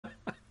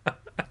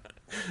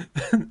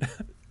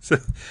So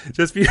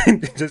just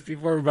just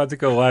before we're about to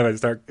go live, I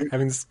start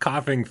having this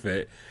coughing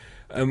fit.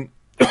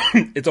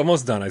 It's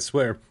almost done, I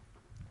swear.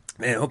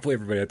 And hopefully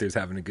everybody out there is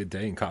having a good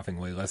day and coughing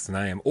way less than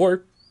I am,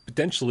 or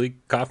potentially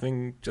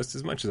coughing just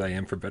as much as I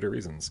am for better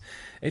reasons.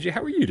 AJ,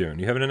 how are you doing?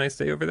 You having a nice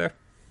day over there?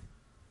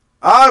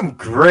 I'm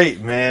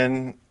great,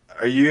 man.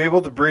 Are you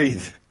able to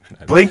breathe?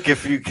 Blink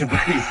if you can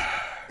breathe.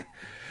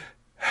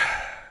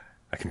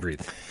 I can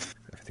breathe.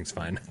 Everything's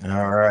fine.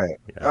 All right.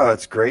 Yeah. Oh,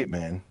 that's great,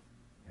 man.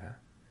 Yeah.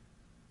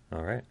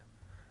 All right.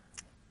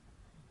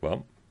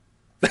 Well,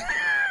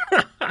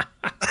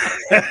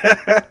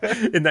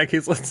 in that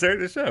case, let's start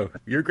the show.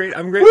 You're great.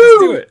 I'm great.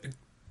 Woo! Let's do it.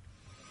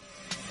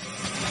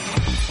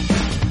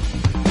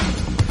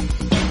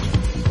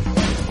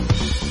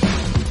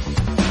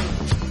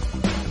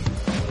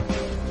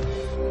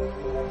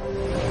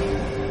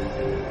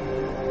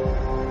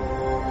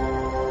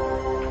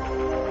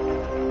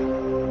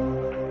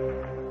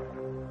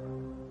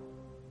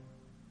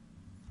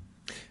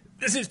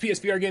 This is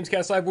PSVR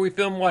Gamescast Live, where we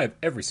film live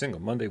every single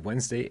Monday,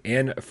 Wednesday,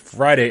 and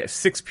Friday at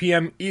 6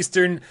 p.m.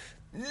 Eastern.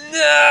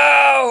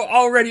 No!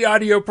 Already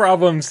audio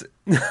problems.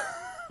 This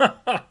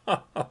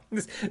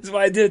is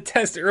why I did a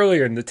test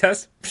earlier, and the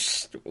test,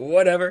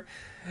 whatever.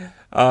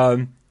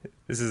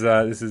 This is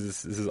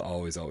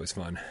always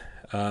fun.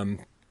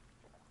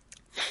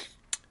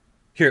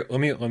 Here, let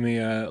me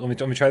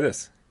try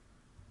this.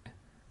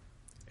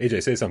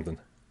 AJ, say something.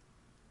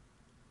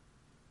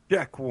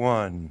 Check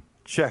 1,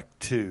 check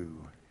 2.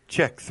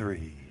 Check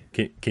 3.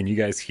 Can you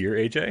guys hear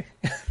AJ?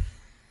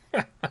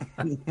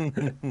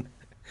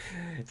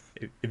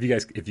 if you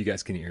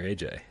guys can hear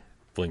AJ,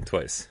 blink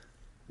twice.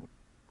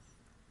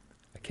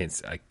 I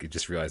can't. I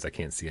just realized I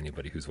can't see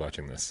anybody who's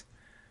watching this.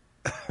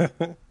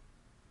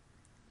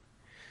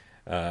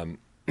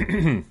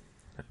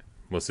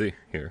 We'll see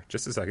here.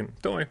 Just a second.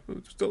 Don't worry.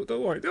 Don't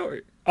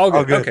worry. All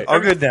good. Okay. All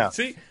good now.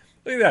 See,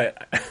 look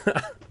at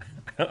that.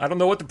 I don't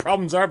know what the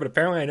problems are, but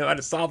apparently I know how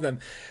to solve them.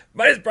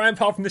 My name is Brian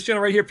Paul from this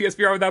channel right here,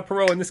 PSVR Without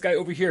Parole, and this guy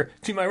over here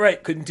to my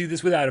right, couldn't do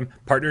this without him,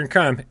 partner in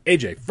crime,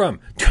 AJ from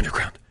The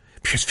Underground,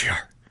 PSVR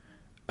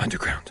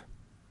Underground.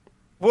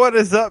 What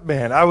is up,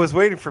 man? I was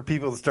waiting for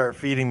people to start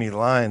feeding me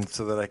lines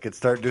so that I could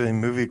start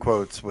doing movie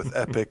quotes with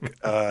epic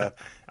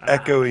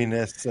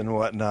echoiness and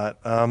whatnot.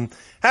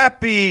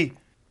 Happy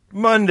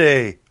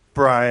Monday,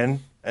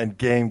 Brian and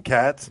Game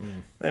Cats.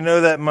 I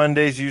know that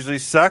Mondays usually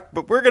suck,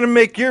 but we're going to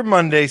make your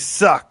Monday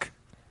suck.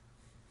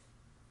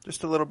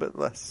 Just a little bit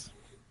less.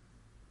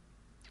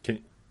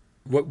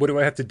 What do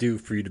I have to do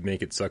for you to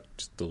make it suck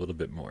just a little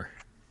bit more?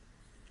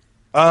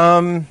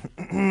 You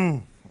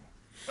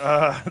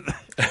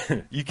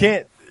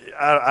can't.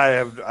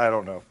 I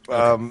don't know.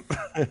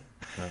 Okay.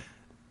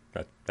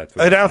 That's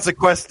announce the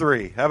Quest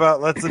 3. How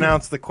about let's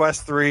announce the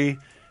Quest 3,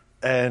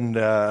 and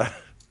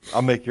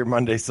I'll make your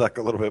Monday suck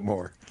a little bit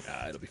more.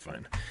 It'll be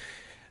fine.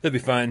 It'll be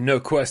fine.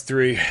 No Quest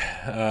 3.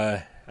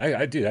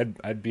 I'd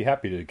be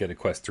happy to get a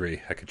Quest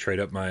 3. I could trade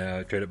up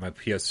my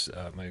PS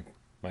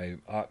my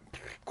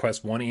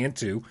Quest 1 and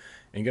 2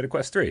 and get a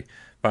Quest 3. If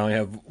I only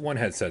have one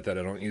headset that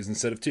I don't use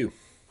instead of two.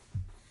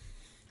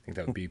 I think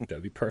that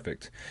would be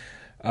perfect.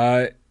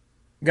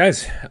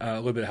 Guys, a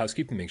little bit of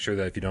housekeeping. Make sure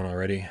that if you don't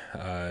already,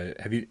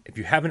 if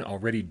you haven't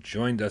already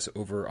joined us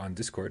over on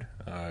Discord,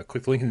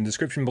 click the link in the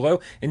description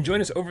below and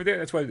join us over there.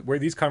 That's where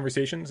these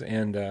conversations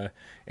and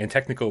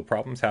technical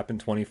problems happen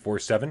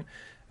 24/7.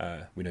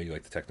 We know you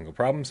like the technical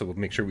problems, so we'll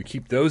make sure we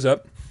keep those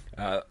up.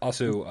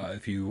 Also,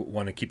 if you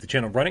want to keep the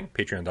channel running,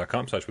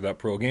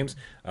 patreon.com/withoutparolegames.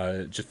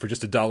 Just for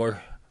just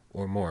 $1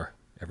 or more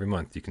every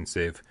month, you can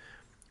save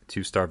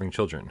 2 starving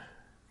children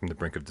from the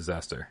brink of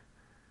disaster.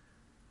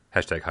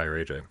 Hashtag hire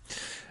AJ.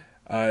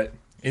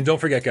 And don't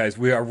forget, guys,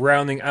 we are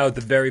rounding out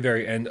the very,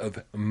 very end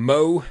of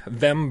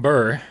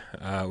Movember,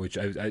 which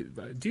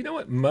do you know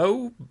what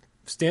Mo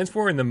stands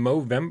for in the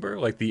Movember?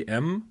 Like the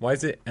M? Why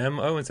is it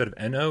M-O instead of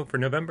N-O for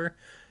November?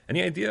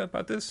 Any idea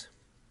about this?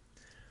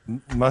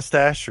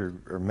 Mustache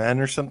or men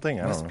or something?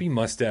 I don't know. Must be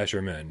mustache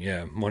or men.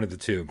 Yeah, one of the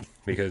two.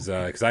 Because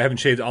I haven't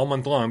shaved all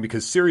month long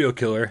because Serial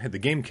Killer, the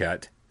game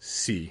cat,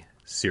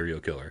 Serial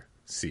Killer,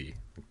 C,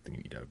 I think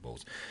you eat out of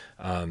bowls,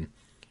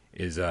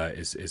 is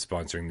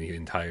sponsoring the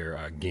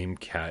entire Game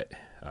Cat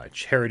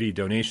charity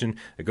donation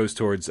that goes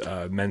towards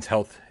men's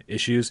health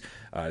issues.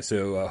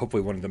 So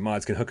hopefully one of the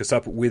mods can hook us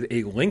up with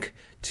a link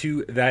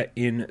to that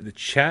in the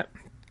chat.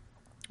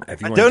 I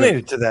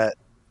donated to that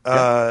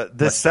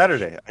this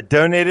Saturday. I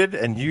donated,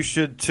 and you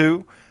should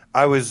too.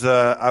 I was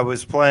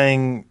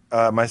playing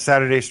my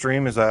Saturday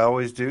stream as I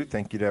always do.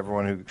 Thank you to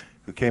everyone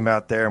who came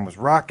out there and was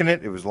rocking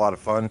it. It was a lot of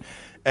fun.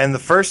 And the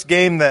first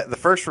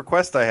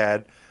request I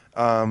had,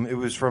 it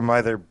was from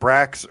either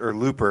Brax or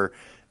Looper,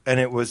 and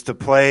it was to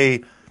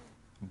play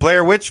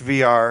Blair Witch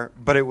VR,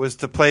 but it was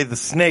to play the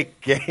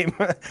Snake game.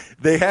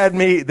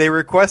 They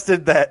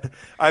requested that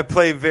I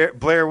play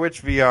Blair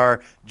Witch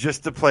VR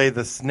just to play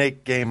the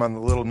Snake game on the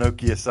little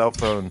Nokia cell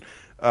phone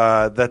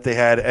that they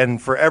had.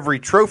 And for every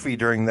trophy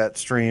during that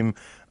stream,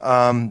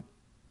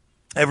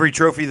 every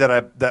trophy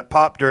that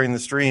popped during the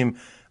stream,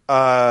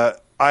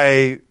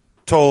 I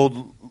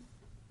told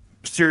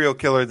serial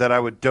killer that I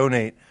would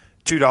donate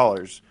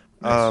 $2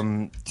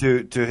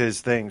 to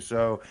his thing.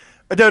 So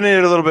I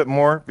donated a little bit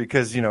more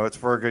because it's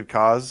for a good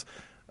cause.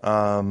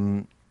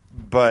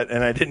 But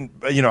I didn't.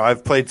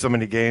 I've played so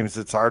many games;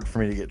 it's hard for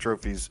me to get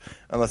trophies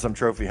unless I'm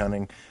trophy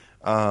hunting.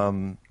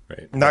 I'm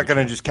not going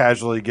to just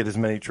casually get as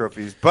many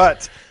trophies,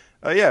 but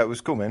it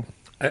was cool, man.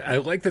 I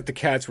like that the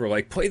cats were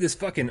like, play this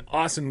fucking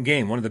awesome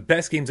game, one of the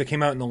best games that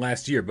came out in the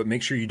last year, but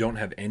make sure you don't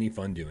have any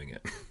fun doing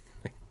it.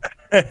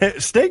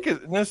 Steak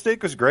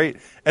was great,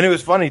 and it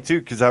was funny too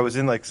because I was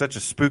in like such a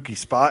spooky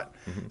spot.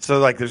 Mm-hmm. So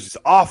like, there's this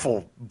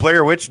awful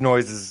Blair Witch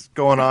noises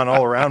going on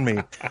all around me.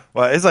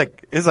 Well, it's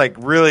like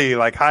really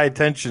like high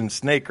tension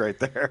snake right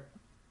there.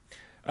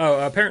 Oh,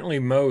 apparently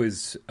Mo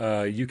is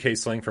UK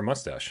slang for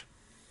mustache.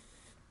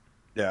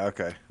 Yeah.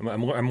 Okay.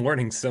 I'm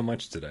learning so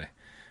much today.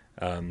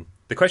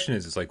 The question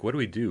is like, what do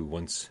we do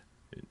once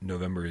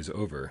November is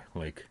over?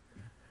 Like,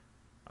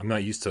 I'm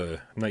not used to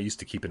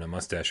keeping a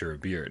mustache or a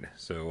beard,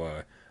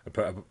 so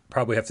I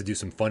probably have to do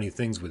some funny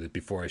things with it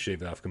before I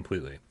shave it off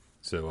completely.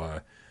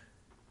 So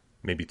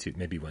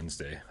maybe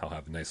Wednesday I'll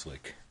have a nice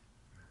like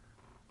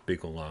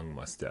big long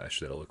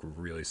mustache that'll look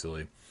really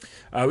silly.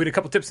 We had a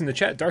couple tips in the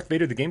chat. Darth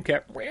Vader the Game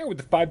Cat with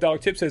the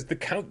 $5 tip says the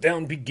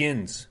countdown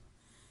begins.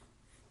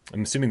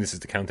 I'm assuming this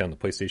is the countdown to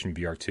PlayStation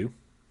VR 2.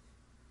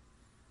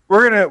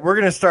 We're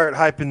gonna start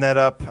hyping that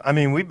up. I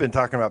mean, we've been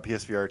talking about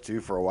PSVR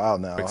 2 for a while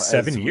now, like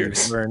 7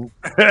 years.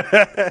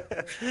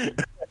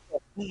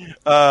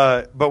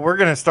 But we're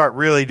gonna start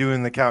really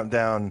doing the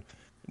countdown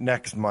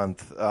next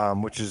month,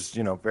 which is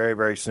very,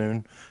 very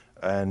soon,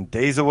 and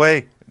days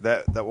away.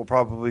 That we'll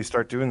probably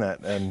start doing that,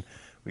 and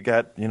we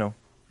got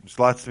there's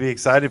lots to be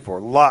excited for.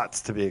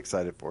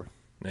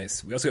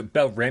 Nice. We also got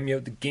Bell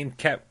Ramio the Game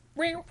Cat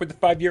with the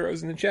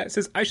 €5 in the chat. It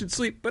says I should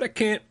sleep, but I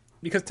can't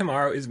because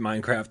tomorrow is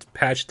Minecraft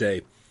patch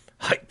day.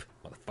 Hype,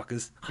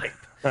 motherfuckers! Hype.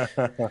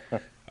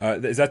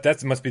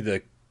 That must be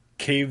the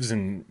caves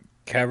and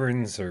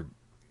caverns or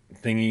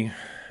thingy.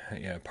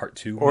 Yeah, part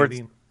 2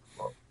 maybe.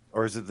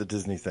 Or is it the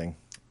Disney thing?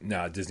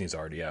 No, Disney's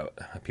already out.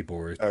 People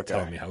were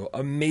telling me how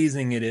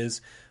amazing it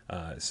is.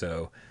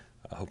 So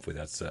hopefully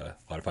that's a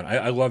lot of fun.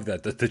 I love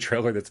that the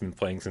trailer that's been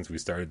playing since we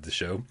started the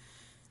show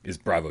is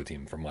Bravo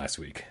Team from last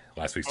week.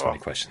 Last week's 20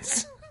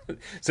 questions.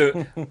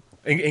 So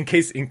in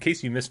case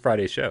you missed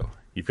Friday's show,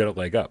 you've got a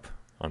leg up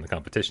on the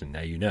competition.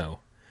 Now you know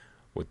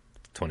what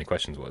 20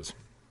 questions was.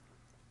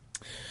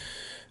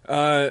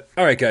 All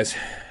right, guys.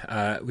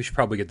 We should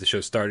probably get the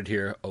show started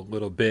here a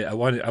little bit. I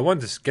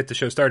wanted to get the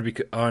show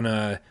started on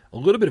a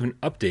little bit of an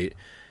update.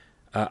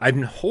 I've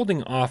been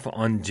holding off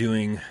on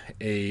doing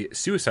a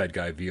Suicide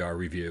Guy VR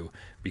review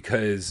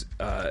because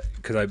I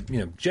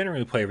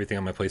generally play everything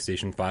on my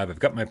PlayStation 5. I've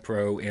got my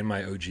Pro and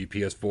my OG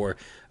PS4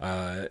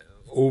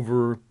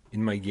 over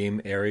in my game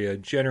area,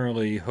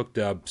 generally hooked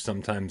up,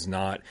 sometimes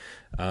not.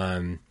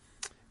 When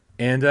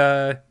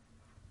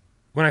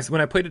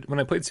I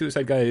played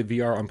Suicide Guy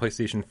VR on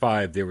PlayStation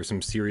 5, there were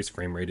some serious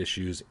frame rate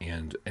issues,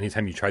 and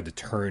anytime you tried to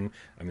turn,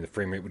 the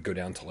frame rate would go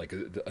down to like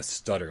a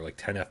stutter, like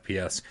 10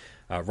 FPS.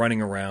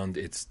 Running around,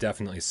 it's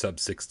definitely sub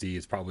 60.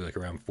 It's probably like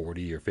around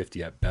 40 or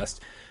 50 at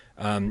best.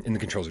 And the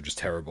controls are just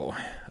terrible.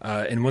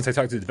 And once I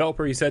talked to the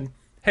developer, he said,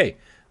 hey,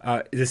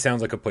 this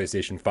sounds like a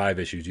PlayStation 5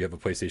 issue. Do you have a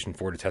PlayStation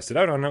 4 to test it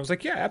out on? And I was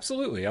like, yeah,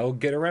 absolutely. I'll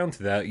get around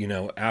to that,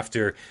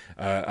 after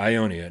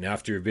Ionia and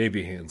after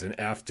Baby Hands and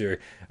after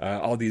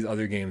all these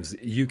other games,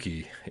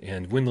 Yuki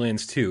and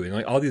Windlands 2. And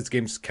like all these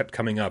games kept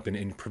coming up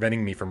and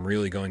preventing me from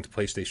really going to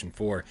PlayStation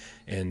 4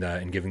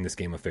 and giving this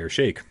game a fair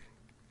shake.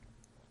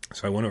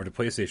 So I went over to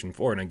PlayStation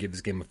 4 and I gave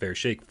this game a fair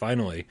shake.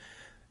 Finally,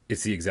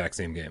 it's the exact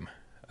same game.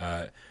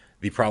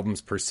 The problems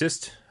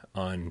persist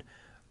on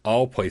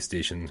all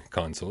PlayStation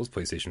consoles,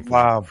 PlayStation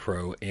 4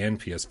 Pro and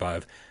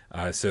PS5.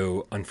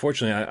 So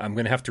unfortunately, I'm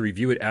going to have to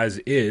review it as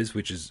is,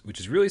 which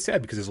is really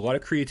sad because there's a lot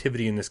of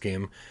creativity in this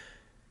game.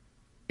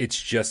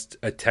 It's just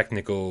a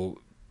technical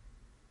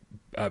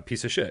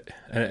piece of shit,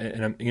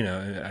 and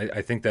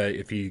I think that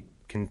if he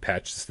can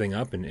patch this thing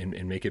up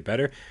and make it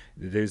better,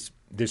 there's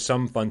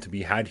some fun to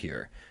be had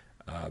here.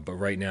 But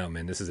right now,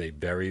 man, this is a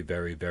very,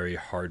 very, very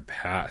hard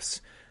pass.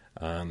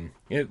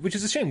 Which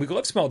is a shame. We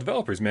love small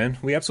developers, man.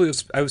 We absolutely.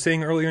 I was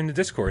saying earlier in the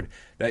Discord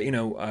that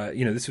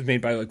this was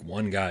made by like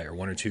one guy or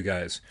one or two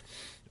guys.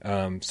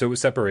 So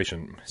was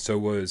Separation. So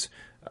was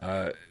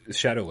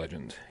Shadow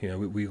Legend.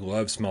 We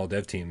love small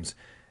dev teams,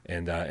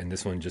 and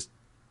this one just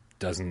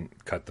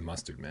doesn't cut the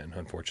mustard, man.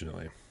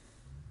 Unfortunately.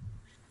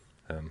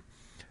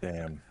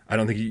 Damn. I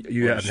don't think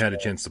you haven't had a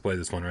chance to play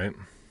this one, right?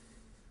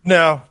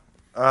 No.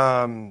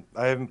 I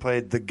haven't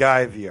played the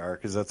Guy VR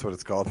because that's what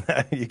it's called.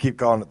 You keep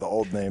calling it the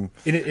old name,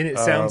 and it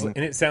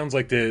sounds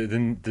like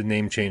the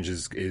name change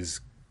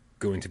is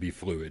going to be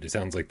fluid. It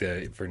sounds like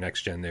for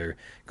next gen they're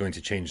going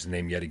to change the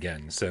name yet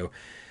again. So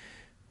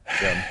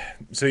I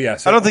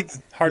don't think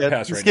hard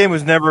pass. This game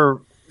was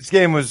never. This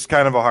game was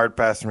kind of a hard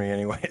pass for me,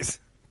 anyways.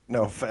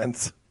 No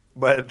offense,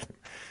 but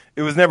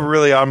it was never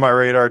really on my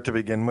radar to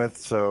begin with.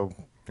 So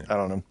I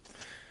don't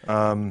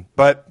know.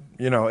 But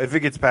if it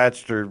gets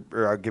patched or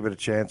I'll give it a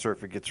chance, or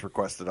if it gets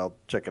requested, I'll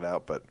check it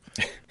out. But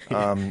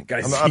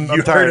guys, I'm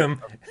you tired.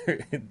 heard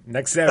him.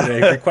 Next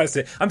Saturday, request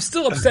it. I'm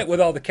still upset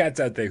with all the cats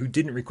out there who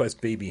didn't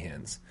request baby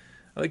hands.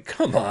 Like,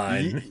 come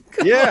on.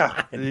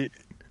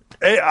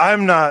 Hey,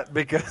 I'm not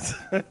because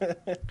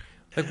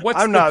like, what's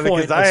I'm the not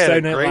point because of I had a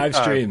setting up great live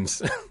time.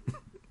 streams?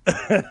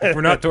 If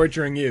we're not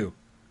torturing you.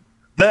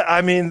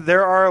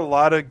 There are a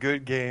lot of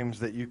good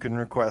games that you can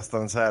request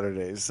on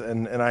Saturdays,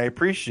 and I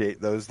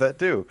appreciate those that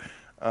do.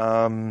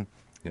 Somebody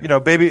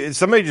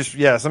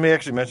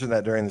actually mentioned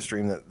that during the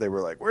stream that they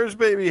were like, "Where's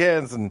Baby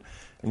Hands?" And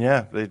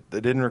yeah, they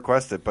didn't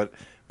request it, but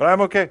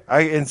I'm okay.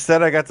 I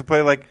got to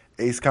play like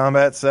Ace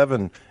Combat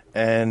 7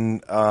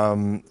 and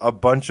a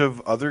bunch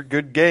of other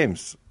good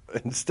games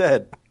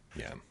instead.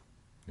 Yeah.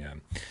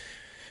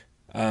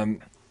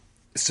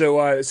 So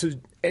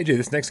AJ,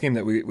 this next game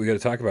that we got to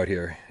talk about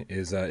here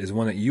is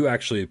one that you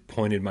actually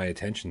pointed my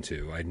attention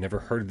to. I'd never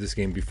heard of this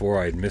game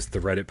before. I'd missed the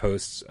Reddit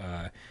posts,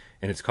 and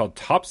it's called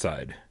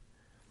Topside.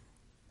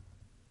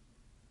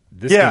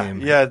 This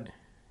game. Yeah.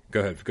 Go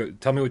ahead.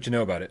 Tell me what you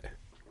know about it.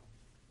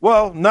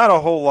 Well, not a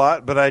whole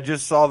lot, but I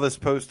just saw this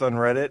post on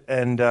Reddit,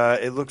 and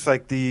it looks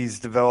like these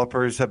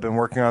developers have been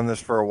working on this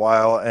for a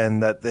while,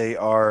 and that they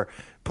are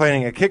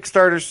planning a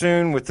Kickstarter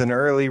soon with an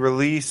early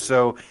release.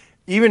 So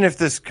even if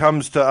this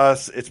comes to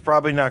us, it's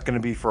probably not going to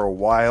be for a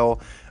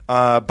while.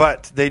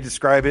 But they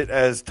describe it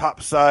as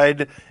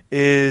Topside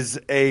is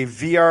a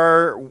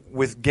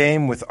VR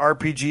game with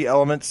RPG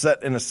elements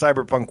set in a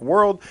cyberpunk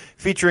world,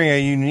 featuring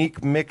a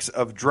unique mix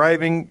of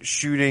driving,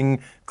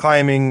 shooting,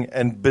 climbing,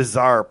 and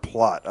bizarre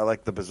plot. I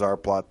like the bizarre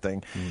plot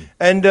thing.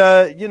 And,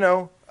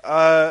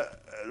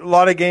 a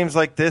lot of games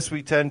like this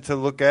we tend to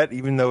look at,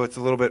 even though it's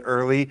a little bit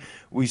early.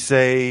 We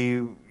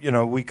say,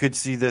 we could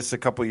see this a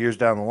couple years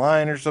down the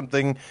line or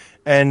something,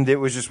 and it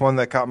was just one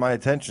that caught my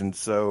attention.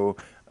 So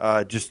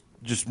just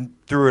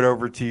threw it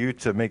over to you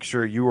to make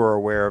sure you were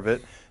aware of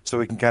it, so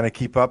we can kind of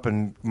keep up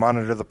and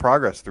monitor the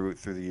progress through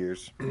the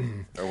years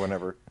or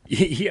whenever.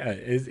 Yeah,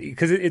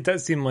 because it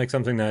does seem like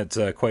something that's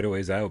quite a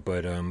ways out,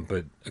 but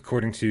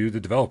according to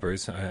the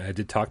developers, I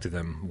did talk to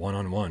them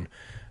one-on-one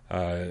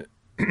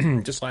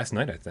just last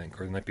night, I think,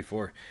 or the night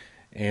before,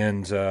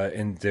 and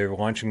they're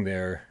launching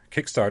their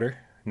Kickstarter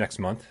next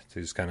month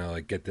to just kind of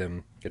like get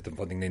the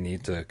funding they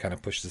need to kind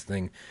of push this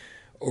thing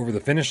over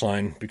the finish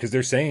line, because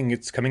they're saying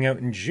it's coming out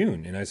in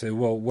June. And I say,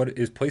 well, what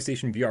is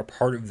PlayStation VR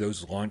part of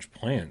those launch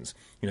plans?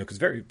 Because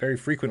very, very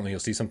frequently you'll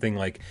see something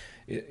like,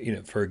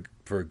 for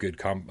a good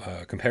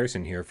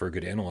comparison here, for a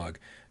good analog,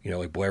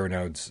 like Blair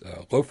Renaud's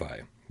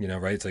Lo-Fi,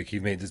 right? It's like he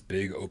made this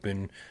big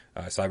open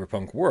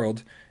cyberpunk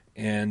world,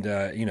 and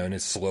and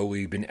it's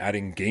slowly been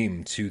adding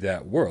game to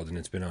that world, and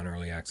it's been on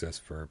early access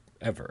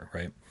forever,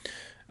 right?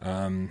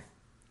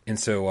 And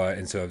so I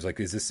was like,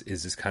 is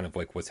this kind of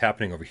like what's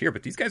happening over here?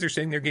 But these guys are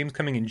saying their game's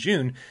coming in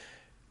June,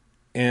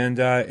 and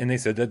they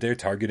said that they're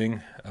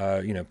targeting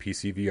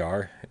PC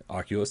VR,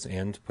 Oculus,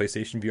 and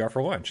PlayStation VR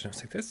for launch. And I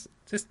was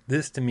like,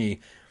 this to me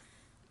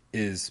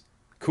is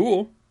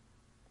cool.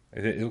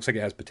 It looks like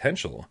it has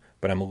potential,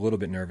 but I'm a little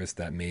bit nervous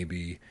that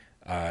maybe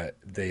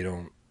they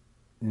don't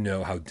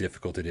know how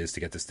difficult it is to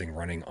get this thing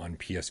running on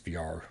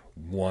PSVR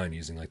 1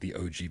 using like the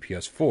OG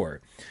PS4.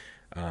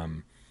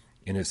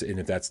 And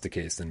if that's the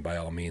case, then by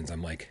all means,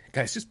 I'm like,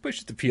 guys, just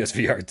push it to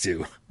PSVR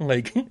 2.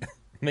 Like,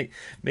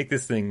 make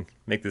this thing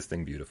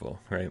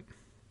beautiful, right?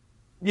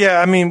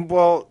 Yeah,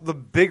 the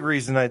big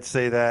reason I'd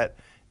say that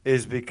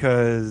is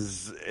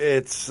because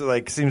it's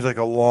like seems like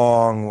a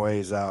long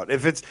ways out.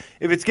 If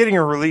it's getting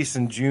a release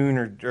in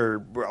June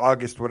or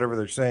August, whatever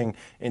they're saying,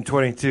 in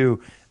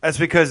 22, that's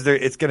because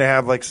it's going to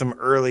have like some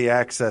early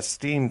access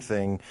Steam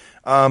thing.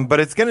 But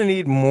it's going to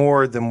need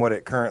more than what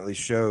it currently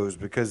shows,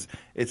 because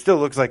it still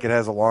looks like it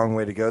has a long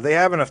way to go. They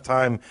have enough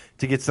time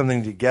to get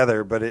something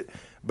together, but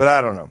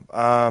I don't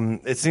know.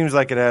 It seems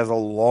like it has a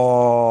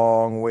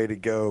long way to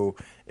go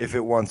if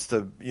it wants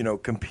to,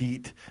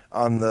 compete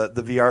on the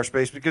VR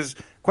space, because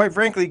quite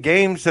frankly,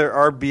 games that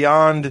are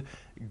beyond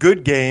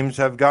good games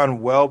have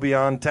gone well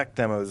beyond tech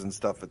demos and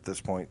stuff at this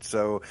point.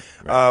 So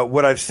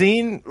what I've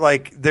seen,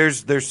 like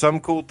there's some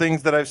cool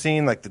things that I've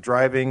seen, like the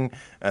driving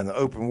and the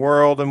open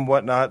world and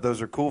whatnot.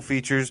 Those are cool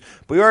features.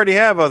 But we already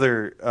have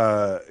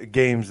other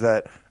games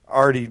that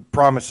are already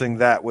promising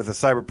that with a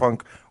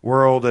cyberpunk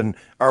world and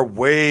are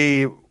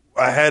way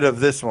ahead of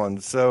this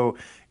one. So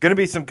going to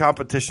be some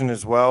competition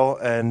as well.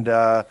 And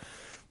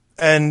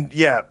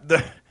yeah,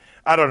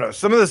 I don't know.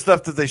 Some of the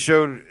stuff that they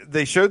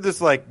showed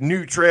this like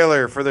new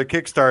trailer for their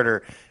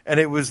Kickstarter, and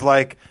it was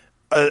like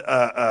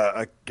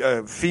a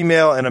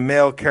female and a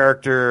male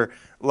character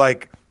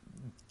like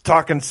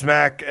talking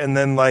smack, and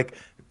then like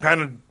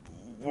kind of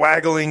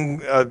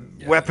waggling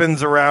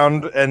weapons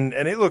around, and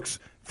it looks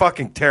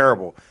fucking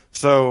terrible.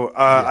 So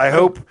I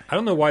hope. I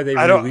don't know why they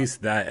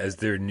released that as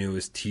their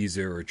newest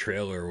teaser or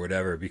trailer or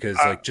whatever, because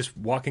like just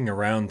walking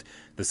around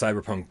the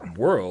cyberpunk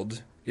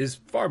world is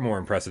far more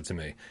impressive to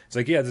me. It's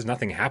like, yeah, there's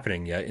nothing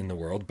happening yet in the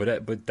world,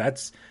 but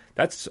that's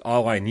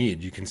all I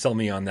need. You can sell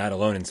me on that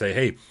alone and say,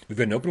 hey, we've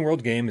got an open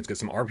world game. It's got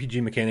some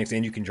RPG mechanics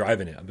and you can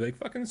drive in it. I'll be like,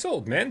 fucking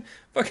sold, man.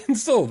 Fucking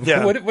sold.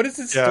 Yeah. What is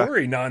this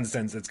story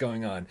nonsense that's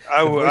going on?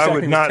 I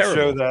would not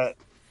show that.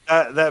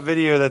 That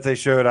video that they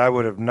showed, I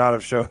would have not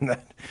have shown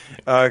that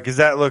because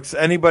that looks,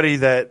 anybody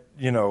that,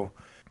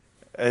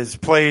 has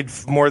played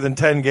more than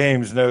 10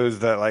 games knows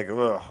that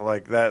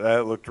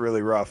that looked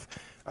really rough.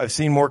 I've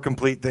seen more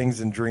complete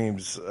things in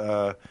Dreams,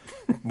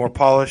 more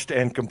polished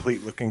and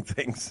complete looking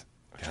things.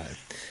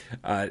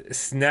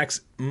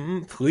 Snacks,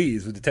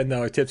 please, with the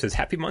 $10 tip says,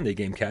 Happy Monday,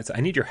 Game Cats.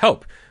 I need your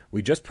help.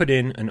 We just put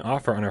in an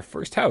offer on our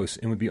first house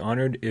and would be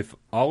honored if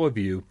all of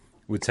you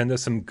would send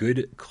us some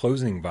good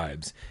closing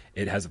vibes.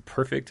 It has a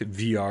perfect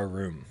VR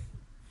room.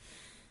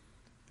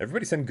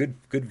 Everybody send good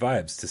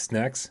vibes to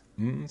Snacks,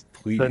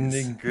 please.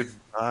 Sending good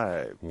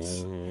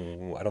vibes.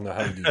 Ooh, I don't know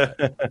how to do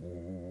that.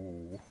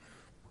 Ooh.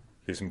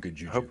 Here's some good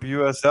juju. Hope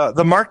US out.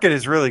 The market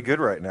is really good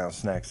right now,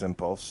 Snacks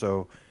Impulse,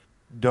 so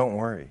don't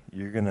worry.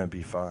 You're going to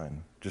be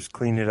fine. Just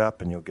clean it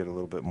up and you'll get a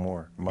little bit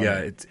more money.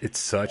 Yeah, it's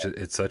such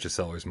a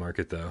seller's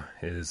market though.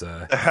 It is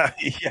yeah.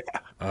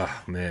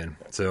 Oh man.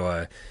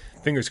 So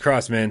fingers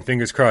crossed, man.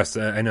 Fingers crossed.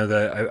 I know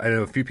I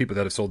know a few people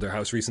that have sold their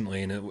house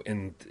recently,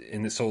 and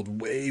it sold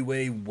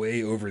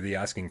way over the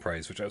asking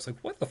price. Which I was like,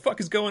 what the fuck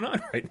is going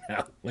on right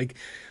now? Like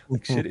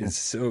shit is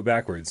so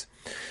backwards.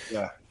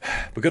 Yeah.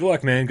 But good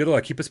luck, man. Good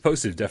luck. Keep us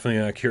posted.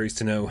 Definitely curious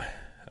to know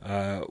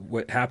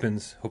what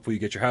happens. Hopefully you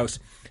get your house.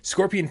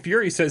 Scorpion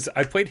Fury says,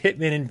 I played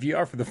Hitman in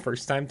VR for the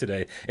first time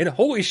today, and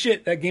holy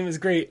shit, that game is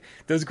great.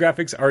 Those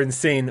graphics are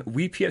insane.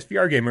 We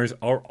PSVR gamers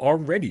are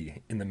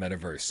already in the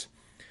metaverse.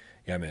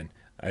 Yeah, man.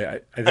 I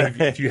think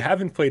if you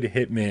haven't played a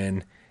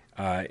Hitman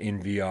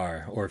in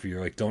VR, or if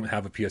you don't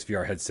have a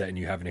PSVR headset and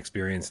you haven't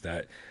experienced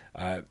that,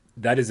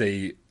 that is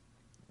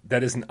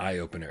an eye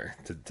opener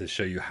to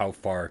show you how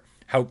far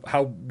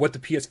what the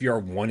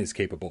PSVR 1 is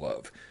capable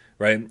of.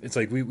 Right? It's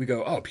like we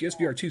go, oh,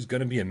 PSVR 2 is going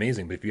to be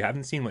amazing, but if you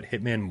haven't seen what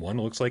Hitman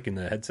 1 looks like in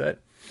the headset,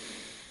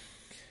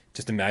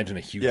 just imagine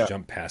a huge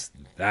jump past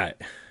that.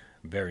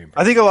 Very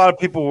impressive. I think a lot of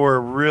people were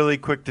really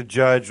quick to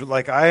judge.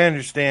 Like, I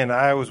understand.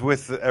 I was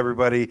with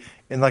everybody,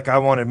 and I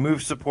wanted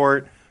move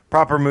support,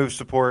 proper move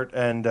support,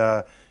 and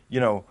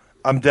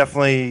I'm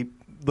definitely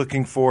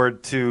looking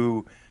forward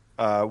to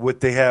what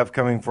they have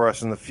coming for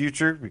us in the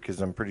future because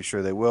I'm pretty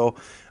sure they will.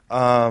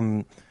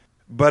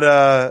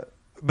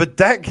 But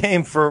that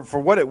game, for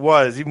what it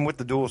was, even with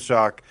the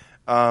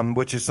DualShock,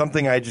 which is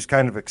something I just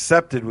kind of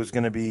accepted was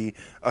going to be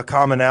a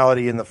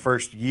commonality in the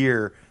first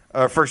gen of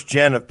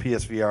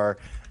PSVR,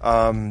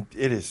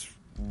 it is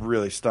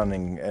really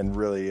stunning and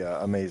really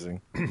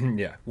amazing.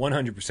 Yeah,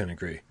 100%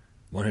 agree.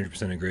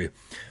 100% agree.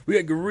 We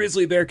got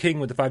Grizzly Bear King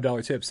with the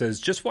 $5 tip says,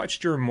 just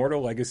watched your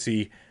Immortal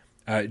Legacy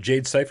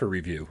Jade Cypher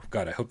review.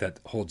 God, I hope that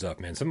holds up,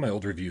 man. Some of my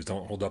old reviews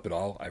don't hold up at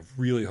all. I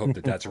really hope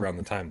that's around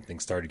the time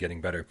things started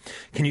getting better.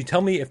 Can you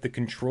tell me if the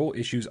control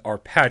issues are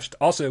patched?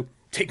 Also,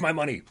 take my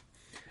money.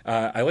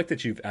 I like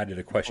that you've added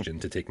a question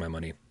to take my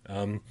money.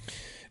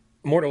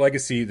 Immortal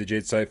Legacy, the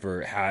Jade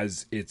Cypher,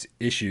 has its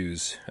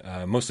issues,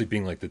 mostly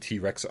being the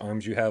T-Rex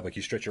arms you have.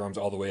 You stretch your arms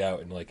all the way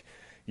out, and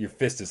your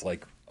fist is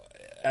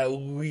at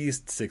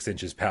least 6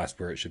 inches past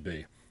where it should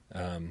be.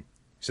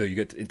 So you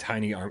get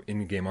tiny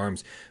in-game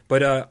arms.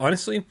 But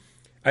honestly,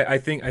 I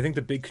think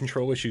the big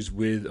control issues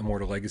with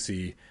Immortal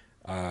Legacy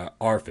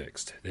are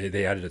fixed.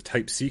 They added a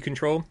Type-C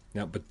control.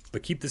 Now,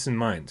 but keep this in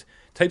mind.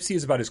 Type-C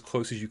is about as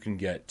close as you can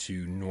get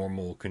to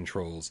normal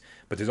controls.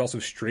 But there's also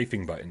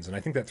strafing buttons, and I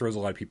think that throws a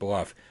lot of people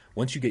off.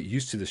 Once you get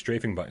used to the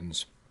strafing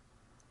buttons,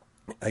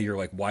 you're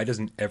like, why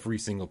doesn't every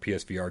single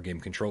PSVR game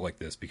control like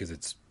this? Because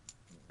it's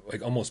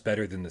almost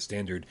better than the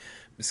standard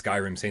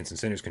Skyrim Saints and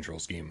Sinners control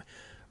scheme.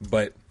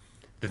 But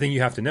the thing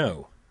you have to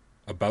know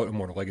about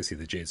Immortal Legacy,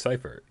 the Jade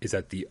Cypher, is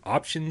that the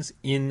options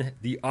in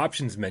the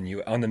options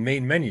menu on the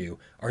main menu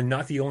are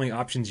not the only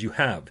options you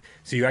have.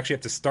 So you actually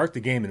have to start the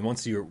game, and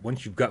once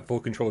you've got full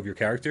control of your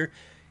character,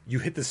 you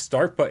hit the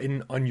start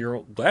button on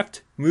your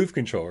left move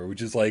controller,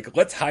 which is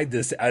let's hide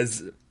this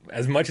as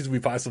much as we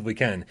possibly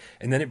can.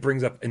 And then it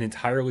brings up an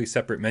entirely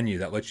separate menu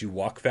that lets you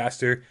walk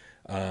faster,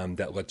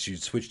 that lets you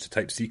switch to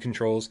Type-C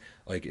controls.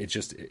 It's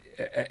just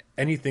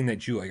anything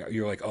that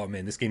you're like, oh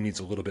man, this game needs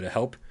a little bit of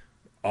help.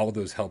 All of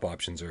those help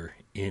options are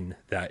in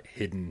that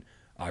hidden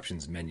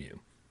options menu.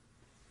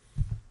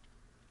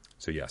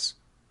 So yes,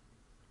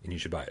 and you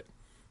should buy it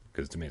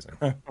because it's amazing.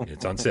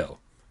 It's on sale,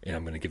 and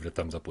I'm going to give it a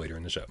thumbs up later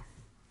in the show.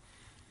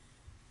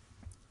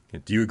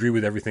 Do you agree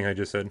with everything I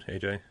just said,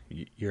 AJ?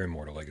 You're an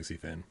Immortal Legacy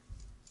fan.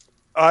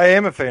 I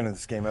am a fan of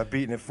this game. I've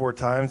beaten it 4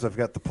 times. I've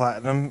got the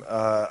Platinum.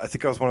 I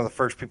think I was one of the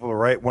first people to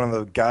write one of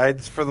the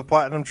guides for the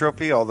Platinum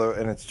Trophy,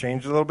 and it's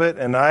changed a little bit.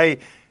 And I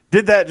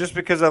did that just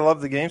because I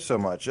love the game so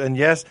much. And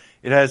yes,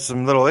 it has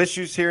some little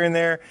issues here and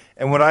there.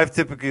 And what I've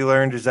typically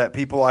learned is that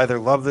people either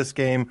love this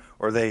game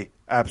or they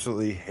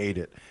absolutely hate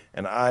it.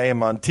 And I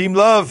am on Team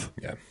Love.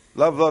 Yeah.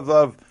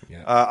 Love.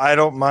 Yeah. I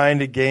don't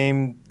mind a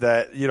game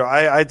that,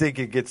 I think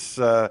it gets,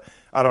 I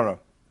don't know.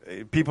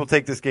 people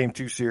take this game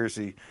too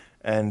seriously,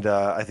 and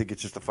I think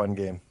it's just a fun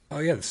game. Oh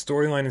yeah, the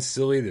storyline is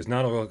silly. There's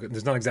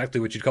not exactly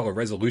what you'd call a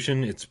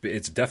resolution.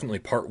 It's definitely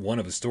part one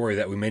of a story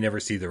that we may never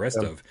see the rest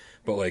of.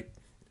 But like,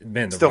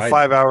 man, the still ride,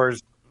 5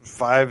 hours,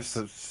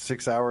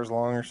 6 hours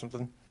long or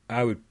something.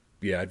 I'd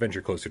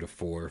venture closer to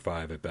 4 or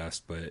 5 at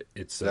best. But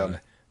it's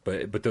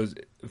but those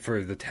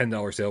for the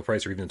 $10 sale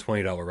price or even the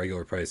 $20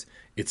 regular price,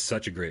 it's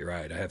such a great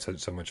ride. I have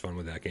so much fun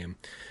with that game.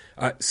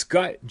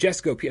 Scott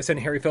Jesco, PSN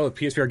Harry Fellow,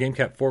 PSVR Game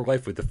Cap for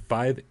Life with the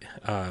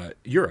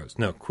 €5.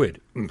 No, quid.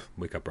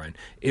 Wake up, Brian.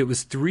 It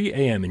was 3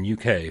 a.m. in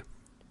UK.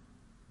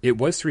 It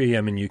was 3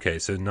 a.m. in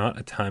UK, so not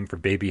a time for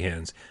baby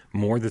hands.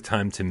 More the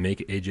time to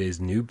make AJ's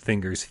noob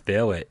fingers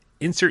fail at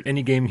insert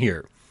any game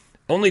here.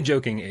 Only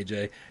joking,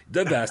 AJ.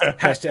 The best.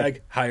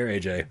 Hashtag hire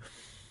AJ.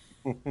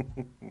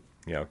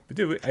 Yeah, but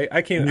dude,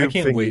 I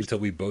can't wait until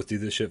we both do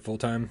this shit full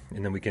time,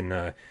 and then we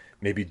can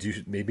maybe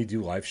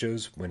do live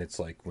shows when it's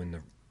like when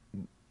the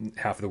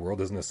half of the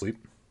world isn't asleep.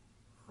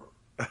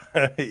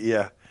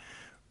 Yeah,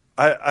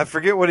 I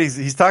forget what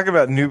he's talking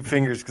about noob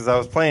fingers because I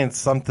was playing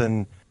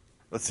something.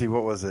 Let's see,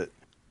 what was it?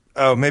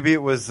 Oh, maybe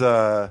it was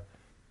either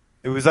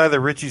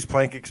Richie's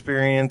Plank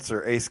Experience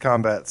or Ace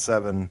Combat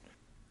 7,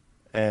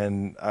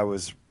 and I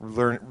was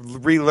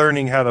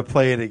relearning how to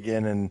play it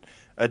again and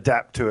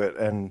adapt to it.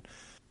 And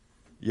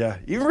yeah,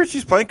 even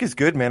Richie's Plank is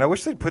good, man. I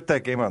wish they'd put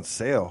that game on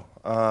sale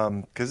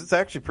because it's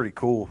actually pretty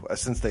cool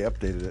since they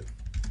updated it.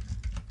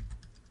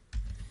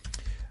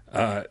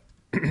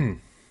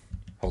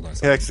 Hold on a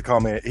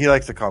second. He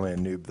likes to call me a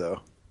noob,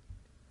 though.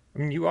 I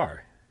mean,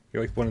 you're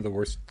like one of the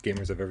worst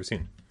gamers I've ever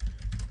seen.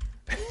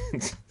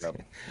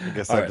 Yep. I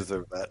guess I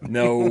deserve that.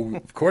 No,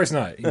 of course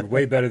not. You're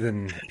way better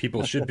than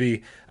people should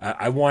be.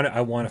 I want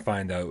to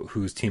find out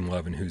who's team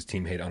love and who's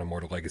team hate on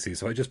Immortal Legacy.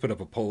 So I just put up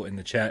a poll in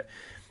the chat.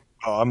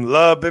 Oh, I'm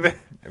love, baby.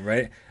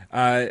 Right.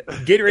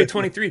 Gatorade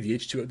 23, the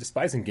H2O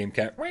despising game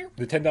cat.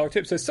 The $10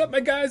 tip says, "Sup, my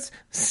guys?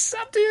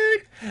 Sup,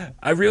 dude?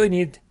 I really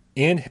need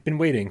and have been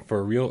waiting for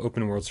a real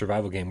open world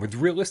survival game with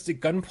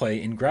realistic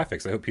gunplay and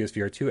graphics. I hope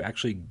PSVR 2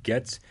 actually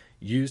gets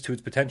used to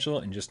its potential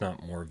and just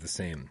not more of the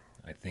same."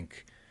 I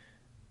think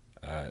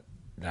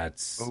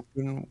that's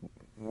open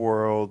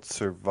world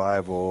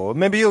survival.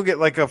 Maybe you'll get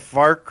like a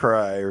Far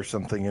Cry or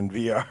something in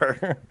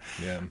VR.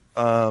 Yeah.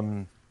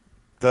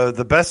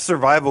 The best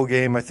survival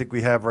game I think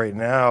we have right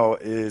now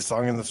is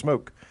Song in the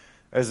Smoke.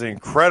 It's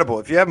incredible.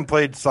 If you haven't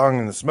played Song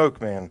in the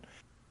Smoke, man,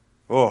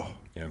 play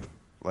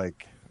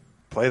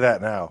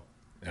that now.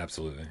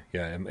 Absolutely.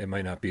 Yeah, it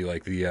might not be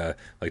like the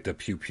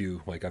pew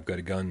pew, like I've got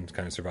a gun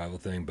kind of survival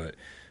thing, but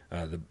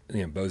the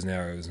bows and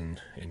arrows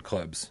and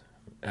clubs.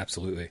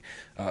 Absolutely.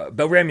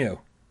 Belramio,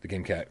 the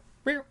game cat,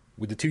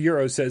 with the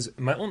 €2 says,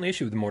 "My only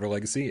issue with Immortal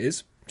Legacy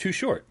is too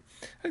short."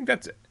 I think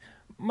that's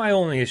my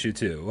only issue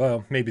too.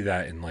 Well, maybe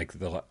that and like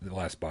the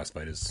last boss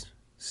fight is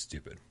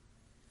stupid.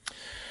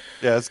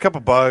 Yeah, it's a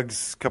couple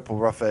bugs, a couple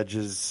rough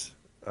edges.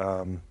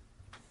 Love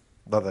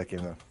that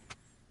game though.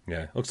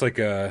 Yeah, looks like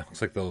the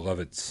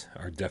Lovitz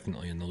are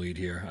definitely in the lead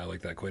here. I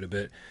like that quite a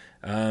bit.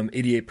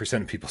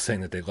 88% of people saying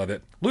that they love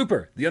it.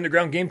 Looper, the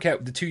underground game cat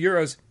with the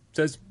 €2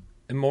 says,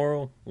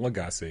 "Immortal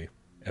Legacy,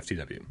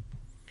 FTW."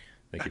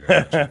 Thank you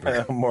very much.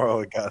 Immortal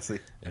Legacy.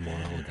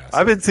 Immortal Legacy.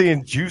 I've been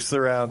seeing Juice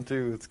around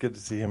too. It's good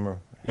to see him.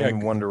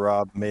 And Wonder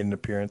Rob made an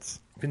appearance.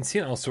 I've been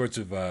seeing all sorts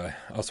of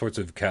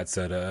cats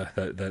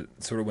that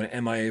sort of went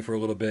MIA for a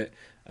little bit,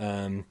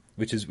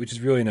 which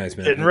is really nice,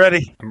 man. Getting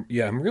ready.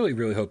 I'm really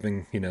really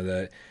hoping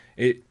that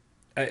it.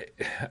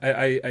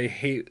 I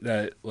hate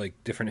that like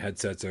different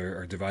headsets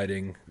are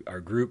dividing our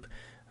group.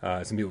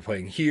 Some people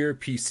playing here,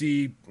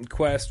 PC,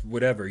 Quest,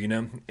 whatever,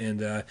 and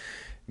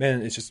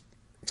man, it's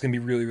gonna be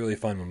really really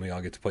fun when we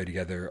all get to play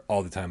together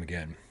all the time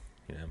again.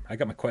 I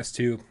got my Quest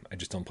 2. I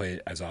just don't play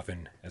it as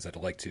often as I'd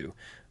like to.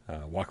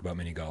 Walkabout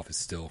Mini Golf is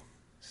still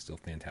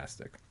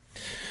fantastic.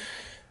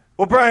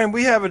 Well, Brian,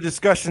 we have a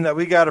discussion that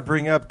we got to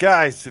bring up.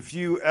 Guys, if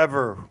you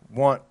ever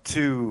want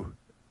to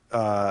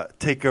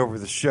take over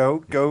the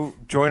show, go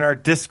join our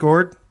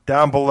Discord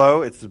down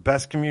below. It's the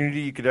best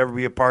community you could ever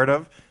be a part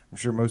of. I'm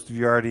sure most of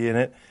you are already in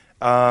it.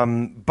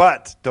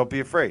 But don't be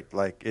afraid.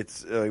 Like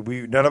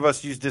none of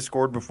us used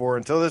Discord before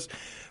until this.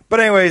 But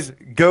anyways,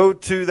 go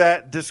to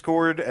that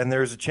Discord, and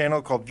there's a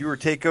channel called Viewer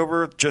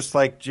Takeover, just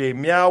like Jay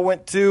Meow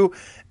went to,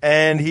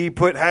 and he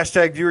put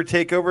hashtag Viewer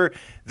Takeover.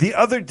 The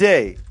other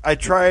day, I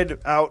tried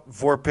out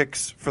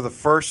Vorpix for the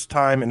first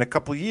time in a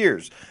couple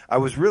years. I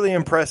was really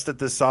impressed at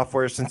this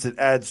software since it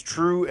adds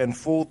true and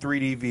full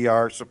 3D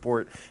VR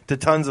support to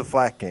tons of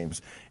FLAC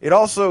games. It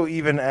also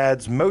even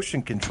adds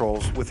motion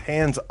controls with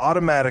hands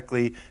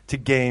automatically to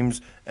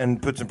games,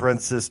 and puts in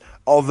parenthesis,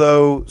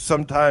 although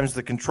sometimes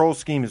the control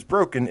scheme is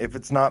broken if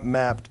it's not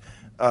mapped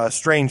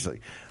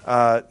strangely.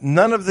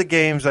 None of the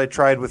games I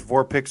tried with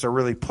Vorpix are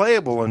really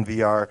playable in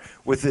VR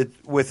with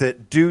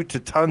it due to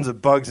tons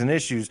of bugs and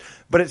issues,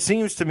 but it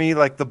seems to me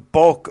like the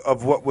bulk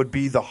of what would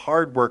be the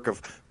hard work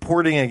of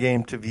porting a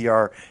game to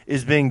VR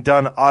is being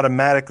done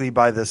automatically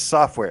by this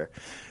software.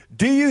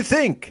 Do you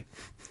think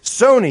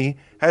Sony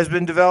has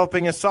been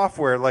developing a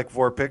software like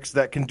Vorpix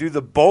that can do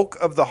the bulk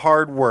of the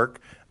hard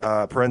work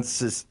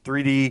parenthesis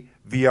 3D,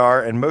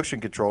 VR, and motion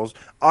controls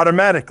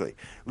automatically,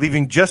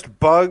 leaving just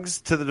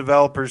bugs to the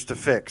developers to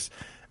fix.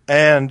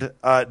 And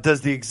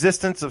does the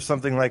existence of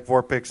something like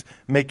Vorpix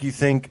make you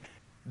think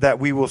that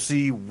we will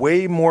see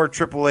way more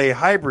AAA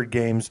hybrid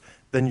games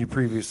than you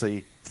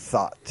previously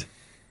thought?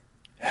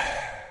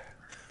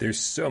 There's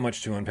so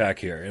much to unpack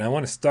here, and I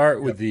want to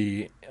start with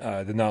the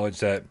knowledge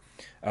that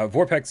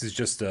Vorpix is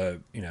just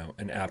an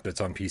app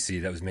that's on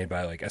PC that was made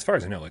by, like, as far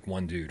as I know, like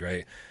one dude,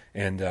 right?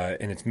 And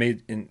it's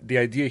made. And the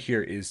idea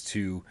here is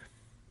to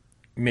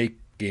make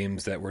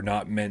games that were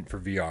not meant for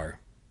VR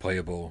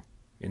playable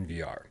in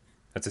VR.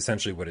 That's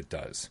essentially what it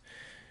does.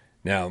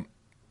 Now,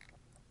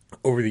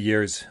 over the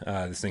years,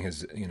 this thing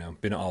has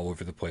been all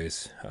over the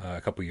place.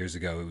 A couple years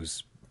ago, it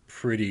was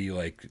pretty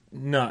like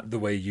not the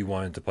way you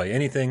wanted to play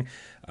anything.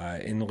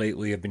 And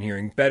lately, I've been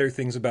hearing better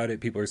things about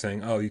it. People are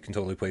saying, "Oh, you can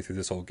totally play through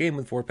this whole game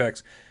with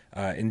Vorpix."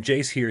 And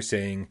Jay's here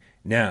saying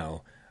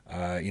now,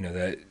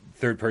 that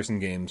third-person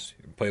games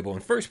playable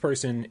in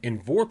first-person in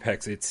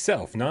Vorpix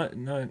itself, not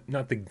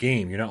the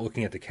game. You're not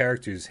looking at the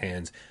character's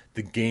hands.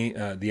 The game,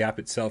 the app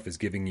itself, is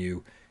giving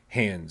you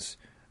hands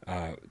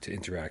to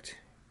interact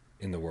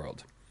in the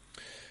world.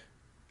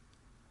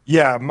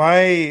 Yeah,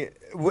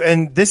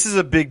 and this is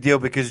a big deal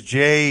because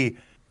Jay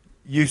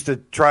used to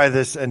try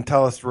this and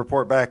tell us to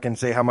report back and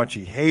say how much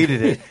he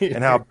hated it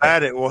and how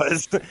bad it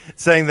was,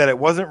 saying that it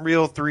wasn't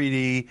real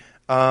 3D,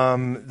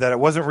 that it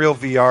wasn't real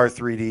VR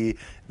 3D,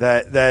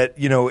 that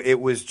it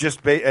was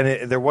just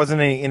there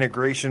wasn't any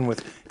integration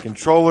with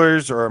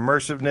controllers or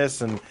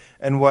immersiveness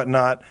and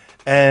whatnot,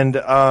 and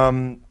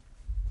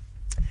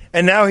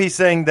now he's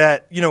saying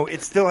that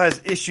it still has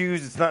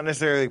issues. It's not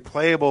necessarily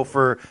playable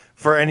for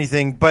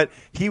anything, but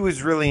he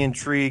was really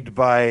intrigued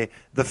by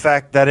the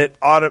fact that it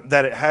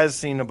has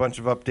seen a bunch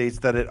of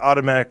updates, that it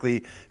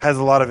automatically has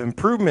a lot of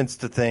improvements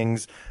to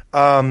things,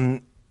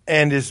 and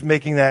is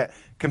making that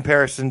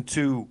comparison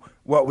to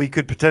what we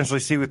could potentially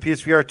see with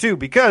PSVR 2,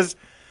 because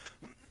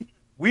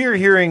we are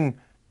hearing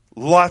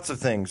lots of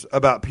things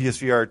about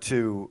PSVR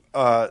 2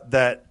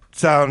 that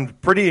sound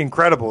pretty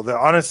incredible. That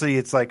honestly,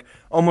 it's like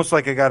almost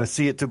like I got to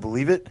see it to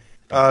believe it,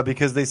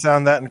 because they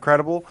sound that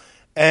incredible.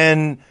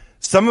 And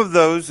some of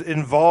those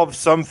involve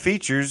some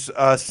features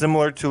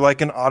similar to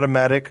like an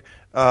automatic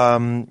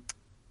like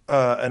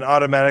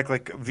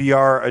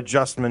VR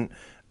adjustment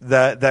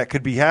that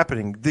could be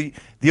happening.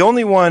 The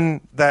only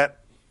one that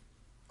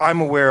I'm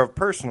aware of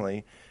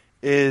personally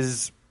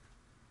is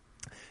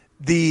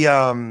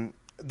the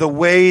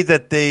way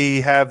that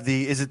they have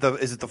is it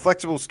the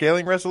flexible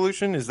scaling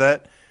resolution? Was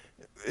that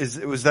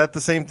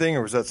the same thing,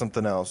 or was that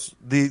something else?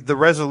 The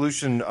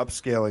resolution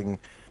upscaling.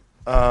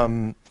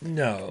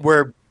 No.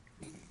 Where.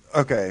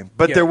 Okay,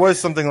 but yeah. There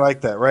was something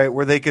like that, right?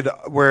 Where they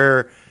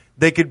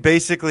could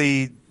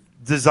basically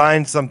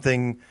design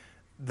something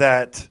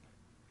that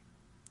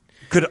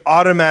could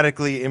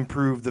automatically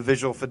improve the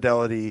visual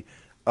fidelity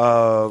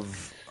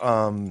of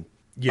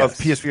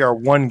PSVR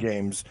 1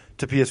 games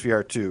to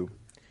PSVR 2.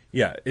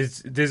 Yeah,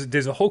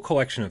 there's a whole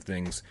collection of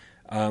things.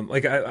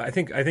 I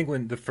think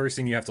when the first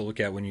thing you have to look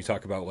at when you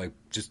talk about like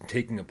just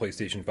taking a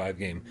PlayStation 5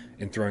 game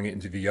and throwing it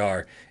into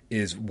VR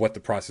is what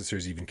the processor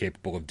is even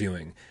capable of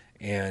doing.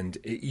 And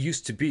it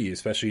used to be,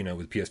 especially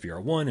with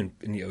PSVR 1 and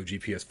in the OG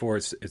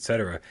PS4,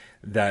 etc.,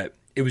 that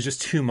it was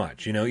just too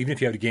much. Even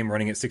if you have a game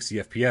running at 60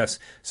 FPS,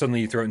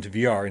 suddenly you throw it into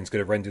VR and it's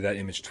going to render that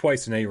image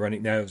twice,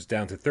 and now it's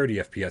down to 30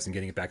 FPS, and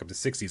getting it back up to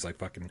 60 is like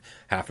fucking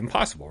half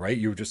impossible, right?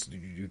 You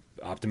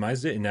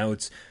optimized it, and now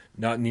it's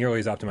not nearly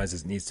as optimized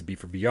as it needs to be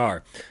for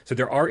VR. So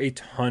there are a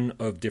ton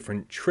of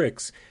different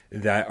tricks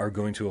that are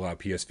going to allow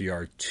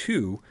PSVR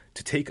 2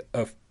 to take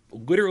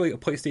literally a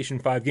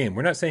PlayStation 5 game.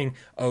 We're not saying,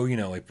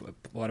 like a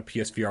lot of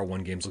PSVR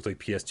 1 games look like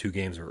PS2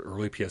 games or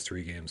early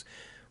PS3 games.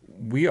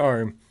 We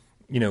are,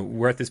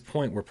 we're at this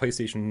point where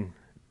PSVR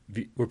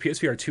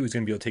 2 is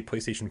going to be able to take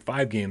PlayStation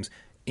 5 games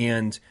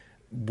and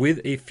with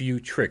a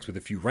few tricks, with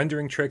a few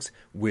rendering tricks,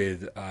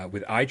 with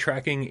eye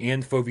tracking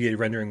and foveated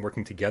rendering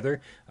working together,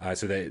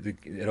 so that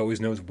it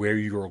always knows where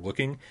you're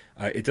looking.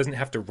 It doesn't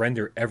have to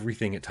render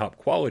everything at top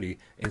quality,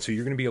 and so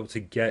you're going to be able to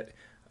get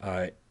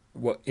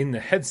in the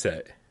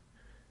headset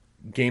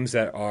games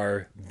that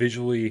are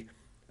visually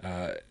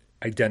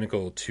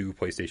identical to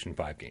PlayStation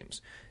 5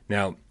 games.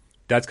 Now,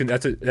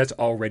 that's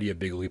already a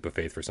big leap of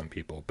faith for some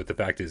people, but the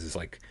fact is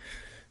like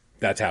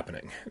that's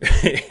happening,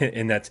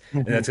 and that's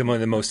one of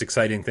the most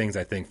exciting things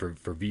I think for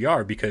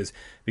VR because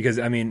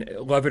I mean,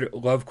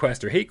 love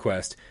Quest or hate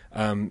Quest,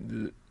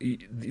 even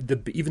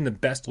the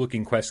best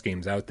looking Quest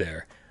games out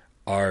there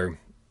are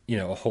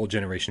a whole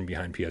generation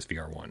behind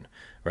PSVR 1,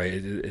 right?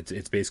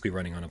 It's basically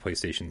running on a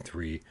PlayStation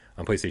 3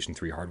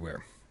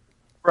 hardware.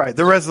 Right,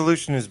 the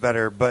resolution is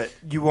better, but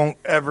you won't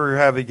ever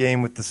have a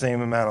game with the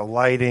same amount of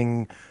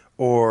lighting,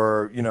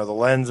 or the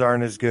lens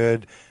aren't as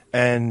good,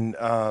 and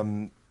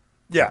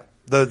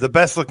the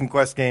best looking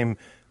Quest game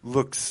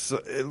looks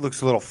a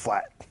little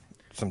flat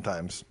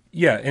sometimes.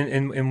 Yeah,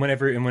 and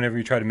whenever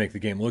you try to make the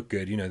game look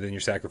good, then you're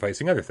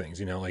sacrificing other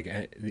things. Like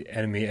the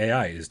enemy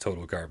AI is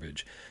total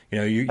garbage.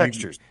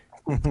 Textures.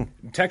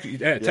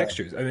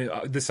 Textures. I mean,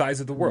 the size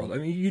of the world. I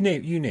mean, you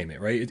name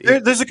it, right?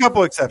 There's a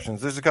couple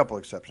exceptions. There's a couple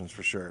exceptions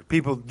for sure.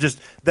 People just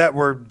that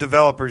were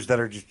developers that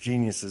are just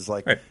geniuses.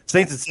 Like right.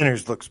 Saints and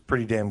Sinners looks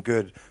pretty damn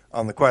good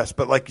on the Quest,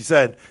 but like you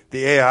said,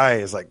 the AI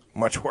is like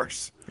much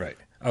worse. Right.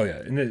 Oh yeah,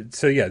 and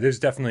so yeah, there's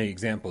definitely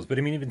examples, but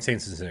I mean, even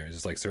Saints and Sinners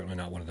is like certainly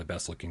not one of the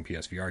best looking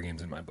PSVR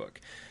games in my book.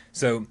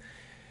 So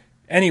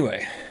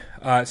anyway,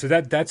 so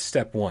that's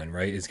step one,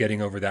 right? Is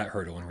getting over that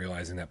hurdle and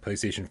realizing that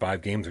PlayStation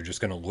 5 games are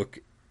just going to look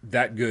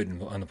that good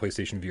on the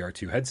PlayStation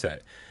VR2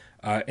 headset.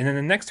 And then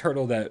the next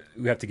hurdle that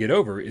we have to get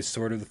over is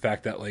sort of the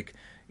fact that, like,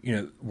 you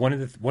know, one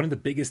of the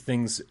biggest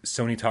things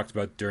Sony talked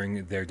about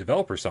during their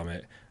developer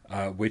summit,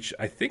 which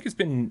I think has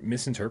been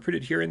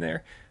misinterpreted here and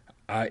there.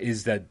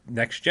 Is that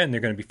next gen they're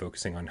going to be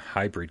focusing on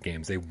hybrid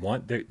games. They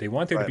want there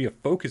to be a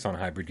focus on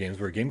hybrid games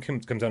where a game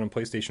comes out on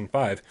PlayStation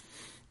 5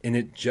 and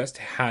it just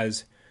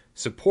has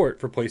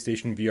support for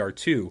PlayStation VR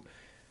 2.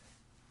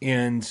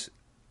 And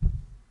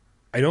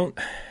I don't,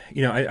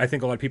 you know, I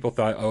think a lot of people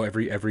thought, oh,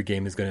 every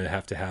game is going to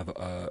have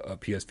a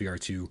PSVR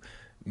 2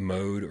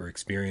 mode or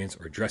experience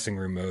or dressing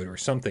room mode or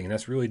something, and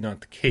that's really not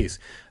the case.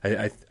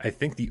 I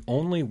think the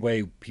only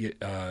way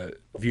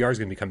VR is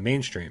going to become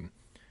mainstream,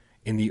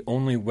 and the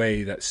only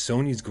way that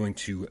Sony's going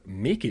to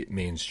make it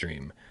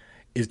mainstream,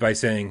 is by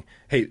saying,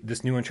 hey,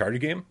 this new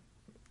Uncharted game,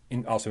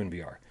 also in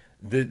VR.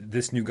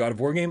 This new God of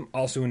War game,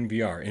 also in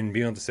VR. And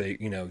being able to say,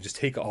 you know, just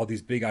take all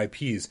these big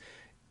IPs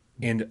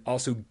and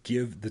also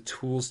give the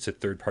tools to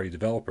third-party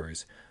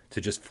developers to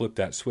just flip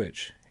that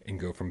switch and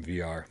go from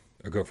VR,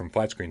 or go from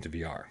flat screen to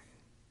VR.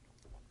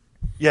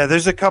 Yeah,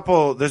 there's a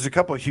couple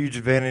huge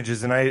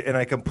advantages, and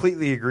I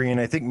completely agree,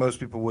 and I think most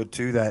people would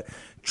too, that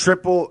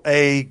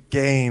AAA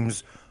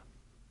games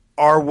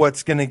are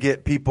what's going to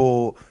get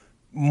people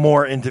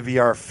more into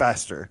VR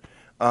faster.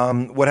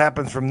 What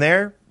happens from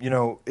there, you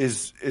know,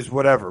 is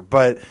whatever.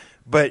 But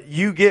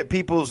you get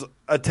people's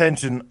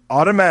attention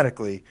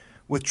automatically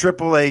with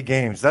AAA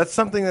games. That's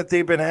something that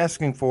they've been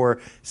asking for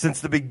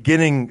since the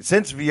beginning,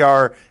 since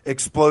VR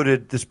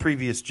exploded this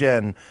previous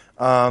gen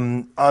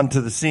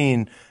onto the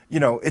scene. You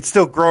know, it's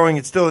still growing.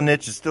 It's still a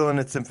niche. It's still in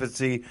its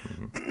infancy.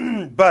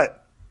 Mm-hmm. But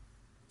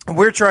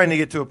we're trying to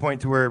get to a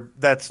point to where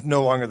that's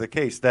no longer the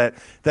case. That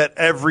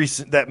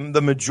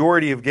the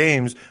majority of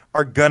games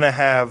are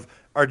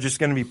just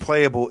going to be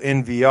playable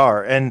in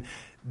VR, and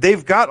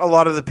they've got a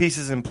lot of the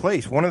pieces in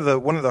place. One of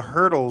the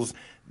hurdles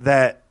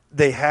that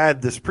they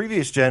had this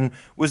previous gen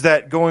was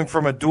that going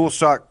from a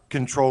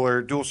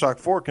DualShock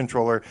 4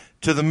 controller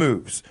to the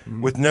moves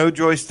with no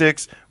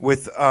joysticks,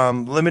 with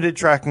limited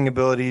tracking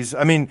abilities.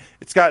 I mean,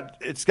 it's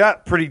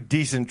got pretty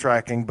decent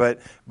tracking,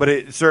 but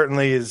it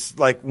certainly is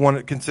like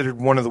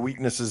considered one of the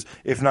weaknesses,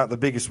 if not the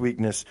biggest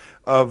weakness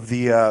of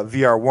the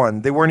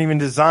VR1. They weren't even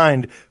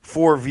designed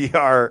for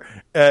VR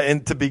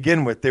to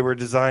begin with. They were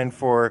designed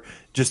for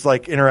just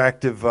like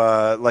interactive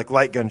like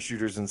light gun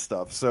shooters and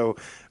stuff. So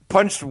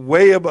punched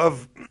way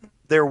above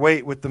their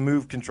weight with the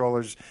Move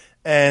controllers,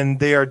 and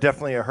they are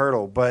definitely a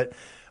hurdle. But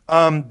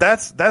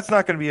that's not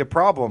going to be a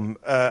problem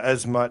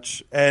as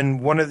much.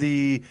 And one of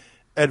the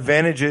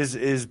advantages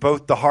is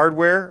both the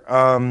hardware,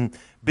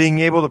 being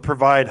able to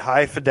provide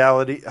high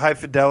fidelity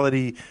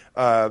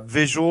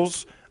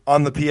visuals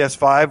on the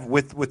PS5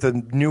 with a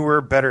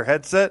newer, better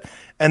headset,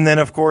 and then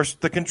of course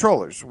the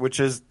controllers, which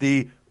is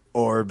the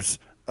orbs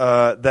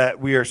that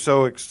we are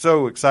so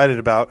excited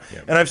about.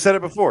 Yep. And I've said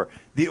it before,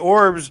 the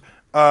orbs.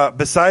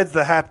 Besides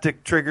the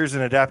haptic triggers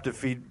and adaptive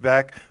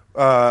feedback,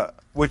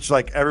 which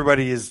like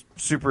everybody is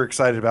super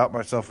excited about,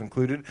 myself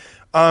included,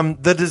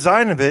 the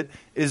design of it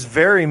is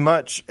very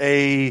much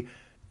a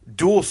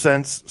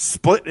DualSense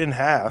split in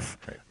half,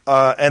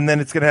 right. And then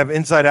it's going to have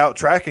inside-out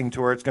tracking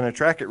to where it's going to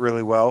track it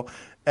really well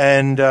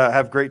and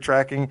have great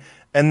tracking.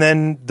 And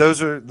then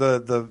those are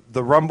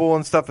the rumble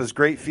and stuff is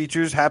great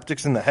features,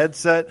 haptics in the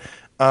headset,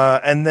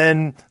 and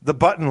then the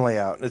button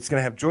layout. It's going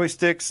to have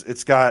joysticks.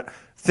 It's got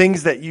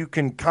things that you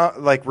can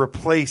like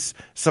replace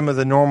some of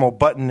the normal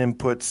button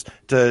inputs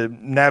to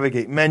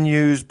navigate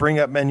menus, bring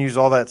up menus,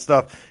 all that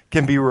stuff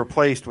can be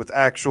replaced with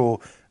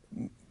actual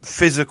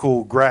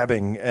physical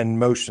grabbing and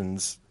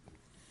motions.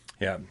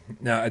 Yeah.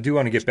 Now I do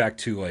want to get back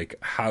to like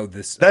how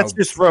this. That's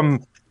just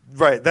from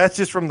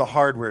the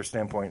hardware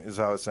standpoint, is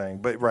how I was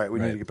saying. But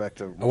we need to get back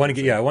to. I want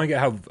to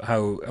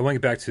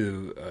get back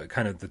to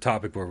kind of the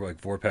topic where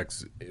like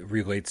Vorpex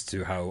relates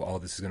to how all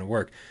this is going to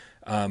work.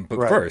 But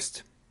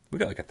first. We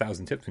got like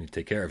 1,000 tips we need to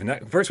take care of. And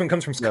that first one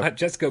comes from Scott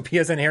Jesco,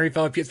 PSN Harry,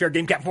 fellow PSVR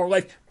Game Cat for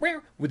Life,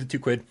 with the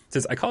 $2. It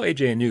says, I call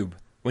AJ a noob.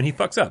 When he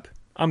fucks up,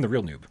 I'm the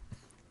real noob.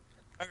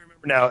 I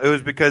remember now. It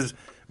was because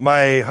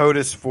my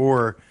HOTAS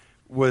 4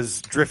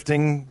 was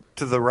drifting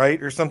to the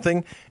right or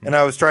something, and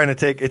I was trying to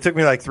take – it took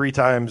me like 4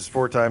 times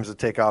to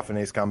take off in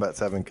Ace Combat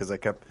 7 because I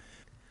kept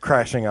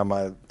crashing on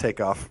my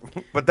takeoff.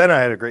 But then I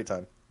had a great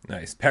time.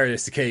 Nice.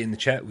 Paradise Decay in the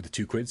chat with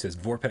the $2 says,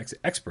 Vorpex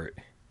expert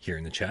here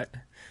in the chat.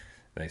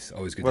 Nice.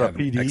 Always good to have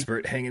an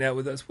expert hanging out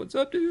with us. What's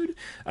up, dude?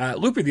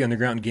 Looper, the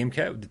Underground Game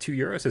Cat with the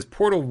 €2 says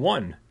Portal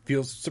 1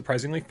 feels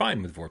surprisingly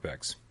fine with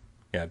Vorpex.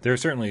 Yeah, there are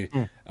certainly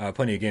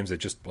plenty of games that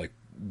just like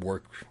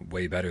work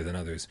way better than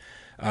others.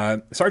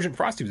 Sergeant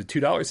Frosty with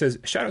 $2 says,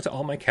 shout out to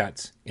all my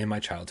cats and my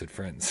childhood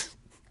friends.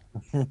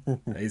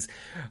 Nice.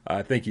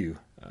 Thank you,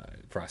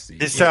 Frosty.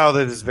 His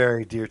childhood is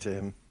very dear to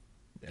him.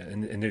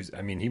 And there's,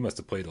 I mean, he must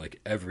have played like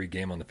every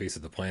game on the face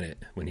of the planet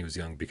when he was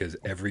young, because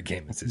every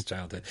game is his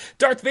childhood.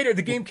 Darth Vader,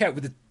 the Game Cat,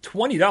 with the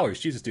 $20.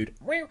 Jesus, dude.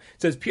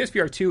 Says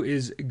PSVR 2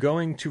 is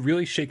going to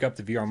really shake up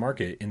the VR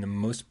market in the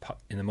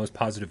most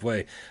positive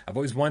way. I've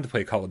always wanted to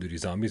play Call of Duty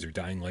Zombies or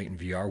Dying Light in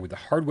VR. With the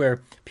hardware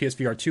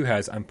PSVR 2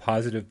 has, I'm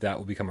positive that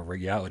will become a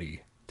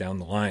reality down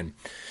the line.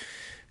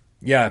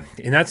 Yeah,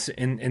 and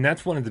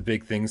that's one of the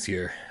big things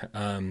here.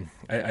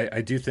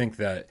 I do think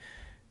that,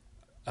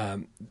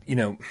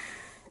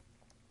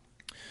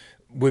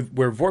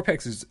 where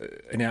Vortex is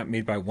an app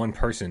made by one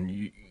person,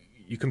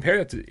 you compare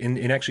that to,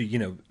 and actually,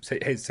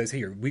 it says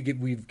here,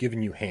 we've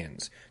given you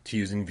hands to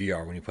use in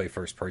VR when you play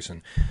first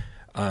person.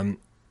 The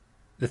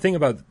thing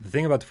about the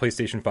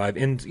PlayStation 5,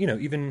 and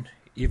even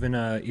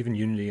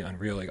Unity,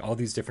 Unreal, like all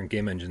these different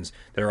game engines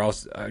that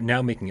are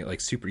now making it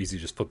like super easy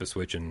to just flip a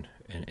switch and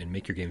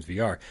make your games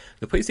VR.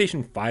 The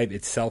PlayStation 5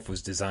 itself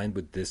was designed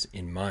with this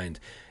in mind,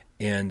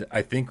 and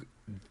I think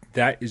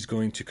that is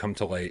going to come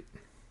to light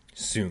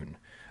soon.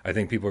 I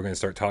think people are going to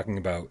start talking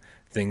about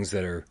things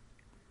that are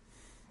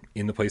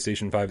in the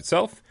PlayStation 5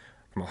 itself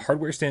from a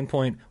hardware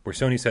standpoint, where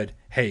Sony said,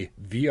 hey,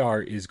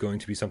 VR is going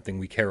to be something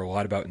we care a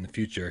lot about in the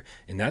future,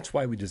 and that's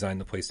why we designed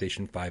the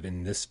PlayStation 5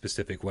 in this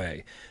specific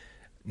way.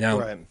 Now,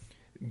 right.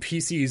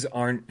 PCs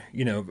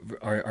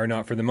are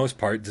not, for the most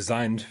part,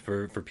 designed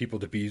for people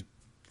to be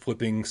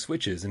flipping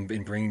switches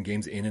and bringing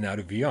games in and out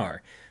of VR.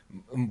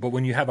 But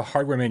when you have a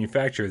hardware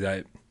manufacturer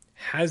that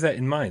has that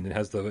in mind and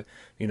has the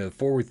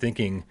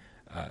forward-thinking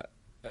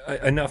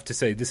enough to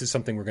say this is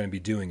something we're going to be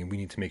doing, and we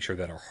need to make sure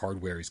that our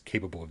hardware is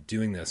capable of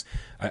doing this,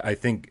 I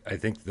think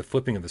the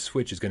flipping of the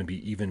switch is going to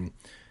be even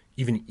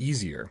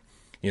easier.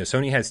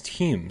 Sony has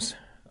teams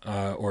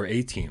or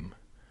a team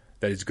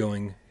that is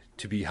going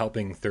to be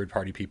helping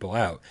third-party people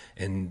out,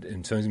 and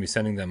Sony's going to be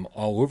sending them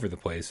all over the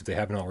place if they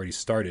haven't already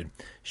started,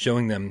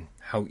 showing them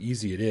how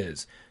easy it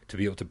is to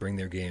be able to bring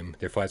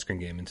their flat screen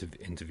game into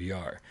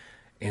VR.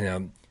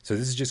 And so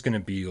this is just going to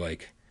be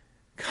like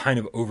kind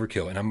of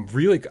overkill, and I'm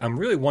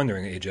really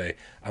wondering, AJ,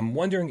 I'm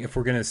wondering if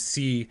we're going to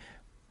see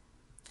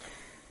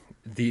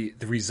the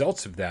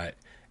results of that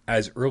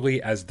as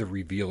early as the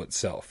reveal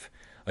itself.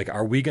 Like,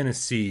 are we going to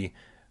see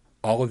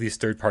all of these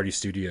third-party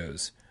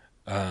studios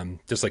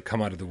just like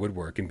come out of the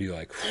woodwork and be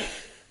like,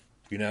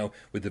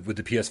 with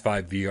the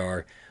PS5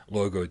 VR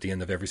logo at the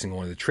end of every single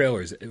one of the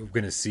trailers, we're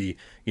going to see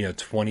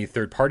 20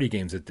 third-party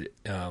games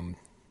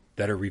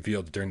that are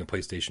revealed during the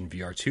PlayStation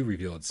VR 2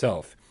 reveal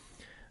itself.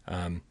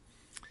 I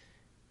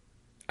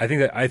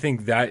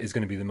think that is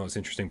going to be the most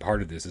interesting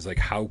part of this, is like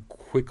how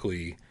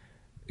quickly,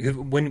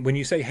 when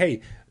you say,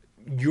 hey,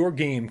 your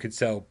game could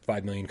sell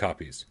 5 million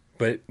copies,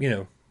 but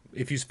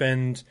if you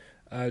spend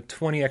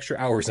 20 extra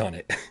hours on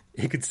it,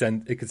 it could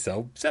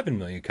sell 7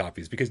 million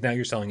copies, because now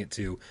you're selling it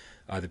to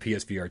the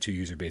PSVR 2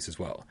 user base as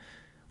well.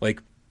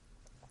 Like,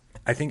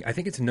 I think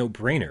it's a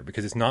no-brainer,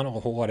 because it's not a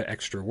whole lot of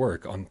extra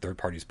work on third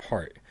parties'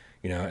 part.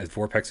 As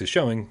Vortex is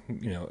showing,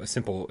 a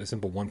simple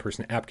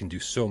one-person app can do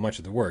so much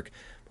of the work.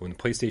 But when the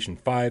PlayStation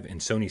 5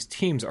 and Sony's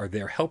teams are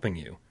there helping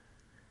you,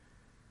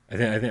 I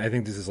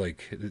think this is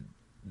like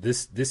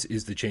this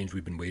is the change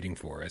we've been waiting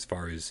for as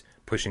far as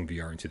pushing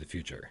VR into the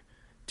future.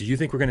 Do you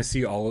think we're going to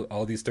see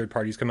all these third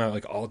parties come out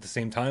like all at the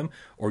same time,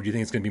 or do you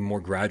think it's going to be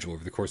more gradual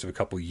over the course of a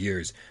couple of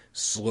years?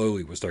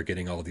 Slowly, we'll start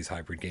getting all of these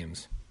hybrid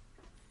games.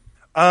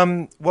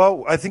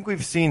 Well, I think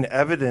we've seen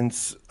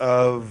evidence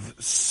of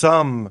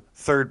some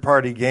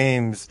third-party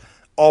games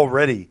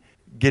already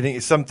getting,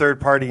 some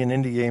third-party and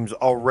indie games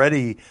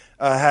already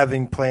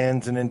having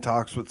plans and in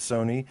talks with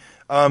Sony.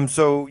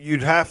 So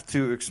you'd have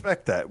to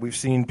expect that. We've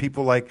seen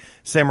people like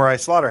Samurai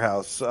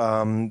Slaughterhouse,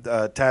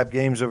 Tab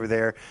Games over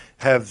there,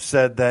 have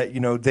said that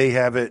they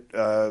have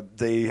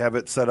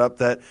it set up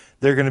that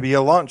they're going to be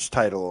a launch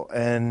title,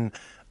 and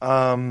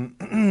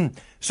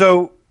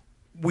so.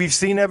 We've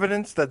seen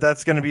evidence that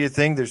that's going to be a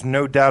thing. There's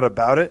no doubt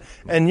about it.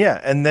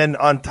 And then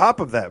on top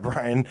of that,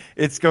 Brian,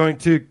 it's going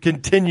to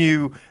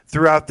continue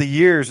throughout the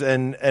years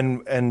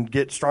and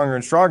get stronger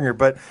and stronger.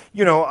 But,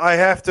 I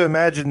have to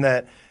imagine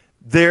that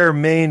their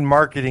main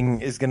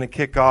marketing is going to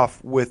kick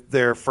off with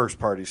their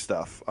first-party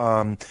stuff.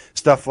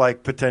 Stuff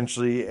like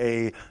potentially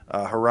a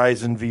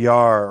Horizon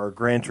VR or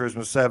Gran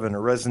Turismo 7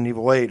 or Resident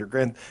Evil 8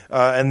 or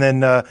and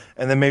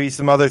then maybe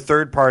some other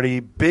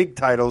third-party big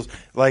titles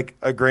like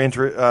a Grand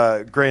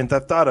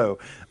Theft Auto.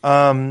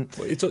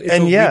 It's a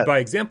lead by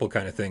example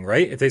kind of thing,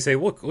 right? If they say,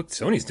 "Look,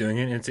 Sony's doing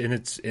it, and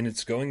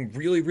it's going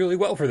really, really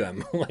well for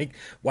them," like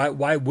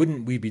why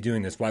wouldn't we be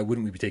doing this? Why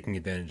wouldn't we be taking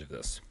advantage of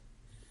this?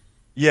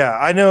 Yeah,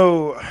 I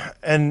know,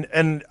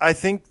 and I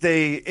think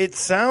it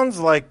sounds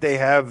like they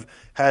have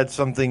had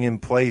something in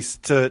place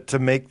to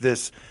make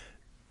this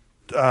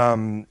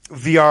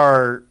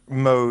VR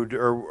mode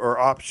or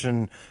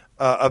option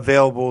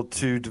available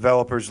to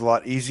developers a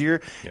lot easier.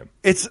 Yep.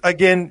 It's,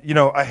 again,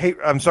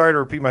 I'm sorry to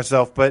repeat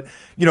myself, but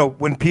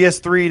when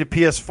PS3 to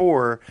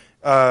PS4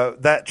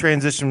 that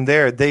transition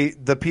there. The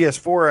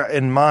PS4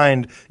 in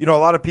mind, a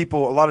lot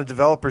of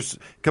developers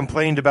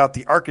complained about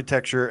the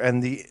architecture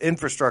and the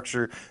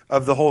infrastructure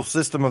of the whole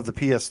system of the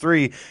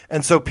PS3,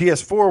 and so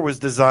PS4 was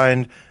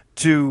designed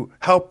to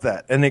help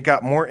that, and it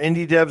got more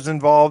indie devs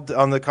involved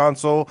on the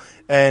console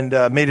and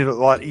made it a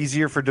lot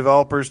easier for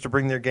developers to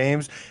bring their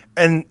games.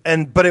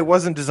 But it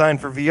wasn't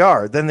designed for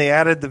VR. Then they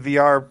added the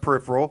VR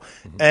peripheral,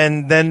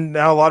 and then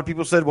now a lot of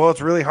people said, well,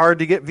 it's really hard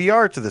to get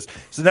VR to this.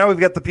 So now we've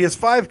got the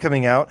PS5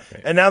 coming out,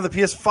 and now the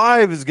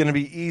PS5 is going to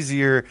be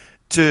easier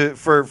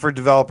for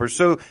developers.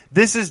 So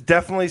this is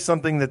definitely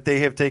something that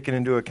they have taken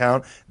into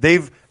account.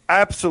 They've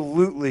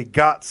absolutely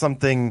got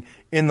something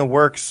in the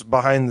works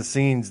behind the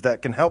scenes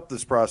that can help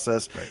this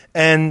process. Right.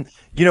 And,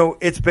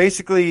 it's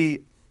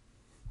basically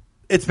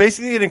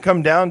going to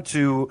come down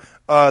to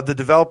the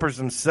developers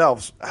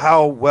themselves,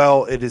 how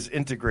well it is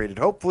integrated.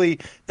 Hopefully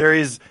there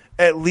is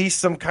at least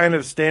some kind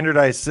of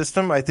standardized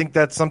system. I think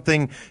that's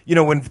something,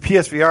 when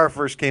PSVR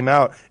first came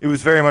out, it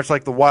was very much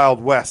like the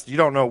Wild West. You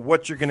don't know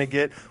what you're going to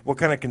get, what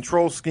kind of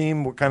control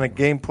scheme, what kind of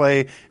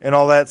gameplay, and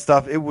all that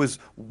stuff. It was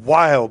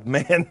wild,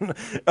 man.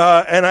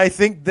 And I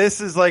think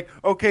this is like,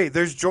 okay,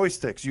 there's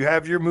joysticks. You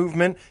have your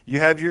movement, you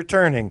have your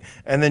turning,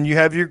 and then you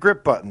have your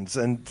grip buttons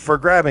and for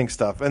grabbing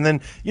stuff. And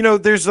then,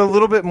 there's a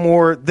little bit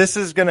more. This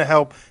is going to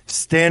help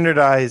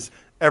standardize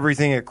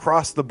everything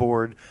across the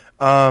board.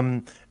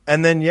 And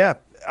then,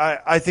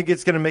 I think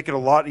it's going to make it a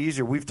lot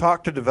easier. We've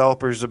talked to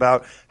developers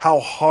about how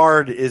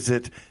hard is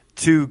it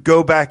to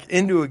go back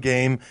into a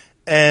game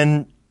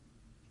and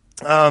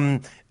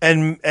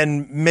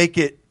make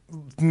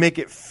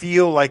it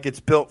feel like it's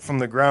built from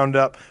the ground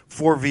up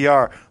for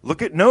VR.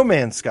 Look at No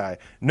Man's Sky.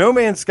 No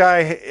Man's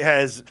Sky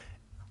has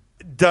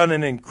done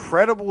an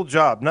incredible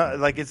job.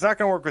 It's not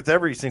going to work with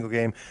every single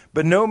game,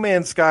 but No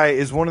Man's Sky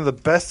is one of the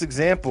best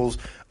examples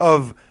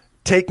of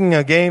taking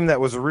a game that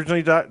was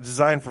originally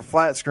designed for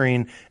flat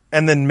screen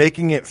and then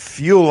making it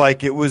feel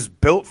like it was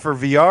built for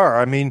VR.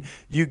 I mean,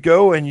 you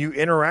go and you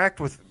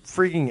interact with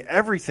freaking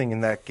everything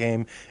in that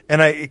game,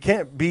 and it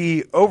can't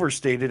be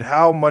overstated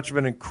how much of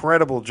an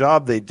incredible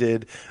job they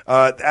did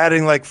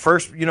adding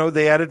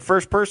they added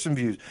first-person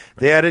views.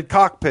 They added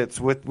cockpits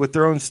with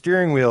their own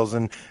steering wheels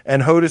and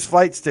HOTAS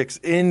flight sticks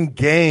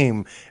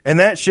in-game, and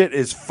that shit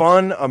is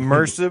fun,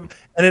 immersive,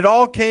 and it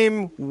all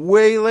came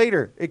way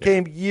later. It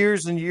came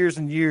years and years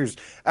and years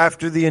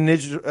after the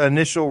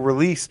initial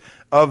release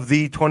of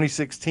the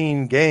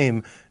 2016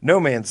 game, No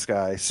Man's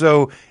Sky.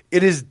 So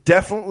it is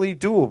definitely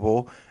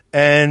doable.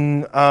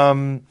 And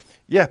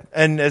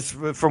and as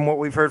from what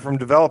we've heard from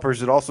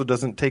developers, it also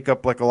doesn't take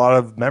up like a lot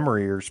of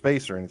memory or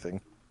space or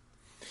anything.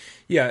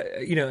 Yeah,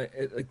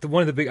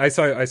 one of the big I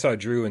saw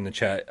Drew in the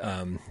chat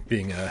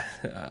being a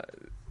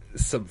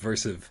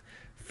subversive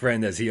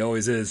friend as he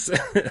always is.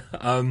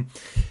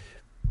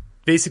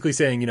 Basically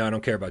saying, I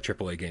don't care about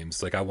AAA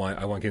games. Like I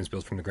want games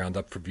built from the ground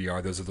up for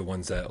VR. Those are the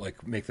ones that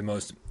make the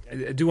most.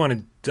 I do want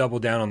to double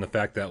down on the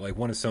fact that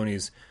one of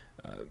Sony's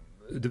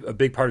a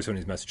big part of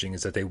Sony's messaging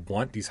is that they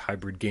want these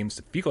hybrid games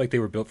to feel like they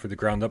were built for the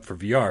ground up for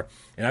VR.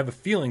 And I have a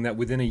feeling that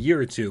within a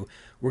year or two,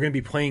 we're going to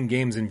be playing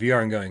games in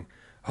VR and going,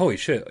 holy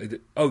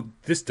shit, oh,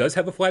 this does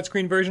have a flat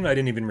screen version? I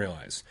didn't even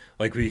realize.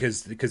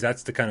 Because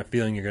that's the kind of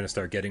feeling you're going to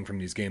start getting from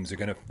these games.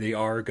 They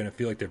are going to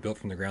feel like they're built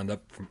from the ground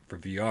up for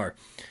VR.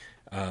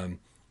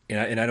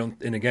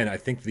 I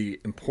think the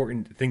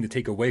important thing to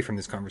take away from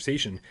this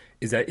conversation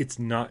is that it's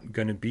not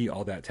going to be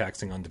all that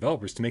taxing on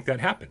developers to make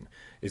that happen.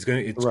 This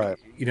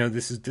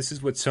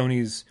is what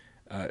Sony's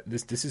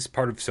this is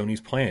part of Sony's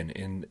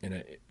plan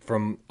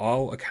from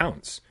all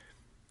accounts.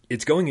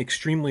 It's going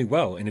extremely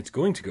well, and it's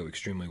going to go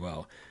extremely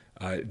well.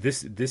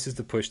 This is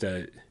the push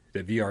that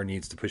VR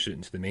needs to push it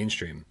into the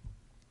mainstream.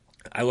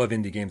 I love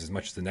indie games as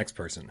much as the next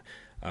person.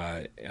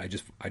 I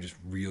just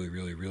really,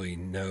 really, really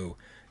know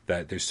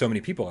that there's so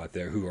many people out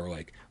there who are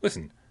like,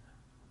 listen,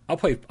 I'll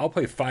play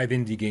 5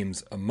 indie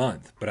games a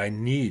month, but I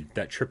need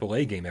that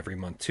AAA game every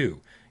month too,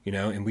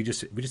 and we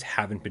just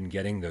haven't been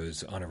getting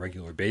those on a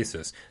regular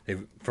basis.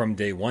 From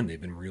day one, they've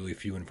been really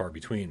few and far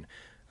between,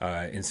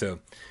 and so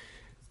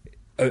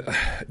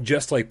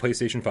just like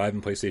PlayStation 5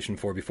 and PlayStation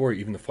 4 before,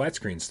 even the flat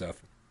screen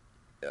stuff,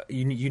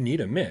 you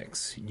need a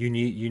mix. You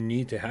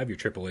need to have your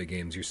AAA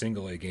games, your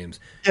single A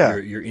games,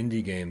 your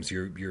indie games,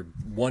 your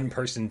one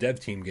person dev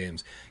team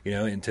games,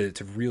 and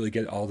to really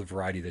get all the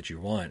variety that you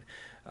want.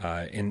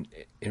 And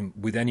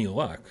with any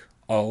luck,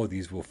 all of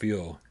these will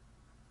feel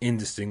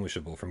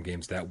indistinguishable from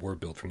games that were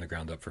built from the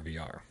ground up for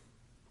VR.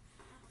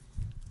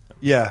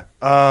 Yeah.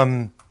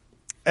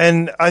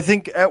 And I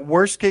think at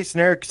worst case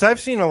scenario, because I've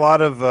seen a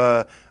lot of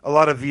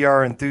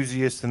VR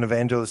enthusiasts and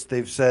evangelists,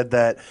 they've said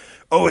that,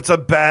 it's a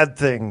bad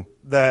thing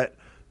that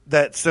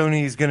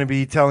Sony is going to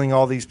be telling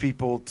all these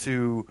people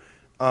to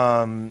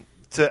add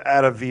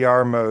a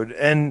VR mode.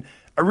 And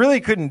I really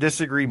couldn't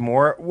disagree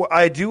more.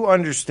 I do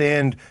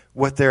understand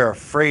what they're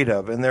afraid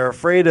of, and they're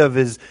afraid of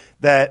is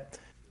that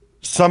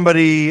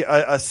somebody,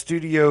 a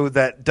studio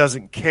that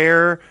doesn't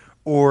care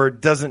or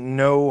doesn't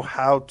know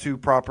how to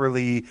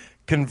properly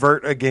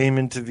convert a game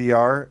into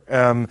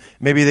VR.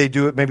 Maybe they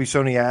do it. Maybe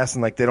Sony asks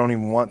and like they don't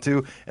even want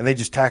to, and they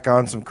just tack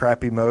on some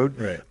crappy mode.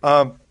 Right.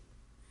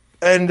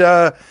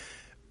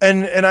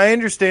 And I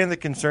understand the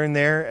concern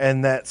there,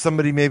 and that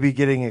somebody may be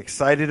getting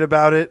excited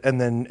about it,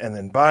 and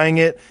then buying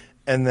it,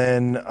 and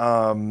then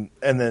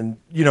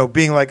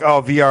being like,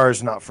 oh, VR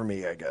is not for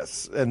me, I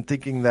guess, and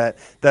thinking that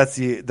that's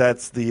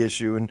the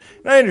issue, and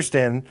I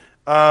understand,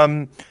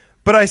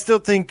 but I still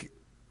think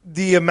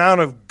the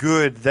amount of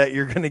good that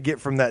you're going to get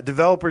from that,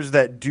 developers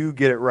that do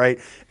get it right.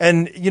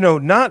 And,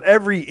 not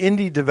every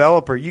indie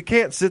developer, you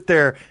can't sit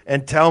there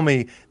and tell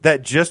me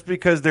that just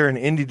because they're an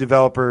indie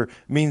developer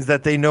means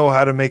that they know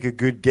how to make a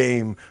good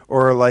game,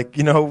 or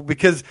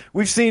because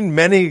we've seen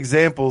many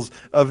examples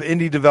of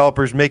indie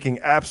developers making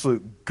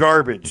absolute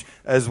garbage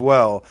as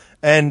well.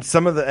 And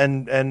some of the,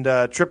 and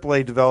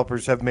AAA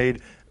developers have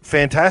made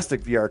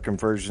fantastic VR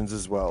conversions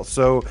as well.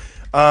 So,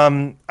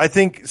 I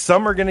think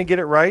some are going to get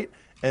it right,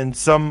 and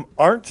some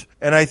aren't,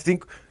 and I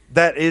think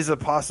that is a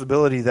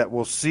possibility that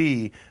we'll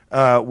see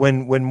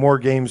when more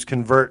games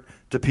convert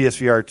to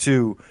PSVR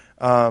 2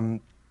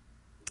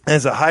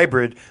 as a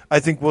hybrid. I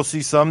think we'll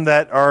see some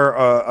that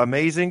are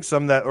amazing,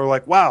 some that are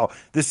like, wow,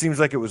 this seems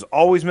like it was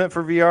always meant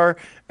for VR,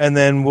 and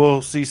then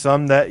we'll see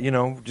some that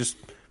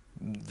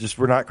just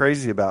we're not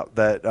crazy about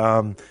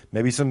that.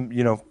 Maybe some,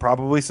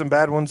 probably some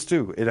bad ones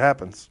too. It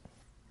happens.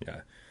 Yeah.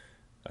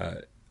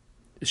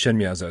 Shen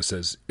Miyazo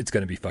says it's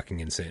going to be fucking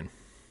insane.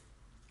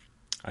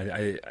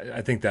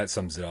 I think that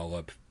sums it all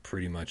up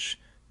pretty much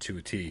to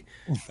a T.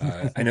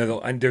 I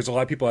know there's a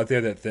lot of people out there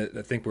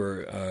that think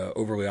we're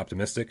overly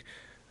optimistic,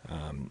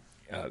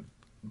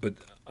 but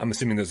I'm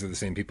assuming those are the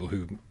same people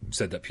who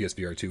said that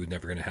PSVR 2 was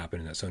never going to happen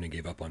and that Sony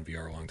gave up on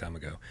VR a long time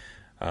ago.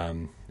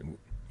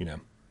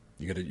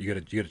 You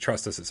gotta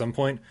trust us at some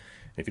point.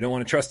 If you don't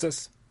want to trust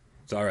us,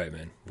 it's all right,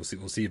 man.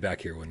 We'll see you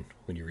back here when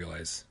you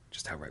realize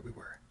just how right we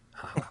were.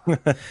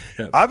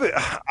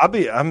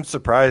 I'm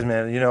surprised,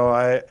 man.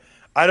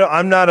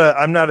 I'm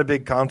not a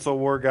big console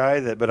war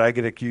guy, but I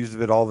get accused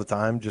of it all the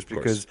time just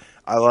because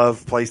I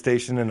love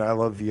PlayStation and I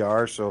love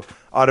VR. So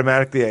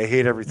automatically I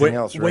hate everything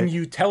else. Right? When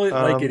you tell it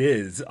like it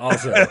is,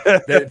 also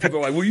that people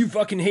are like, "Well, you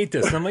fucking hate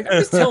this," and I'm like, "I'm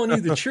just telling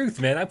you the truth,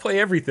 man. I play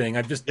everything.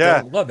 I just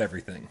don't love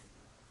everything."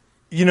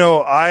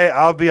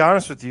 I'll be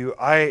honest with you.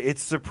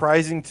 It's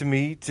surprising to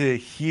me to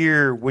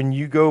hear when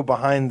you go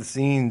behind the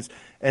scenes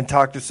and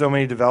talk to so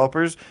many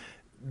developers.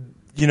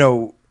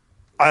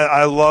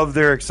 I love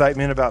their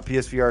excitement about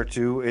PSVR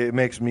 2. It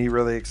makes me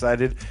really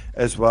excited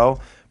as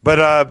well. But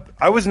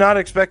I was not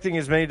expecting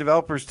as many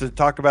developers to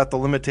talk about the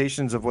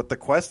limitations of what the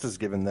Quest has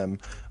given them,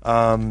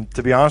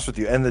 to be honest with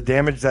you, and the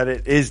damage that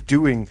it is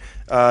doing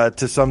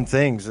to some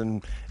things.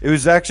 And it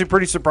was actually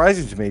pretty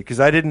surprising to me because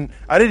I don't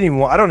even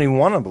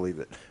want to believe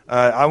it.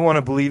 I want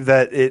to believe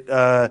that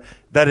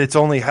it's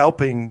only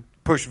helping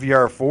push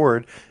VR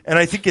forward, and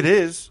I think it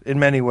is in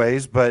many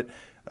ways, but.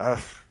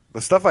 The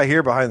stuff I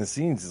hear behind the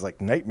scenes is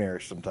like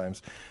nightmarish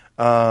sometimes.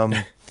 No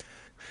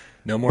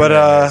more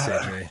nightmares,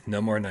 AJ. No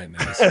more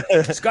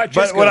nightmares. Scott,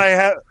 just what I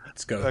have.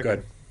 Let's go. Okay. Go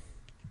ahead.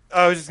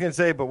 I was just going to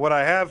say, but what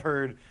I have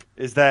heard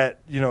is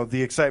that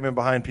the excitement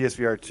behind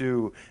PSVR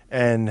 2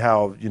 and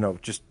how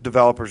just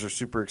developers are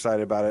super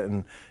excited about it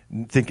and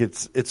think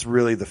it's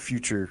really the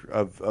future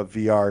of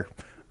VR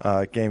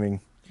gaming,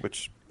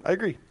 which I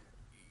agree.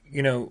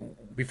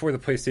 Before the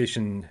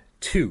PlayStation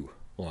 2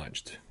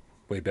 launched,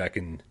 way back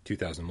in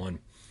 2001.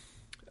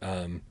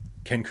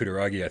 Ken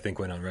Kutaragi, I think,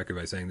 went on record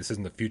by saying this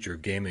isn't the future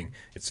of gaming,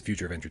 it's the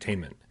future of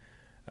entertainment.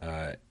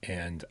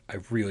 And I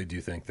really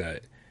do think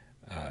that,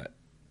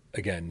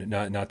 again,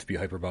 not to be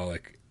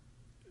hyperbolic,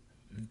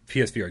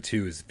 PSVR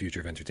 2 is the future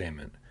of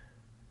entertainment.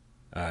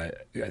 I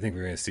think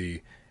we're going to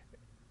see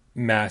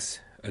mass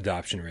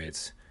adoption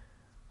rates.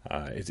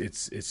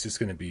 It's just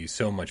going to be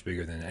so much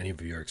bigger than any of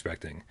you are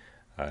expecting.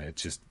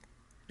 It's just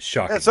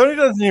shocking. Yeah, Sony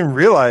doesn't even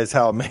realize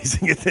how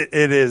amazing it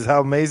is,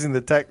 how amazing the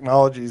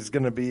technology is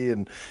going to be,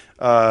 and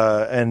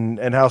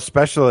how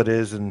special it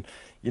is. And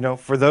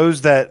for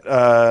those that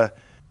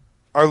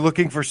are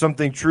looking for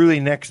something truly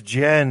next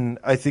gen,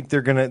 I think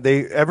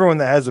everyone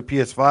that has a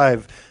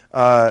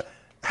PS5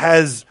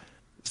 has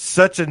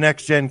such a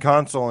next gen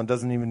console and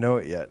doesn't even know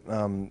it yet.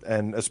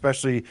 And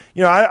especially,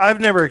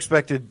 I've never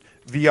expected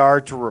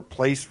VR to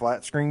replace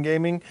flat screen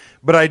gaming,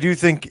 but I do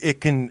think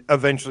it can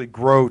eventually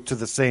grow to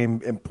the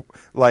same,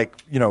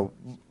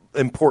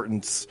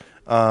 importance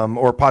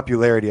or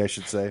popularity, I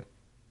should say.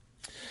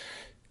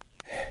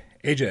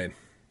 AJ,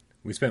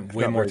 we spent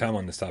way more time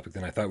on this topic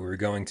than I thought we were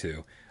going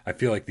to. I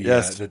feel like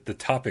the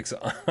topics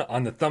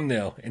on the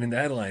thumbnail and in the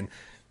headline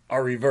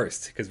are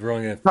reversed because we're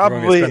only going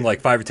to spend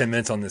like 5 or 10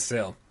 minutes on this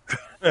sale.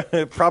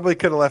 Probably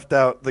could have left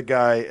out the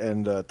guy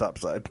and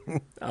Topside.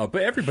 Oh,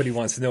 but everybody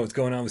wants to know what's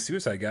going on with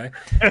Suicide Guy.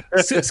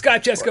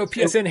 Scott Jesco,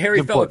 PSN,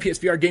 Harry Feller,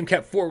 PSVR,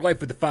 GameCap 4 Life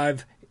with the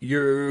 5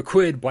 your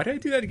quid. Why did I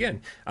do that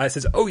again? It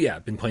says, oh yeah,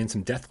 I've been playing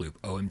some Deathloop.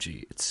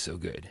 OMG, it's so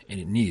good. And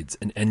it needs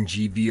an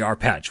NGVR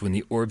patch when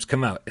the orbs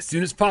come out. As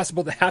soon as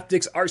possible, the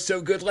haptics are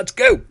so good. Let's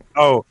go.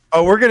 Oh,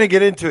 we're going to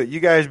get into it. You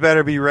guys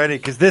better be ready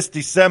because this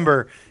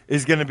December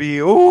is going to be,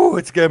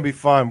 it's going to be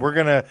fun. We're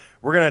going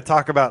to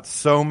talk about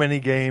so many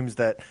games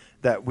that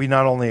we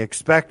not only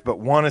expect but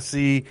want to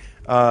see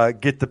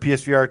get the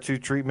PSVR 2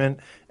 treatment.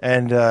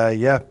 And,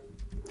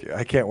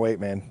 I can't wait,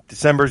 man.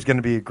 December is going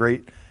to be a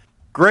great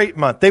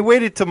month. They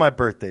waited till my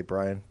birthday,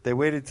 Brian. They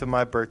waited till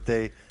my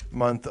birthday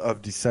month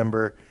of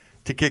December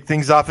to kick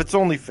things off. It's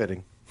only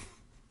fitting.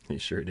 They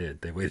sure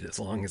did. They waited as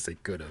long as they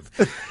could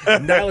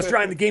have. Nihilist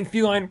Ryan, the Game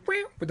Feline,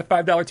 with the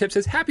 $5 tip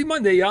says, happy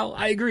Monday, y'all.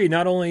 I agree.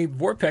 Not only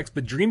Vorpex,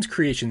 but Dreams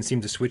Creation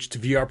seem to switch to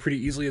VR pretty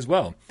easily as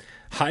well.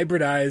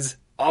 Hybridize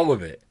all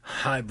of it.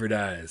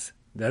 Hybridize.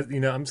 That,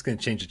 I'm just going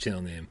to change the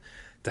channel name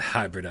to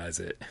Hybridize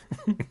it.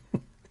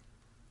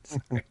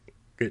 Sorry.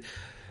 Good.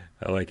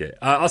 I like it.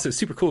 Also,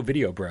 super cool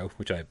video, bro,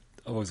 which I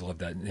always love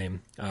that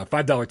name.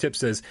 $5 tip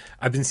says,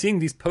 I've been seeing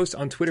these posts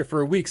on Twitter for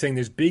a week saying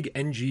there's big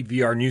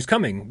NGVR news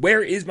coming.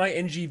 Where is my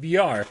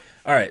NGVR?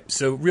 All right,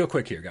 so real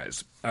quick here,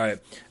 guys. All right,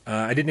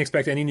 I didn't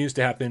expect any news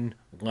to happen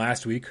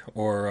last week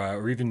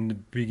or even the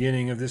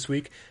beginning of this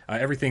week.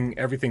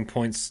 Everything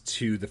points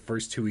to the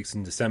first 2 weeks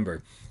in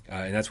December,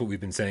 and that's what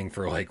we've been saying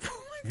for I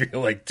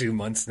feel like 2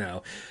 months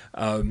now.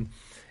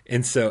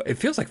 And so it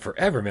feels like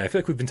forever, man. I feel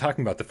like we've been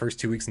talking about the first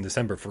 2 weeks in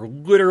December for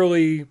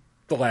literally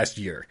the last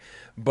year,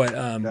 but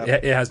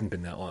it hasn't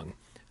been that long.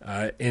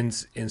 And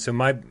so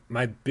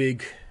my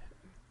big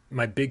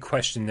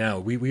question now,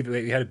 we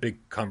had a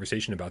big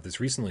conversation about this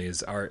recently,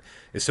 is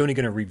Sony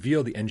going to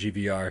reveal the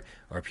NGVR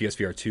or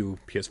PSVR 2,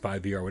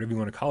 PS5 VR, whatever you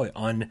want to call it,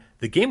 on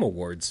the Game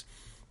Awards?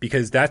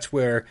 Because that's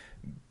where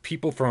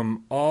people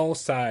from all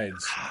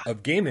sides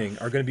of gaming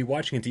are going to be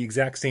watching at the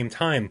exact same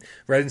time,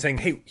 rather than saying,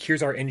 hey,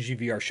 here's our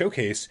NGVR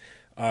showcase,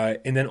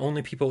 and then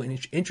only people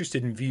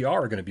interested in VR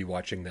are going to be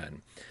watching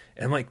then.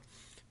 And I'm like,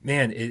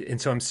 man, and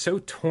so I'm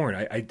so torn.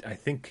 I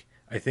think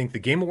the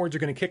Game Awards are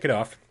going to kick it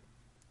off.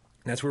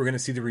 That's where we're going to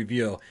see the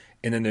reveal,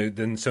 and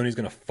then Sony's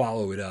going to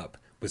follow it up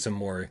with some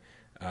more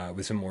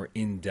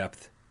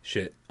in-depth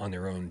shit on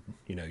their own,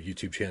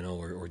 YouTube channel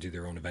or do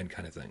their own event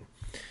kind of thing.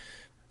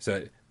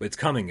 So, but it's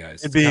coming,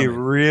 guys. It'd be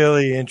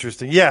really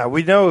interesting. Yeah,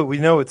 we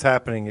know it's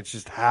happening. It's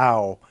just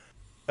how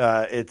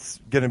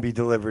it's going to be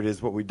delivered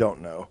is what we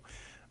don't know.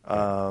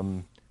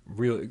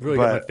 Really got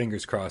my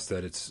fingers crossed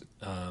that it's.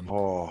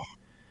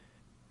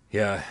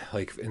 Yeah,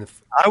 like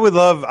I would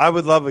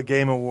love a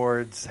Game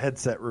Awards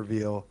headset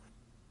reveal.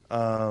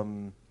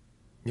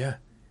 Yeah,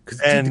 because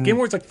the Game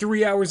Awards like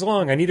 3 hours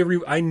long. I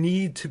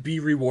need to be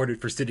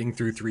rewarded for sitting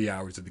through 3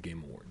 hours of the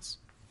Game Awards.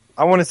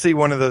 I want to see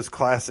one of those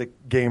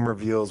classic game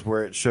reveals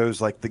where it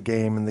shows like the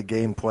game and the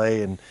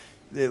gameplay, and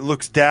it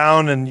looks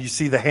down and you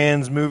see the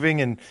hands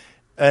moving, and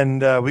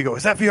we go,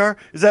 is that VR?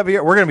 Is that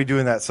VR? We're going to be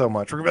doing that so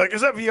much. We're going to be like,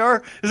 is that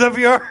VR? Is that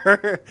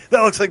VR?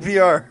 That looks like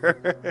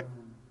VR.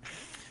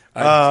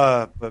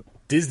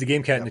 Diz the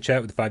Game Cat in the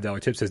chat with the $5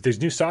 tip says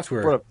there's new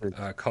software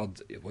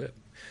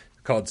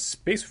called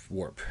Space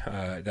Warp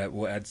that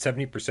will add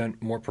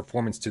 70% more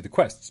performance to the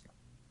quests,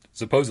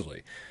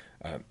 supposedly.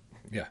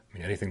 Yeah, I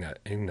mean anything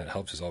that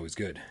helps is always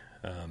good.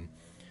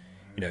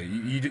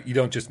 You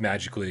don't just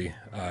magically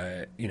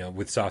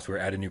with software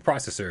add a new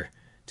processor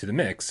to the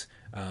mix,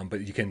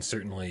 but you can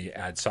certainly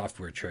add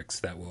software tricks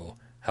that will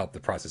help the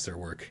processor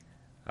work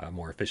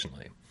more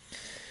efficiently.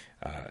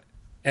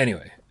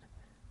 Anyway,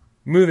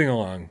 moving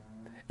along,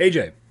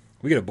 AJ,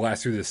 we got to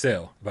blast through this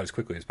sale about as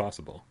quickly as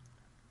possible.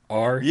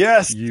 Are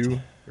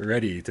you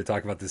ready to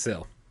talk about this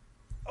sale?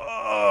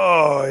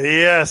 Oh,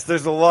 yes.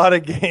 There's a lot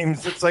of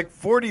games. It's like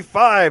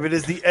 45. It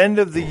is the end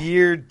of the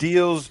year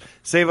deals.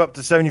 Save up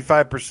to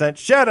 75%.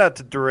 Shout out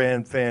to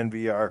Duran Fan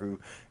VR who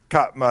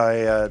caught my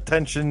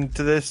attention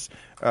to this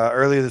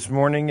earlier this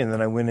morning. And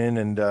then I went in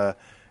and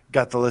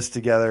got the list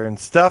together and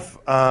stuff.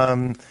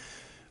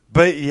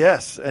 But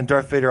yes, and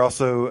Darth Vader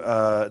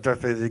also,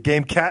 Darth Vader, the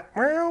Game Cat,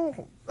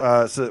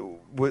 so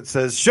it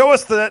says, show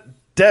us that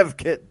dev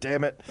kit,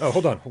 damn it. Oh,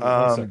 hold on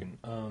 1 second.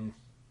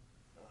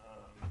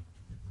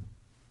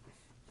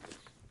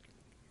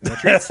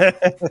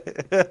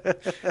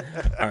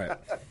 All right.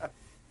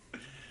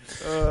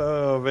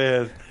 Oh,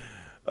 man.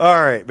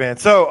 All right, man.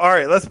 So, all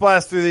right, let's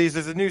blast through these.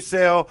 There's a new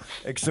sale,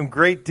 like some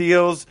great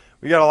deals.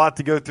 We got a lot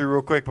to go through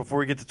real quick before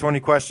we get to 20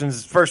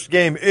 questions. First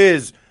game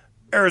is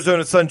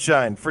Arizona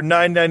Sunshine for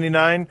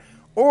 $9.99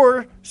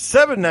 or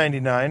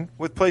 $7.99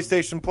 with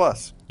PlayStation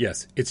Plus.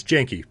 Yes, it's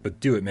janky, but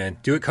do it, man.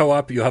 Do it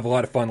co-op. You'll have a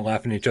lot of fun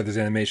laughing at each other's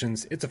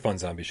animations. It's a fun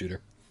zombie shooter.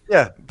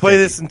 Yeah, play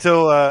this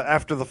until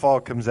after the fall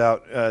comes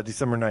out,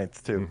 December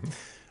 9th, too.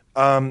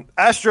 Mm-hmm.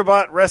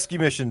 Astrobot Rescue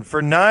Mission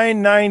for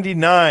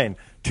 $9.99.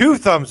 2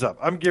 thumbs up.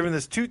 I'm giving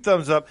this 2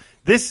 thumbs up.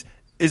 This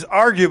is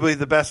arguably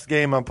the best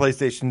game on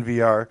PlayStation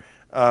VR.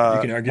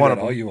 You can argue that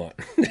all you want.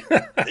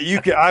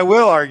 I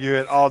will argue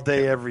it all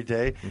day, every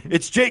day.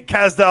 It's Jake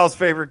Kasdal's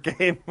favorite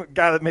game,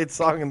 guy that made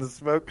Song in the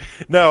Smoke.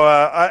 No,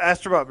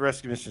 Astrobot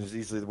Rescue Mission is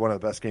easily one of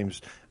the best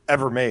games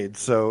ever made.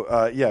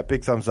 So, yeah,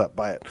 big thumbs up.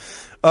 Buy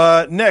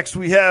it. Next,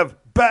 we have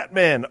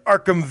Batman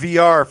Arkham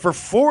VR for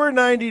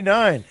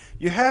 $4.99.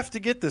 You have to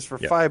get this for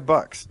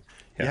 $5.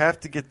 You have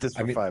to get this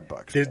for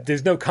 $5.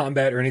 There's no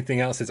combat or anything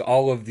else. It's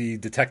all of the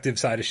detective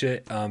side of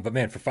shit. But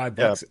man, for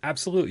 $5,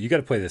 absolutely, you got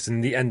to play this.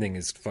 And the ending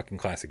is fucking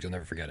classic. You'll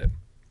never forget it.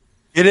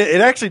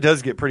 It actually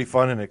does get pretty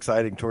fun and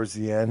exciting towards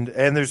the end,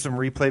 and there's some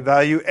replay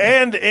value,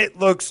 and it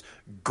looks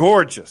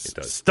gorgeous,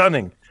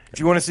 stunning. If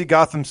you want to see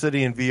Gotham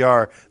City in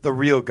VR, the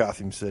real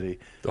Gotham City,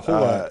 the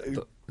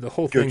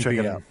whole thing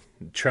being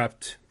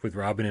trapped with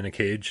Robin in a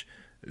cage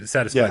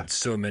satisfied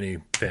so many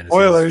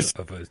fantasies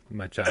of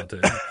my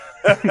childhood.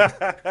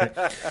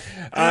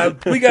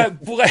 We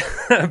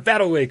got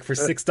Battle Wake for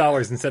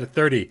 $6 instead of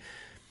 $30.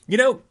 You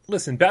know,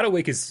 listen, Battle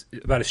Wake is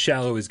about as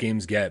shallow as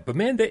games get, but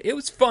man, it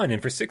was fun.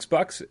 And for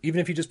 $6, even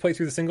if you just play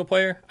through the single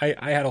player, I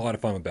had a lot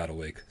of fun with Battle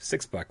Wake.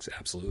 $6,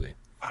 absolutely.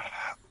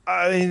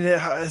 I mean,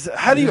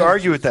 how do you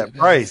argue with that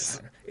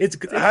price?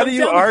 How do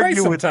you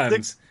argue with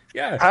 $6?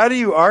 Yeah. How do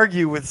you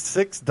argue with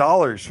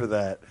 $6 for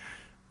that?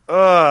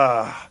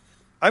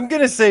 I'm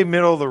gonna say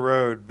middle of the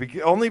road,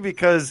 only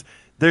because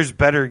there's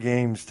better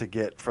games to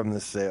get from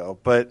this sale.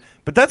 But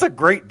that's a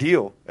great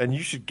deal, and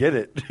you should get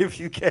it if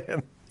you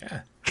can.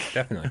 Yeah,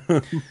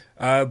 definitely.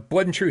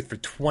 Blood and Truth for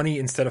 $20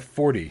 instead of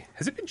 $40.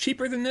 Has it been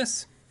cheaper than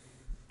this?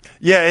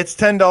 Yeah, it's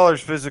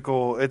 $10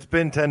 physical. It's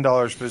been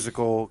 $10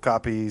 physical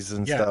copies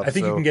and stuff. I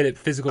think you can get it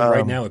physical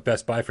right now at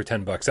Best Buy for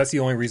 $10. That's the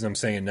only reason I'm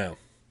saying no.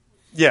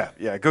 Yeah.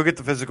 Go get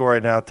the physical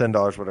right now,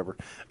 $10, whatever.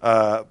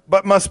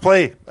 But must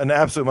play, an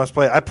absolute must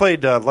play. I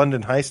played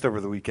London Heist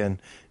over the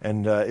weekend,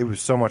 and it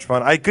was so much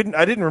fun. I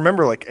didn't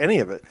remember like any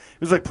of it. It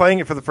was like playing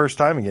it for the first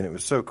time again. It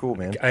was so cool,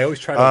 man. I always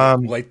try to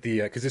light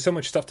the because there's so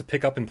much stuff to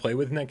pick up and play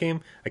with in that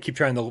game. I keep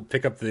trying to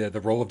pick up the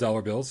roll of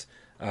dollar bills.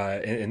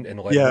 And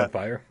light it on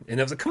fire. And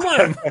I was like, come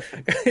on,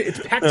 it's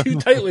packed too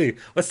tightly.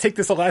 Let's take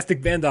this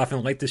elastic band off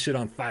and light this shit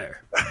on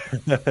fire.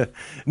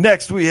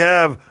 Next, we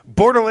have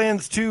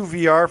Borderlands 2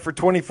 VR for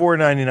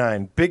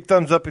 $24.99. Big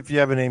thumbs up if you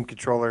have an aim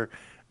controller.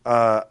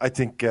 I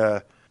think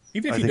even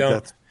if you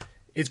don't,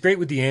 it's great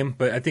with the aim,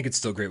 but I think it's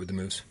still great with the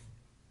moves.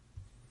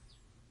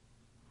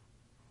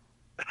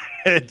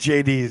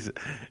 JD,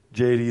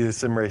 the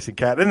sim racing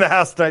cat in the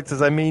house tonight,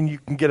 says, I mean, you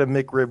can get a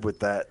McRib with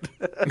that.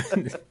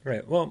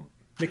 Right. Well,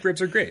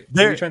 McRibs are great.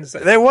 What are you trying to say?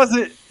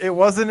 It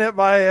wasn't at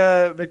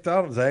my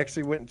McDonald's. I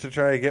actually went to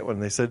try to get one.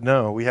 They said,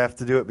 no, we have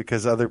to do it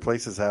because other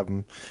places have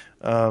them.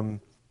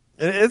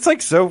 It's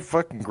like so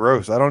fucking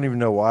gross. I don't even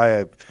know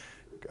why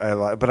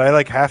but I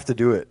like have to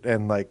do it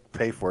and like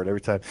pay for it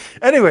every time.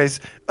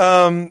 Anyways,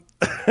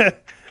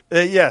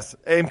 yes,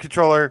 aim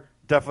controller.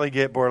 Definitely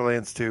get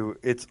Borderlands 2.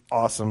 It's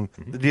awesome.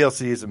 The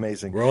DLC is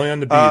amazing. We're only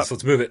on the B's.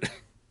 Let's move it.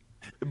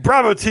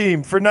 Bravo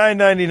Team for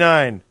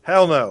 $9.99.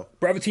 Hell no.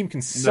 Bravo Team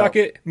can suck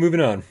it.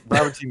 Moving on.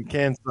 Bravo Team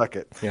can suck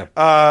it. Yeah.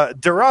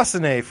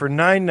 Derasane for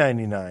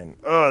 $9.99.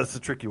 Oh, that's a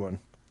tricky one.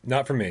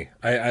 Not for me.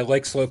 I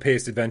like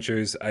slow-paced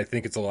adventures. I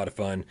think it's a lot of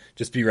fun.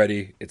 Just be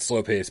ready. It's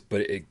slow-paced,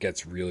 but it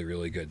gets really,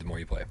 really good the more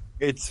you play.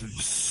 It's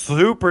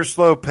super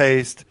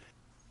slow-paced.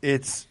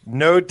 It's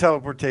no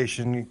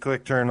teleportation. You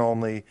click turn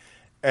only.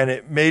 And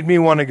it made me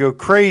want to go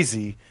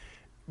crazy,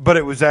 but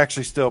it was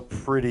actually still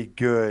pretty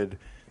good.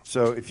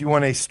 So if you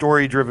want a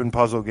story-driven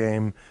puzzle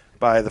game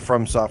by the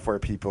From Software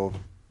people,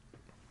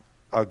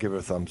 I'll give it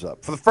a thumbs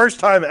up. For the first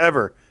time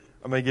ever,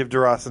 I'm going to give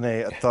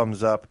Derasane a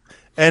thumbs up.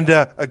 And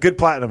a good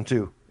platinum,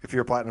 too, if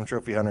you're a platinum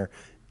trophy hunter.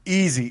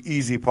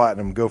 Easy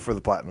platinum. Go for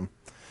the platinum.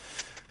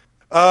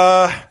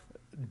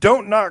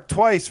 Don't Knock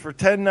Twice for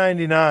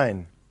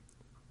 $10.99.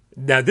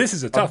 Now, this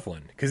is a tough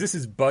one, because this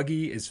is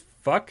buggy as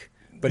fuck.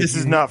 But this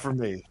is not for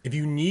me. If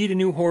you need a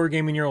new horror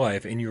game in your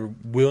life and you're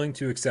willing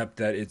to accept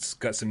that it's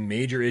got some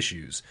major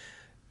issues,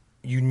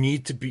 you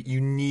need to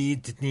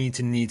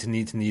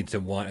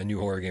want a new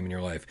horror game in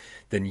your life,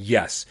 then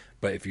yes.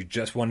 But if you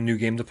just want a new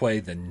game to play,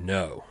 then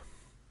no.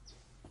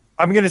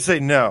 I'm going to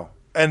say no.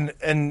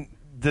 And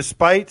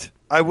despite,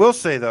 I will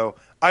say though,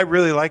 I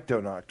really like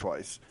Don't Knock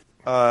Twice.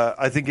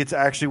 I think it's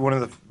actually one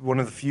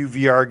of the few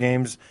VR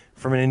games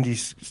from an indie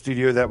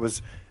studio that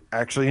was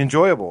actually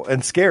enjoyable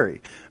and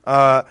scary.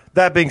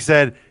 That being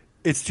said,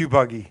 it's too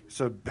buggy,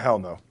 so hell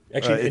no.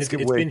 Actually, it's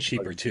been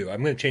cheaper too.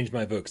 I'm going to change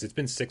my vote because it's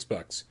been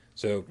 $6.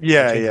 So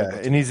yeah,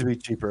 it needs to be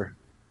cheaper.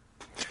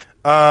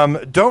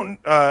 Doom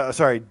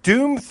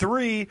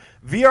 3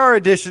 VR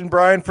edition,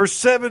 Brian, for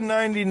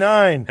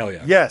 $7.99. Hell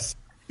yeah. Yes,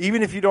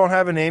 even if you don't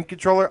have an aim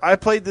controller. I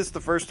played this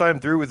the first time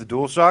through with the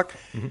DualShock.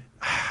 Mm-hmm.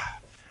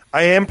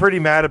 I am pretty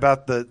mad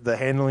about the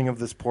handling of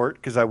this port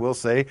because I will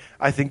say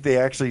I think they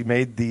actually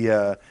made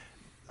the.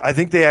 I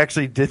think they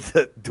actually did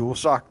the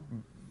DualShock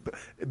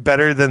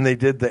better than they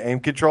did the aim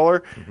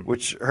controller,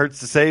 which hurts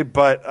to say,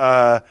 but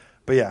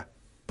yeah,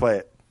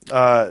 play it.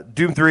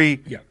 Doom 3,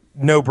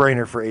 no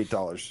brainer for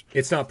 $8.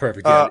 It's not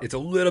perfect yet. It's a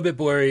little bit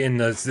blurry, and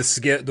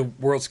the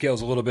world scale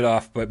is a little bit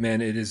off. But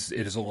man, it is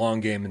a long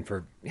game, and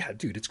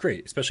dude, it's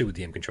great, especially with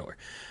the aim controller.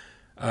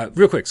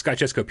 Real quick, Scott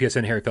Jesco,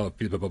 PSN, Harry Phillip,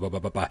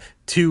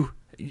 2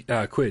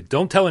 quid.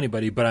 Don't tell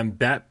anybody, but I'm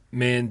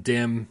Batman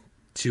damn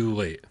too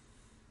late.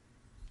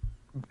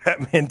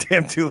 Batman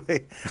damn too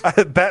late.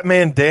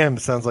 Batman damn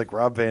sounds like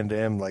Rob Van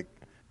Dam, like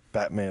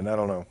Batman. I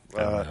don't know.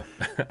 I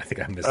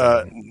think I missed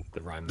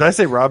the rhyme. Did I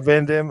say Rob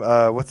Van Dam?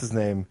 What's his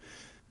name?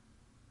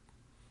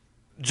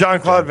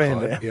 Jean-Claude Van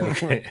Damme. Yeah,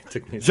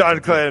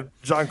 okay.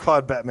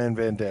 Jean-Claude Batman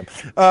Van Damme.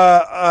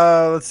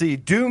 Let's see.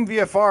 Doom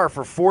VFR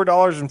for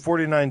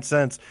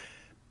 $4.49.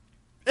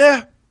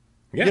 Yeah.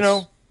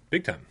 Yes,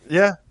 big time.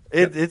 Yeah.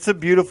 It's a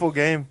beautiful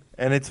game,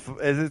 and it's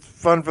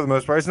fun for the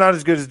most part. It's not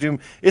as good as Doom.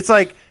 It's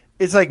like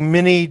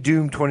mini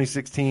Doom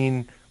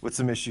 2016 with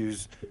some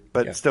issues,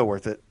 but still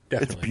worth it.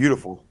 Definitely. It's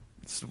beautiful.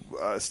 It's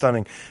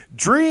stunning.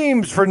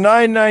 Dreams for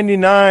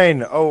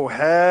 $9.99. Oh,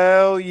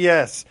 hell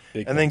yes.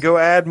 Then go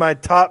add my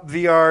top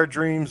VR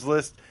Dreams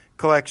list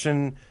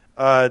collection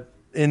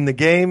in the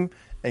game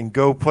and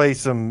go play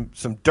some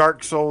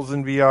Dark Souls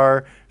in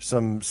VR,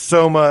 some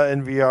Soma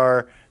in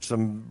VR,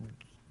 some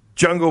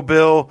Jungle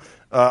Bill,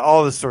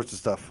 all this sorts of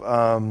stuff.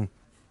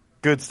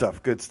 Good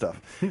stuff.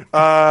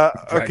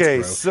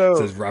 Okay, so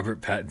says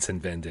Robert Pattinson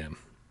Van Damme.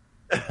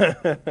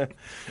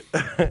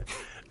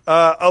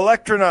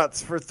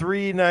 Electronauts for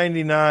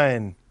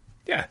 $3.99.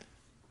 Yeah.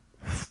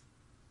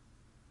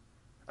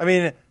 I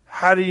mean,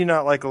 how do you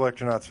not like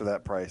Electronauts for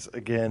that price?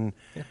 Again,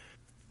 yeah.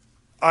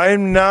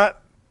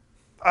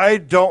 I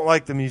don't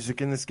like the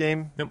music in this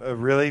game, nope.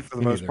 Really, for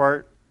the most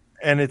part.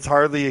 And it's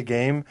hardly a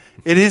game.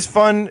 It is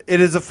fun. It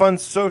is a fun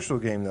social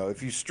game, though.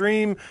 If you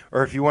stream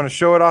or if you want to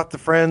show it off to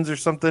friends or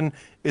something,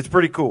 it's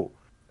pretty cool.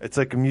 It's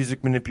like a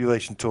music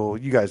manipulation tool.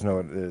 You guys know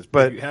what it is.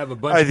 But if you have a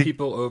bunch of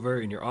people over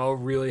and you're all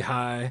really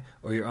high,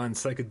 or you're on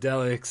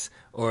psychedelics,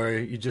 or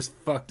you just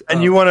fucked and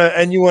up. You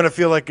want to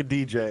feel like a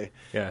DJ.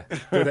 Yeah.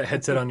 Throw that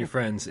headset on your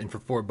friends, and for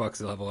 $4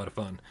 they'll have a lot of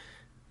fun.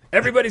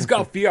 Everybody's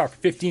Golf VR for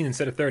 15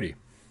 instead of 30.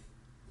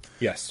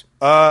 Yes.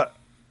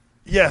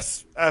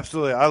 Yes,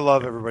 absolutely. I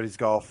love Everybody's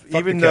Golf, Fuck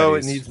even though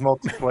it needs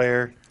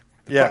multiplayer.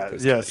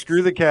 Yeah.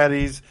 Screw the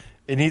caddies.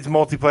 It needs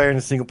multiplayer and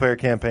a single player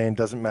campaign.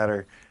 Doesn't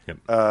matter.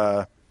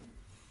 Yep.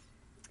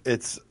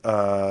 It's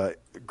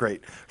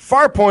great.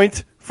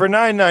 Farpoint for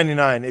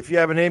 $9.99. If you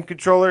have an aim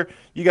controller,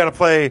 you got to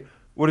play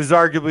what is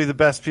arguably the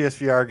best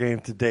PSVR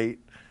game to date.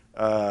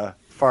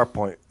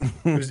 Farpoint.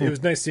 It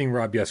was nice seeing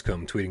Rob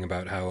Yescombe tweeting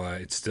about how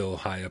it's still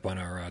high up on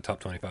our top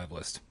 25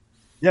 list.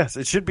 Yes,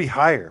 it should be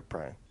higher,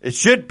 Brian. It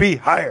should be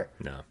higher.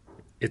 No,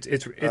 it's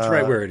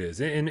right where it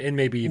is, and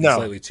maybe even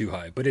slightly too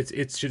high. But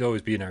it should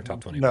always be in our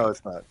top 25.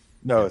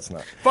 No, it's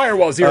not.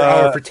 Firewall 0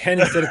 hour for 10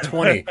 instead of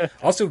 20.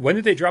 Also, when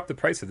did they drop the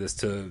price of this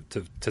to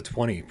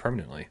 20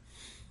 permanently?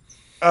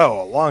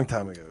 Oh, a long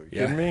time ago. You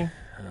kidding me?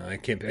 I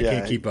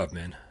can't keep up,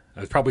 man.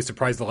 I was probably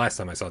surprised the last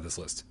time I saw this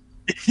list.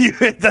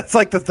 That's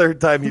like the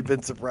third time you've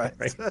been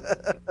surprised.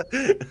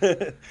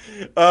 Yeah,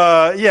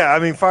 I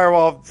mean,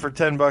 Firewall for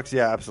 $10.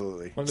 Yeah,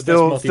 absolutely.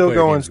 Still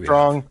going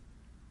strong.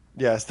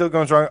 Yeah, still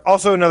going strong.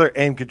 Also, another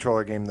aim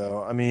controller game,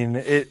 though. I mean,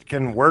 it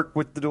can work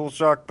with the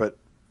DualShock, but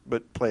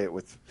play it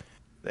with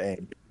the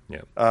aim.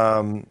 Yeah.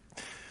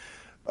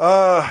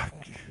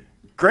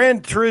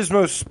 Gran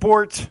Turismo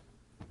Sport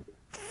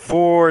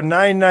for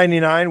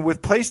 $9.99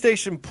 with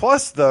PlayStation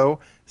Plus, though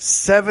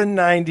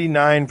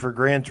 $7.99 for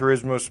Gran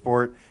Turismo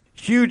Sport.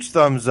 Huge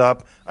thumbs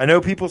up. I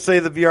know people say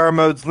the VR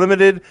mode's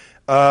limited,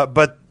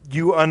 but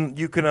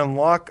you can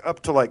unlock up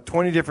to like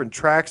 20 different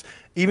tracks.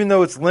 Even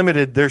though it's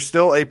limited, there's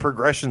still a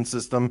progression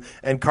system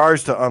and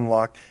cars to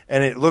unlock,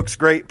 and it looks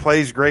great,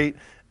 plays great,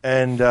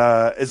 and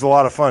is a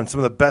lot of fun. Some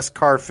of the best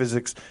car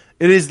physics.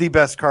 It is the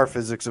best car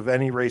physics of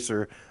any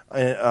racer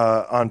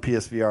on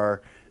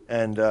PSVR,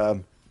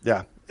 and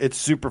it's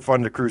super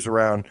fun to cruise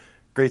around.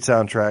 Great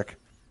soundtrack,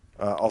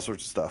 all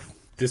sorts of stuff.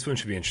 This one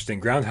should be interesting.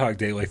 Groundhog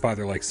Day, Like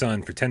Father, Like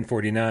Son for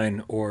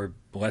 $10.49 or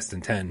less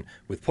than 10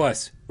 with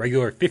plus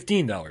regular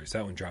 $15.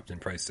 That one dropped in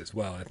price as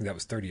well. I think that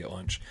was $30 at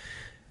launch.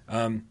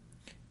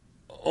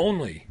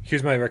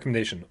 Here's my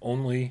recommendation.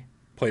 Only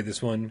play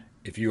this one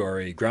if you are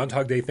a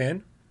Groundhog Day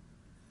fan,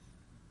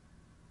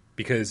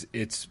 because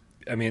it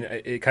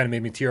kind of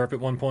made me tear up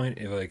at one point.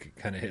 It like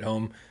kind of hit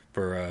home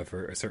for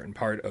a certain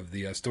part of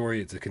the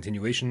story. It's a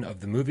continuation of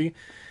the movie.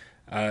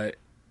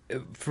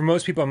 For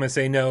most people, I'm going to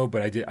say no,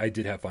 but I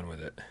did have fun with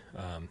it.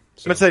 I'm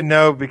going to say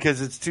no because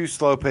it's too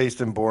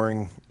slow-paced and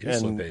boring. It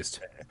is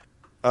slow-paced.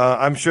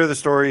 I'm sure the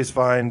story is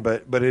fine,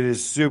 but it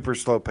is super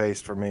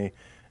slow-paced for me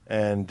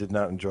and did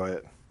not enjoy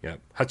it. Yeah.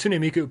 Hatsune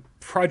Miku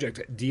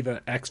Project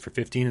Diva X for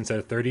 15 instead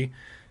of 30.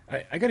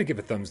 I got to give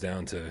a thumbs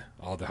down to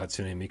all the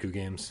Hatsune Miku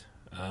games.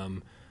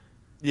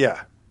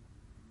 Yeah.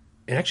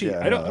 And actually,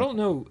 I don't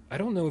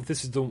know if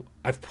this is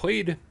I've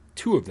played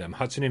two of them,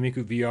 Hatsune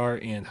Miku VR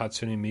and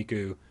Hatsune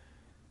Miku.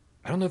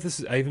 I don't know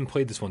if I even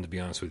played this one, to be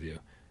honest with you.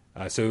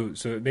 So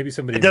maybe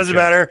somebody. It doesn't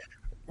matter.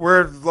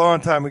 we're low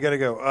on time. We got to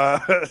go.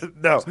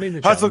 No,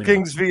 Hustle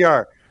Kings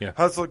VR. Yeah.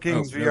 Hustle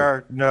Kings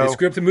VR. No. They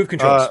screw up the move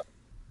controls.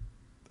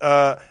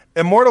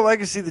 Immortal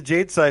Legacy: The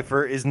Jade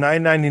Cipher is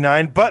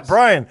 $9.99, but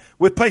Brian,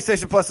 with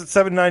PlayStation Plus, it's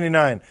 $7.99.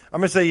 I'm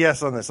gonna say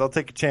yes on this. I'll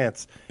take a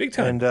chance, big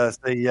time, and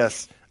say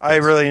yes. I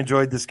really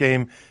enjoyed this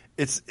game.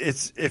 It's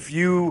if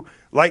you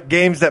like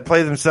games that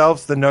play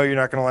themselves, then no, you're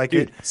not gonna like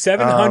it.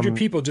 700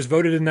 people just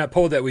voted in that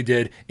poll that we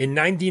did, and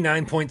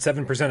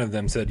 99.7% of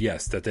them said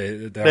yes. That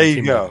there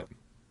you go.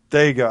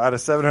 There you go. Out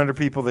of 700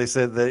 people, they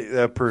said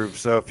they approve.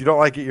 So if you don't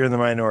like it, you're in the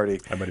minority.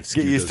 I might have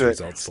skewed those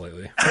results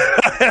slightly.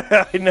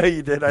 I know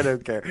you did. I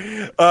don't care.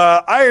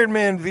 Iron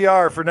Man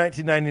VR for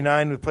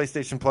 $19.99 with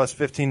PlayStation Plus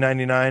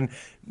 $15.99.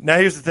 Now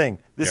here's the thing: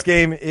 this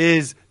game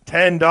is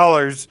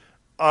 $10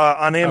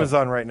 on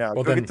Amazon right now.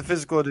 Well, go get the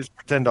physical edition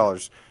for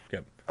 $10.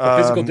 Yep. The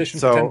physical edition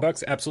for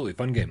 $10. Absolutely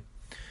fun game.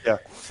 Yeah,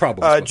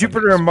 probably.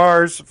 Jupiter and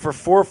Mars for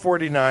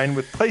 $4.49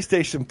 with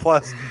PlayStation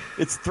Plus.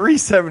 It's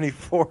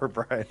 $3.74.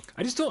 Brian,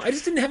 I just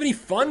didn't have any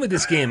fun with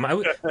this game. I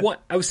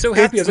was so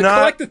happy. I was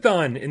like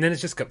collectathon, and then it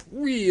just got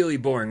really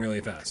boring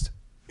really fast.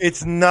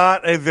 It's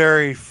not a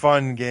very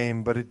fun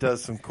game, but it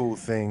does some cool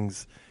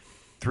things.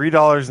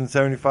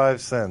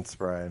 $3.75,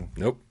 Brian.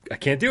 Nope, I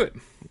can't do it.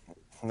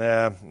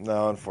 Nah,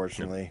 no,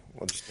 unfortunately,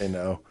 we'll just say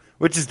no,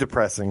 which is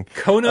depressing.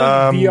 Kona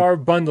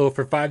VR bundle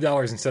for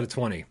 $5 instead of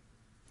 $20.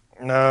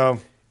 No.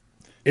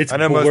 It's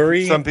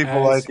blurry. Some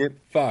people like it.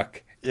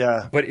 Fuck.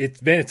 Yeah. But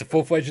it's a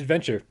full-fledged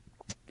adventure.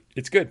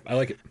 It's good. I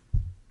like it.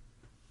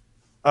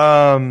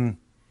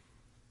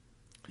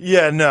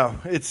 Yeah, no.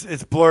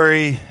 It's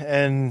blurry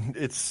and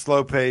it's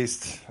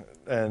slow-paced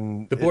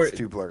and it's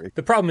too blurry.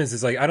 The problem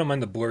is like I don't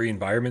mind the blurry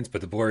environments, but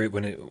the blurry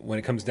when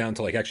it comes down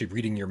to like actually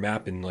reading your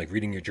map and like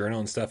reading your journal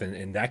and stuff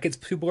and that gets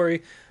too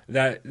blurry,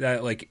 that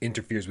like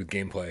interferes with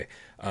gameplay.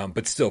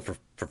 But still for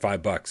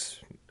 $5,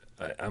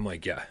 I'm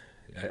like, yeah,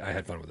 I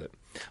had fun with it.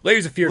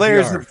 Layers of Fear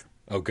VR.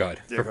 Oh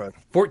God, for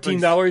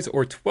 $14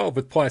 or $12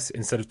 with Plus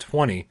instead of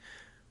 $20.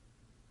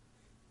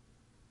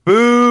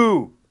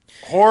 Boo!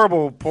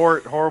 Horrible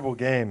port, horrible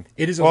game.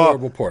 It is a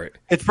horrible port.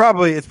 It's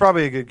probably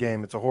a good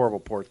game. It's a horrible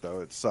port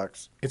though. It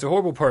sucks. It's a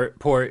horrible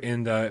port,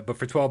 and but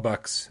for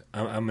 $12,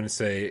 I'm going to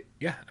say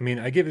yeah. I mean,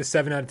 I give it a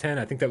 7 out of 10.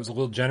 I think that was a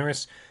little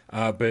generous,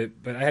 but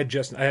I had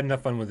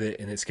enough fun with it,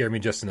 and it scared me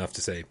just enough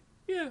to say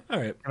yeah, all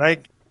right. And I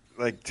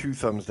like 2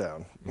 thumbs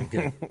down.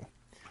 Okay.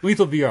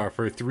 Lethal VR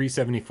for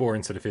 $3.74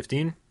 instead of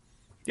 $15.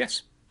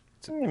 Yes,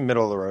 it's in the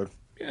middle of the road.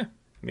 Yeah,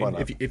 I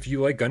mean, if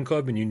you like Gun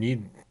Club and you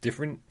need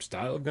different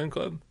style of Gun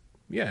Club,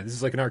 yeah, this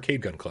is like an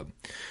arcade Gun Club.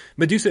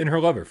 Medusa and Her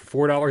Lover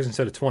for $4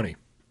 instead of $20.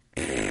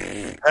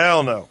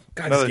 Hell no!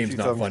 God, this game's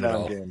not fun at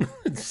all.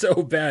 It's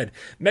so bad.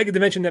 Mega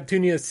Dimension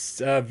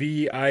Neptunius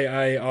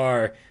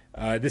VIIR.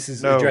 This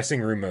is a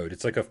dressing room mode.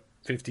 It's like a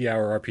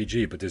 50-hour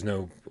RPG, but there's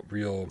no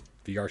real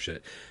VR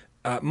shit.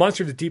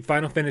 Monster of the Deep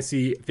Final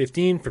Fantasy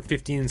 15 for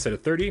 $15 instead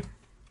of $30.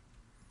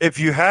 If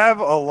you have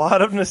a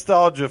lot of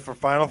nostalgia for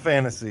Final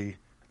Fantasy,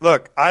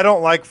 look, I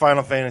don't like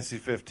Final Fantasy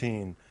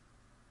 15.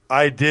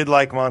 I did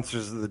like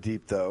Monsters of the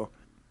Deep though,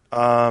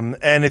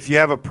 and if you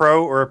have a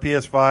Pro or a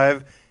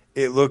PS5,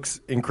 it looks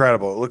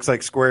incredible. It looks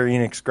like Square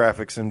Enix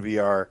graphics in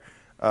VR.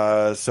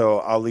 So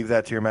I'll leave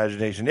that to your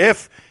imagination.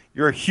 If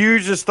you're a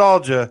huge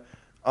nostalgia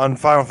on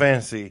Final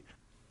Fantasy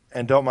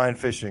and don't mind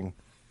fishing,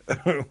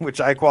 which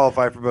I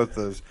qualify for both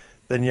those,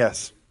 then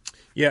yes.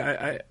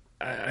 Yeah,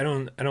 I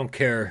don't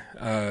care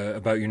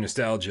about your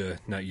nostalgia,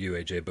 not you,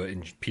 AJ, but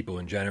people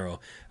in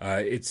general.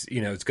 It's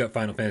got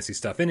Final Fantasy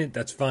stuff in it.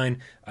 That's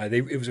fine.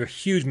 It was a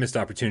huge missed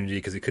opportunity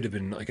because it could have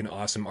been like an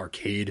awesome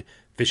arcade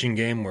fishing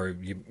game where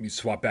you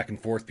swap back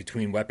and forth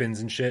between weapons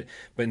and shit.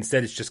 But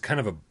instead, it's just kind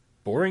of a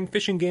boring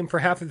fishing game for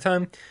half of the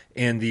time,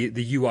 and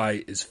the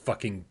UI is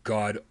fucking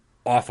god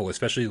awful,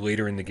 especially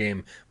later in the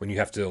game when you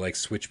have to like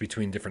switch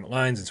between different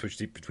lines and switch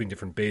between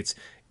different baits.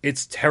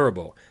 It's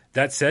terrible.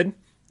 That said,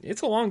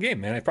 it's a long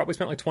game, man. I probably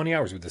spent like 20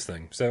 hours with this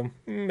thing, so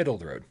middle of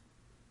the road.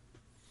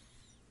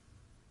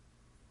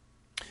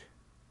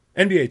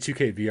 NBA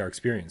 2K VR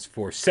experience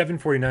for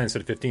 $7.49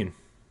 instead of $15.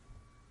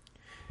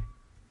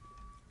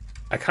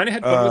 I kind of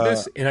had fun with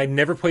this, and I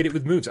never played it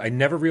with moves. I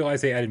never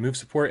realized they added move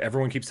support.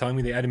 Everyone keeps telling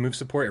me they added move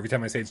support. Every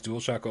time I say it's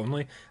DualShock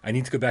only, I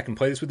need to go back and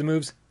play this with the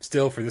moves.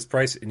 Still, for this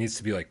price, it needs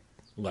to be like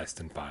less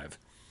than $5.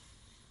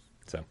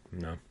 So,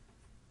 no.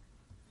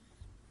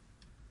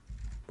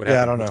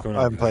 I don't know.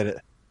 I haven't played it.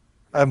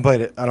 I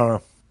don't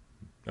know.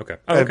 Okay.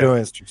 I have no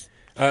answers.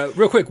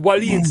 Real quick,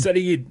 Walid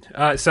Saeed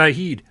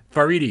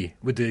Faridi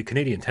with the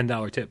Canadian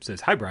 $10 tip says,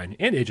 "Hi, Brian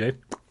and AJ.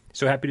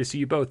 So happy to see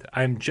you both.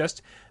 I'm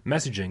just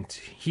messaging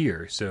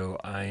here, so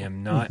I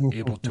am not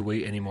able to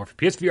wait anymore for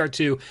PSVR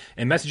 2,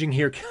 and messaging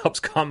here helps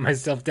calm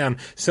myself down.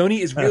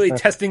 Sony is really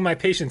testing my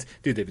patience.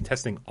 Dude, they've been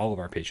testing all of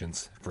our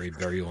patience for a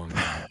very long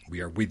time.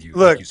 We are with you.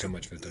 Look, thank you so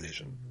much for the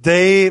donation.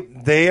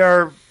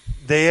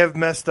 They have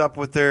messed up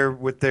with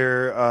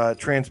their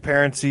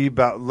transparency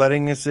about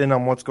letting us in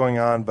on what's going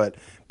on, but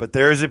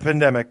there is a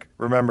pandemic.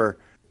 Remember,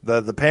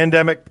 the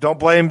pandemic, don't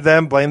blame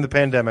them, blame the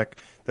pandemic.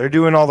 They're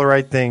doing all the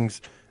right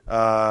things.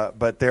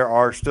 but there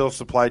are still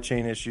supply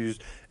chain issues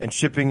and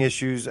shipping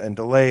issues and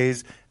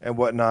delays and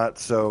whatnot.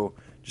 So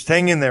just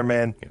hang in there,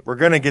 man. We're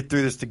going to get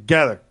through this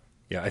together.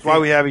 Yeah, That's why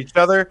we have each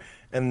other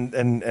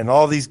and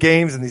all these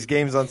games and these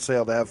games on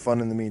sale to have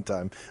fun in the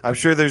meantime. I'm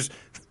sure there's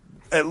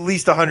at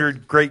least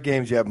 100 great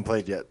games you haven't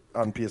played yet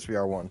on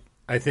PSVR 1.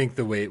 I think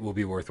the wait will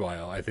be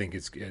worthwhile. I think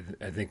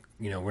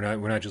we're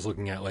not just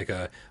looking at like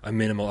a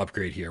minimal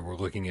upgrade here. We're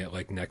looking at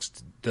like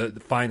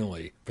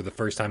finally for the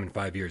first time in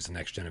 5 years the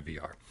next gen of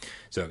VR.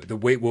 So the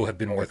wait will have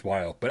been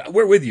worthwhile. But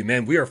we're with you,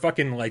 man. We are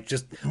fucking like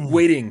just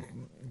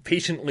waiting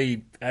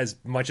patiently as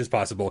much as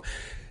possible.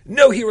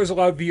 No Heroes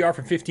Allowed VR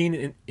for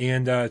 15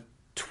 and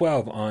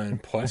 12 on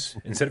Plus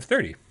instead of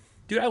 30.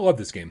 Dude, I love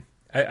this game.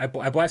 I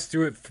blasted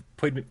through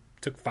it.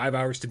 Took 5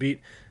 hours to beat,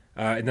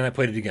 and then I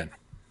played it again.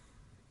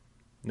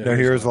 No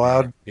Heroes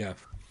Allowed. Yeah,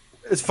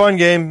 it's a fun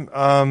game.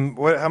 How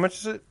much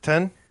is it?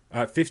 10?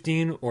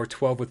 15 or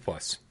 12 with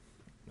Plus.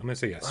 I'm gonna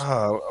say yes.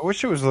 I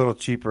wish it was a little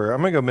cheaper.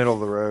 I'm gonna go middle of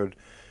the road.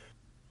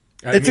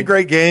 It's a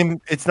great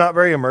game. It's not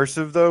very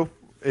immersive though.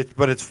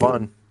 But it's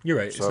fun. You're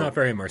right. So. It's not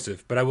very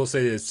immersive, but I will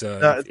say it's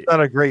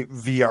not a great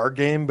VR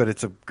game, but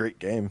it's a great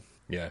game.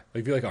 Yeah,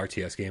 like if you like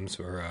RTS games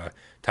or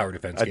tower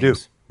defense I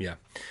games. do.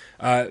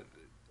 Yeah.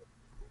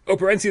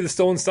 Operencia: The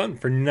Stolen Sun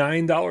for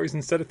 $9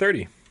 instead of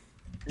 $30.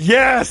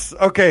 Yes.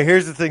 Okay.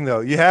 Here's the thing, though.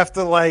 You have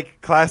to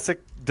like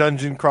classic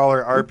dungeon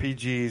crawler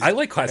RPGs. I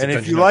like classic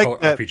dungeon crawler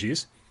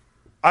RPGs.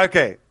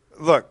 Okay.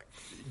 Look,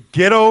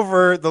 get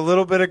over the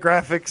little bit of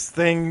graphics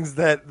things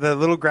the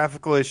little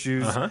graphical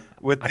issues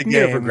with the game.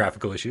 Get over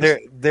graphical issues.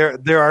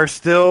 There are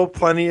still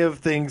plenty of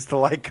things to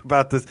like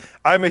about this.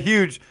 I'm a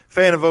huge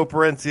fan of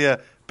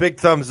Operencia. Big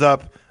thumbs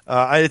up.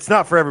 It's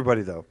not for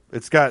everybody though.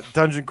 It's got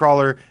dungeon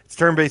crawler. It's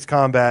turn-based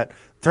combat.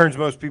 Turns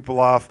most people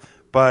off,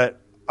 but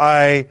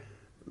I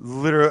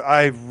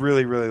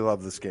really, really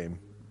love this game.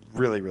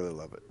 Really, really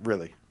love it.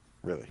 Really,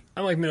 really.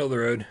 I'm like middle of the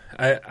road.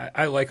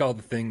 I like all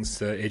the things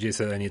AJ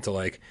said I need to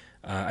like.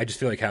 I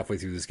just feel like halfway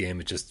through this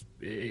game,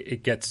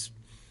 it gets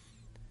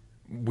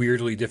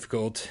weirdly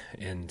difficult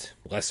and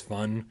less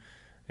fun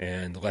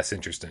and less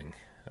interesting.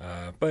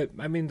 But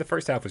I mean, the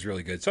first half was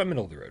really good, so I'm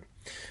middle of the road.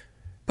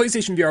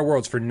 PlayStation VR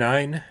Worlds for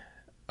 $9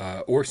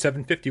 or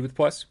 $7.50 with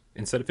Plus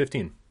instead of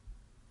 $15.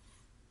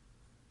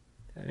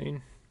 I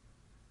mean,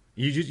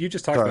 you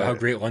just talked about how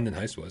great London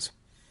Heist was.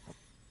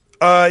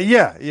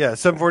 Yeah,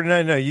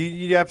 $7.49. No,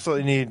 you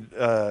absolutely need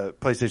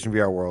PlayStation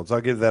VR Worlds.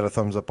 I'll give that a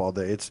thumbs up all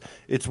day.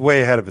 It's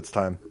way ahead of its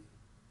time.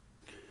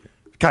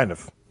 Kind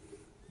of.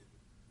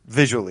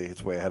 Visually,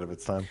 it's way ahead of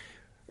its time.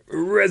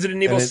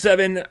 Resident Evil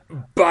 7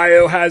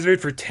 Biohazard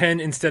for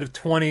 10 instead of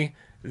 20.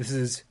 This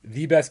is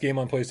the best game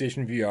on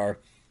PlayStation VR.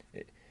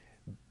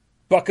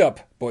 Buck up,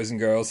 boys and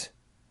girls.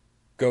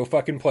 Go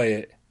fucking play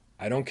it.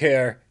 I don't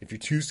care. If you're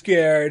too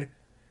scared,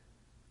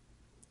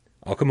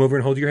 I'll come over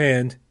and hold your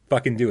hand.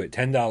 Fucking do it.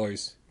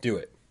 $10. Do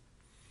it.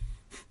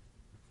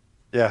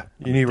 Yeah,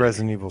 you need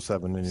Resident Evil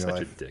 7 in your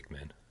life. Such a dick,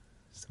 man.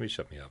 Somebody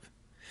shut me up.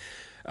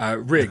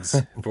 Rigs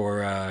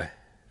for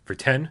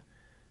 10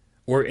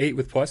 or 8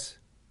 with Plus.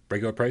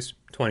 Regular price,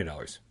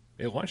 $20.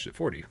 It launched at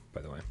 $40,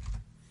 by the way.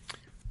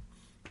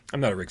 I'm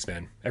not a Rigs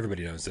fan.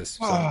 Everybody knows this.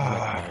 So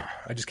I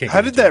just can't.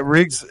 How did that?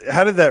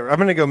 I'm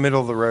going to go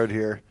middle of the road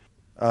here.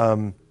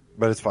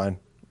 But it's fine.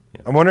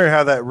 Yeah. I'm wondering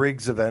how that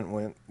Rigs event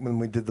went when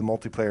we did the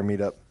multiplayer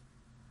meetup.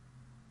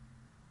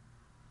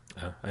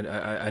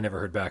 I never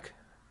heard back,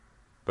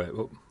 but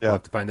we'll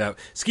have to find out.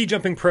 Ski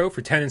Jumping Pro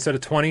for 10 instead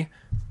of 20.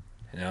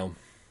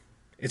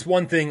 It's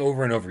one thing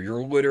over and over.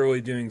 You're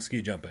literally doing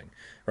ski jumping,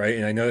 right?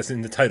 And I know that's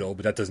in the title,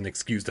 but that doesn't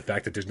excuse the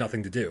fact that there's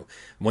nothing to do.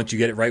 Once you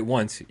get it right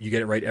once, you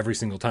get it right every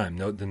single time.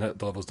 No, the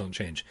levels don't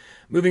change.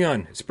 Moving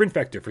on, Sprint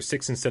Vector for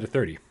 6 instead of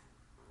 30.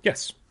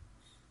 Yes,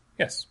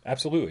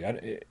 absolutely.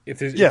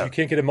 If you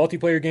can't get a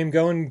multiplayer game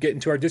going, get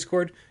into our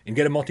Discord and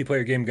get a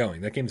multiplayer game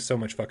going. That game is so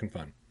much fucking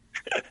fun.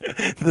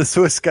 The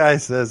Swiss guy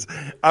says,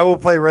 I will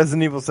play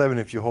Resident Evil 7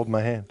 if you hold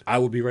my hand. I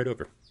will be right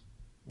over.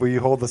 Will you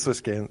hold the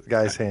Swiss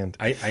guy's hand?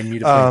 I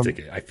need a plane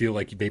ticket. I feel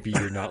like maybe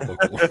you're not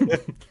local.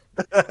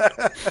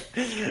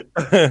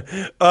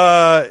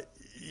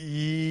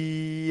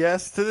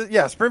 Yes.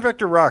 Sprint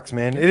Vector rocks,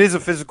 man. It is a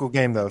physical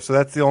game, though, so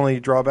that's the only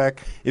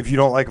drawback. If you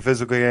don't like a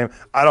physical game,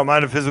 I don't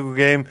mind a physical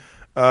game,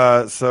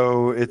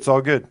 so it's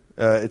all good.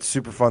 It's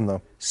super fun,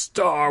 though.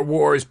 Star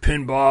Wars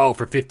Pinball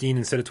for 15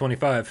 instead of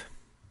 25.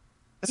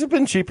 Has it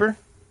been cheaper?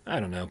 I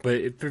don't know,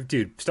 but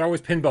dude, Star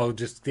Wars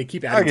Pinball they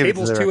keep adding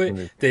tables to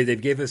it. They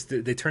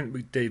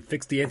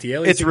fixed the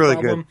anti-aliasing It's really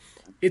problem.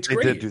 Good. It's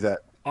great. They did do that.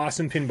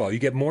 Awesome pinball. You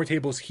get more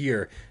tables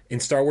here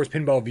in Star Wars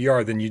Pinball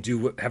VR than you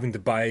do having to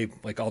buy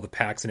like all the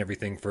packs and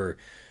everything for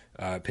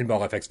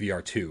Pinball FX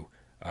VR 2.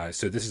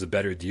 So this is a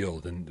better deal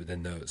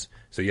than those.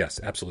 So yes,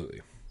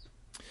 absolutely.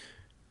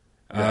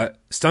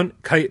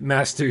 Stunt Kite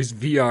Masters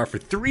VR for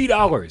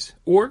 $3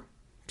 or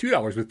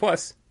 $2 with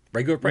Plus.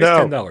 Regular price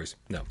 $10.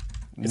 No.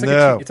 It's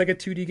like a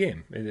 2D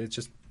game. It's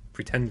just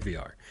pretend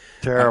VR.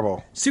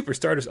 Terrible. Super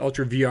Stardust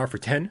Ultra VR for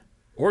 10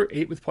 or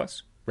 8 with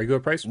Plus. Regular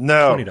price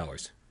 $20.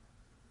 $20.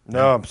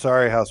 No, I'm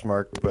sorry,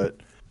 Housemark, but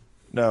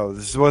No,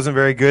 this wasn't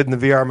very good, and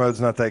the VR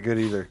mode's not that good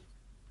either.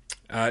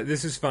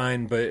 This is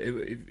fine, but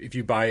if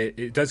you buy it,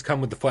 it does come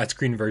with the flat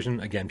screen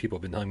version. Again, people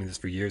have been telling me this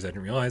for years. I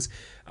didn't realize.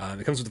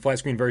 It comes with the flat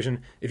screen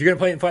version. If you're going to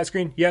play it in flat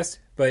screen, yes,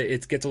 but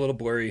it gets a little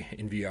blurry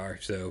in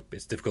VR, so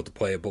it's difficult to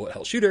play a bullet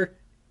hell shooter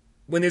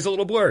when there's a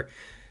little blur.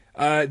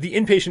 The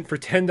Inpatient for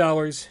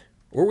 $10,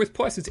 or with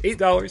Plus, it's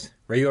 $8.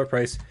 Regular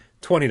price,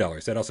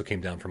 $20. That also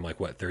came down from like,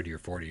 what, 30 or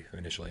 40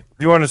 initially.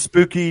 If you want a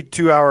spooky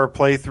 2-hour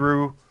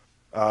playthrough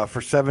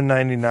for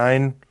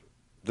 $7.99,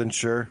 then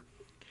sure.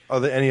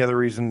 Any other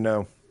reason,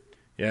 no.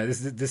 Yeah,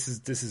 this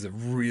is a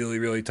really,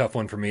 really tough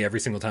one for me every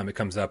single time it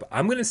comes up.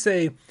 I'm going to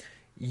say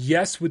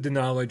yes with the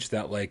knowledge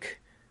that,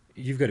 like,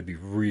 you've got to be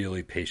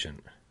really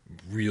patient,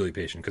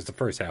 because the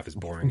first half is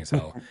boring as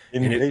hell.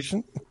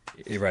 Impatient?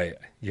 Right.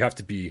 You have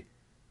to be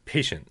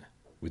patient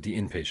with the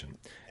Inpatient.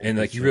 And,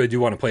 like, you really do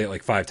want to play it,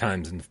 like, 5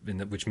 times,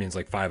 which means,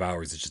 like, 5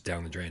 hours is just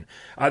down the drain.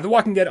 The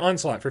Walking Dead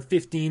Onslaught for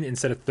 $15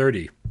 instead of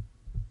 $30.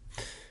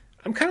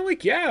 I'm kind of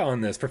like, yeah,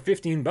 on this for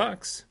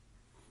 $15.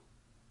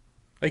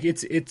 Like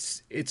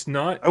it's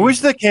not. I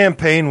wish the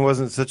campaign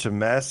wasn't such a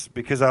mess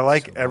because I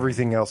like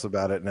everything else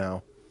about it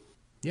now.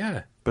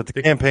 Yeah, but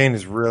the campaign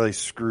is really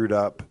screwed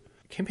up.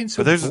 The campaign's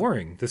so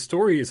boring. The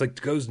story is like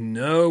goes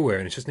nowhere,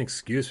 and it's just an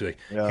excuse. Like,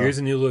 here's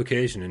a new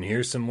location, and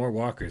here's some more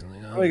walkers. And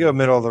like, let me go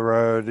middle of the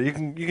road. You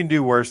can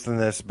do worse than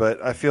this,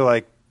 but I feel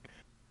like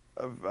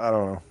I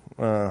don't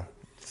know.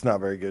 It's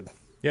not very good.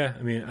 Yeah,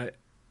 I mean,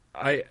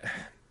 I'm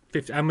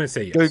going to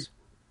say yes.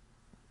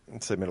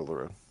 Let's say middle of the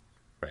road.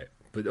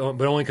 But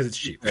only because it's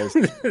cheap.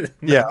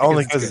 Yeah,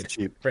 only because it's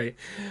cheap. Right.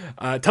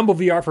 Tumble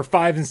VR for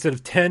 $5 instead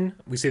of $10.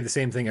 We say the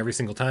same thing every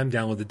single time.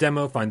 Download the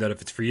demo, find out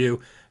if it's for you,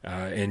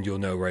 and you'll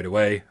know right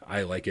away.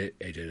 I like it.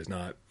 AJ does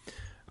not.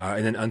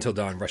 And then Until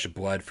Dawn: Rush of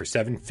Blood for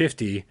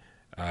 $7.50,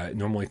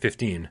 normally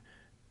 $15.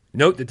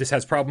 Note that this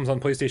has problems on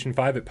PlayStation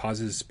 5. It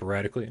pauses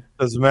sporadically.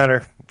 Doesn't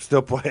matter.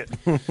 Still play it.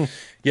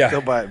 Yeah. Still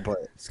buy it and play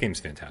it. This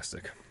game's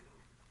fantastic.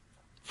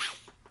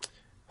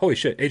 Holy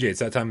shit. AJ, it's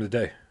that time of the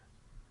day.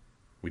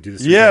 We do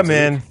this. Yeah,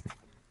 man.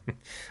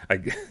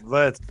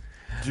 Let's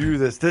do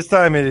this. This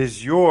time it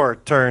is your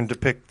turn to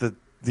pick the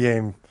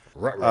game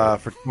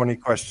for 20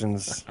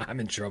 questions. I'm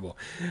in trouble.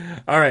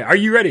 All right. Are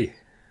you ready?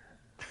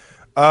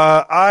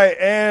 I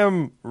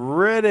am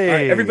ready. All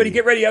right, everybody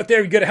get ready out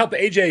there. You got to help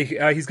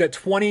AJ. He's got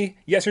 20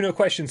 yes or no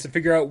questions to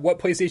figure out what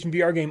PlayStation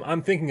VR game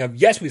I'm thinking of.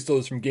 Yes, we stole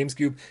this from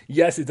GameScoop.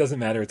 Yes, it doesn't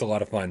matter. It's a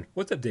lot of fun.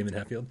 What's up, Damon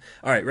Hatfield?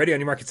 All right. Ready on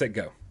your mark, get set,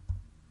 go.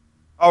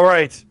 All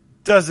right.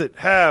 Does it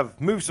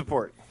have move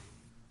support?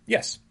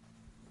 Yes.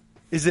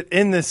 Is it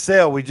in this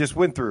sale we just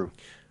went through?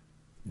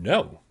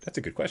 No. That's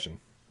a good question.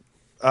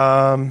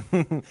 Has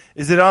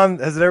it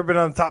ever been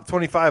on the top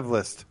 25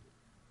 list?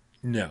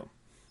 No.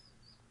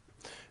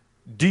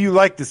 Do you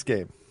like this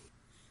game?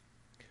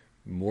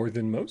 More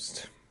than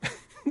most.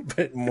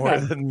 But more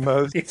than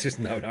most? It's just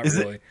no, not is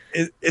really.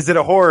 Is it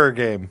a horror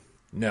game?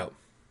 No.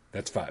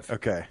 That's 5.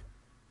 Okay.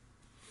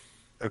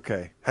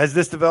 Has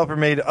this developer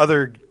made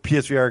other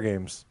PSVR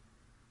games?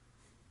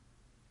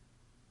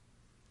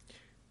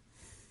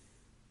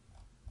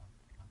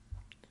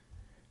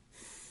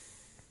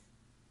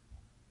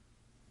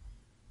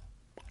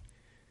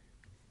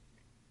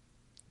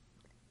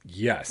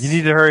 Yes. You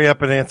need to hurry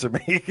up and answer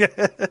me.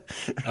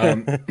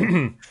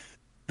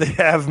 They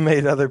have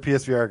made other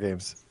PSVR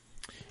games.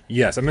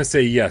 Yes, I'm going to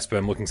say yes, but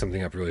I'm looking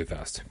something up really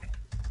fast.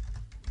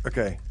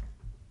 Okay.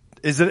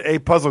 Is it a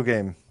puzzle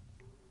game?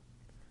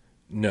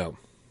 No.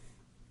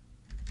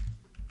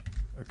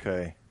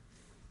 Okay.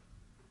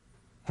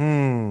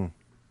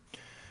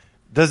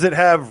 Does it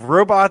have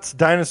robots,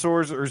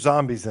 dinosaurs, or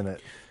zombies in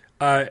it?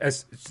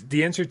 As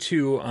the answer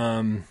to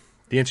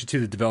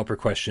the developer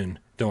question,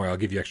 don't worry, I'll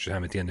give you extra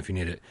time at the end if you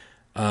need it.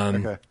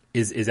 Okay.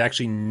 Is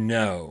actually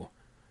no.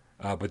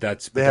 But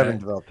they haven't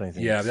developed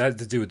anything. Yeah, that has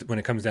to do with when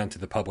it comes down to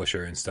the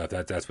publisher and stuff.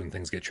 That's when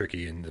things get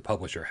tricky, and the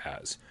publisher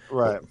has.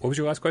 Right. What was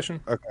your last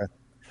question? Okay.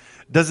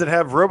 Does it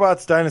have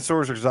robots,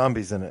 dinosaurs, or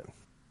zombies in it?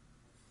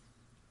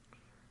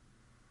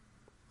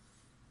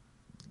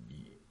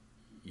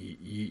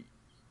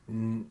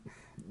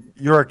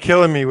 You are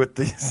killing me with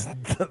these.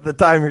 The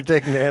time you're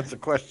taking to answer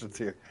questions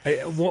here.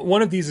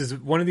 One of these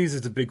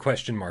is a big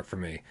question mark for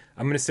me.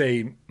 I'm going to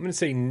say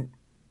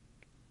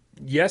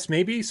yes,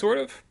 maybe, sort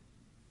of.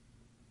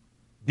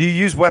 Do you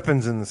use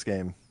weapons in this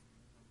game?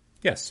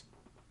 Yes.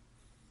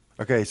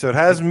 Okay, so it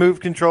has move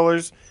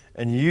controllers,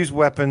 and you use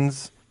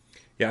weapons.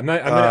 Yeah, I'm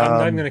not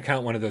even going to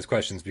count one of those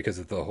questions because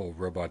of the whole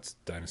robots,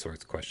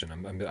 dinosaurs question.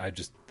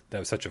 That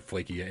was such a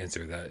flaky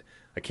answer that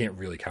I can't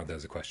really count that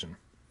as a question.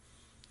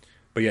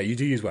 But yeah, you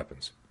do use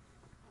weapons.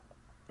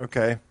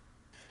 Okay.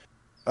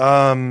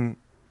 Do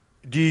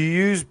you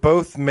use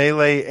both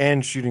melee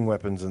and shooting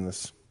weapons in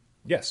this?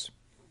 Yes.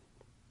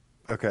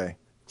 Okay.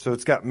 So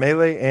it's got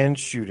melee and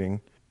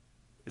shooting.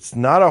 It's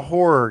not a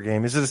horror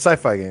game. Is it a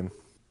sci-fi game?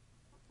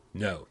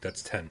 No,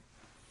 that's 10.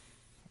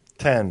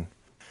 10.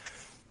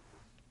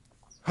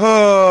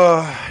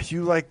 Oh,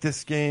 you like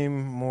this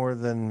game more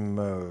than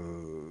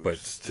most. But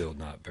still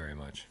not very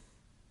much.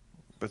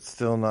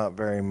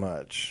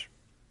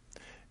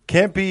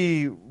 can't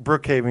be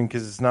Brookhaven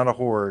because it's not a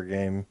horror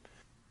game.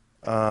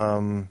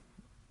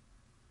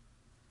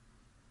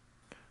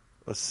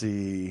 Let's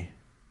see.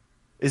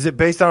 Is it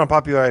based on a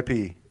popular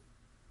IP?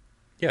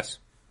 Yes.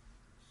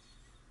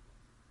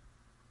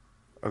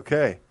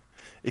 Okay.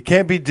 It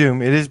can't be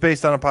Doom. It is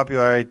based on a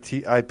popular IP.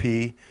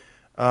 It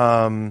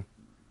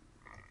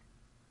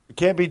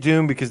can't be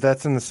Doom because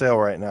that's in the sale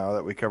right now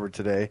that we covered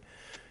today.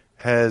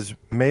 Has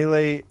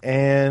Melee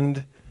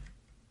and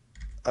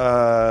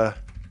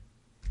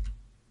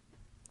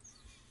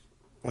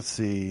let's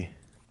see.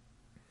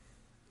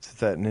 Is it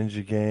that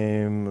ninja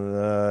game?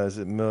 Is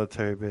it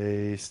military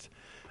based?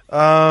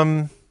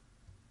 How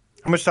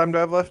much time do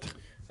I have left?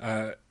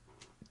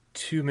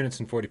 2 minutes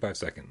and 45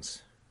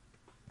 seconds.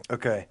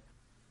 Okay.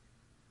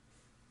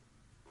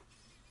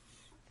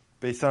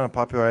 Based on a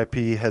popular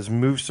IP, has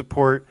move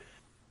support,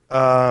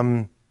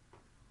 has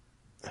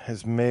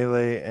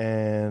melee,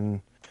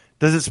 and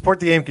does it support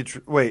the aim?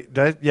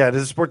 Does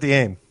it support the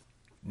aim?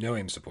 No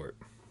aim support.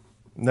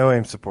 No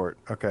aim support.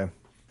 Okay.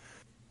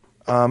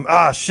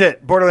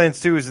 Shit.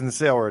 Borderlands 2 is in the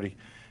sale already.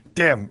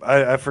 Damn,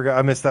 I forgot.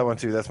 I missed that one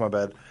too. That's my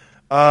bad.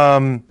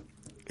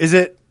 Is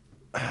it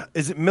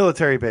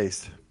military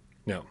based?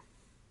 No.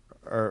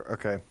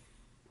 Okay.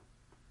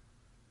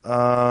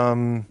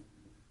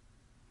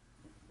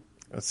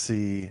 Let's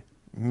see.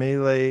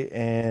 Melee,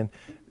 and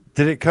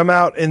did it come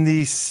out in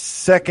the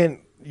second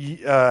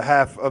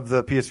half of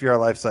the PSVR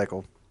life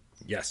cycle?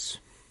 Yes.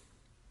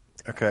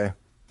 Okay.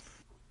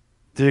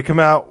 Did it come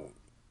out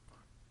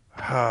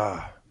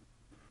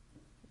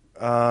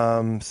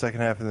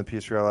second half in the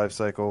PSVR life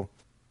cycle?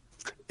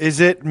 Is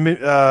it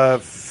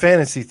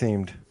fantasy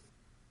themed?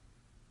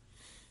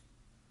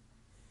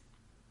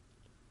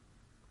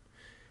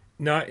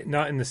 Not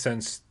in the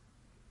sense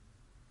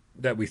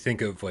that we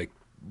think of like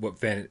what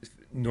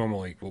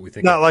normally what we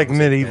think. Not of like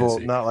medieval.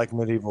 fantasy. Not like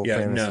medieval. Yeah,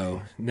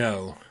 fantasy.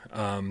 no.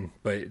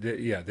 But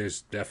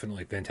there's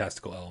definitely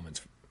fantastical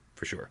elements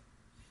for sure.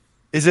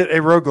 Is it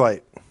a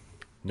roguelite?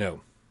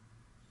 No.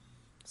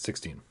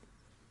 16.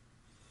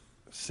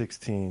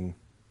 16.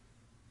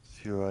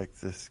 Do you like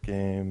this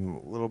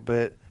game a little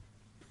bit?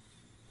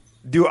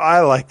 Do I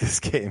like this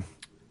game?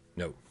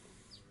 No.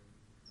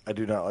 I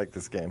do not like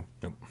this game.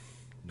 Nope.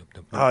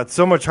 It's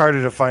so much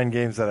harder to find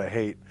games that I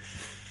hate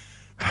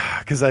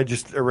because I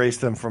just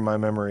erased them from my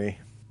memory.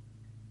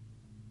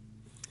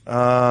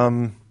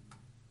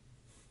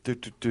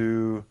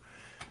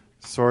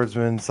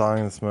 Swordsman, Song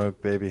in the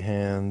Smoke, Baby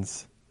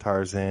Hands,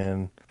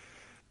 Tarzan,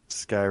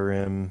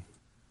 Skyrim.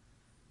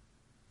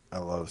 I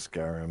love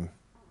Skyrim.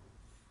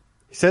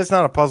 He said it's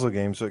not a puzzle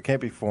game, so it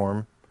can't be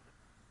Form.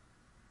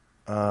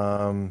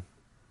 Yes,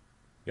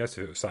 if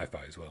it was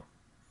sci-fi as well.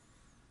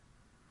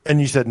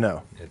 And you said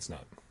no. It's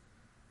not.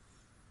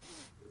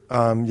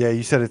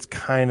 You said it's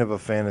kind of a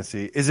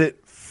fantasy. Is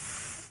it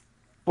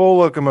full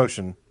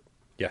locomotion?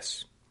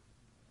 Yes.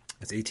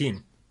 It's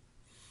 18.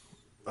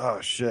 Oh,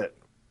 shit.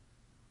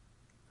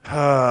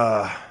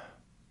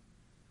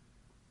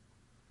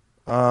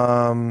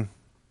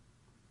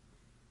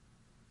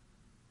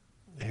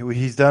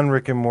 He's done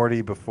Rick and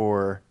Morty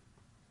before.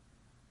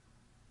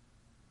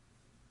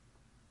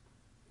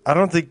 I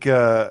don't think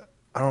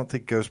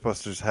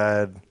Ghostbusters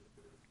had.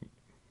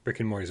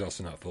 Rick and Morty's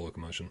also not full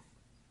locomotion.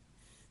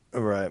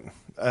 Right.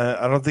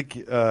 I don't think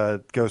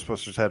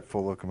Ghostbusters had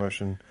full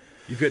locomotion.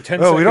 You've got 10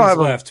 seconds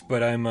left,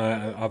 but I've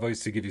always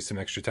to give you some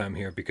extra time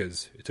here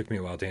because it took me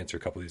a while to answer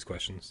a couple of these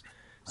questions.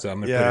 So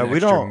I'm going to put an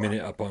extra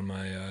minute up on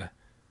my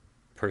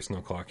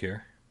personal clock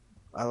here.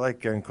 I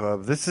like Gun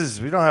Club. We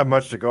don't have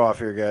much to go off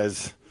here,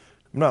 guys.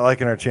 I'm not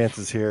liking our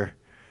chances here.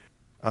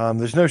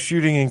 There's no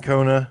shooting in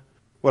Kona.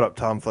 What up,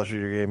 Tom Flesh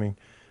Eater Gaming?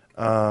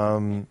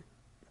 I've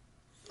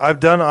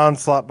done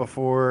Onslaught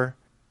before.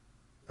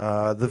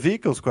 The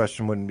vehicles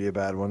question wouldn't be a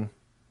bad one.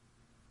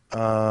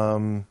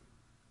 I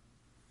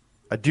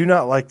do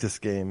not like this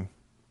game.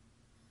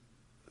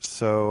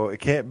 So it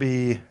can't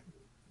be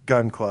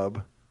Gun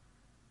Club.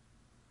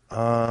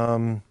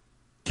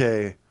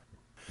 Okay.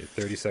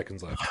 30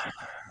 seconds left.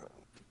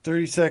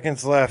 30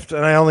 seconds left,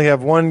 and I only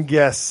have one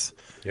guess.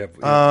 You have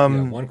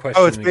one question.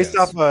 Oh, it's based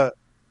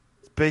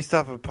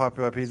off a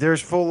popular IP.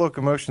 There's full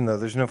locomotion though.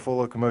 There's no full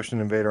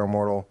locomotion in Vader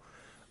Immortal.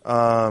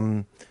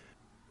 Do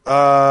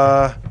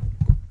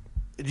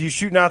you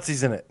shoot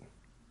Nazis in it?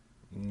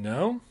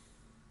 No.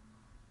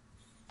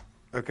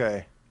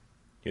 Okay.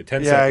 You have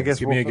 10 seconds. I guess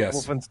Give me a guess.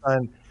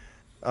 Wolfenstein.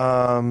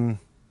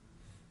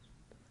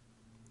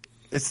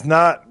 It's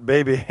not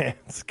Baby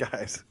Hands,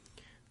 guys.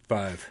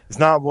 5. It's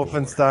not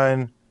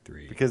Wolfenstein.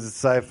 3. Because it's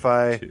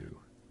sci-fi. 2.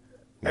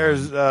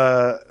 There's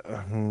What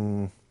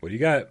do you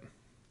got?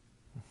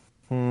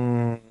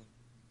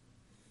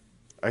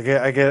 I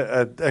get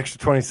an extra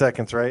 20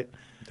 seconds, right?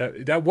 I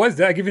give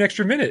you an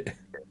extra minute.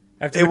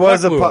 It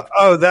was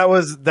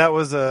that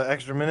was a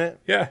extra minute?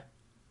 Yeah.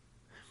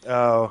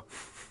 Oh.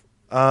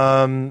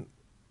 I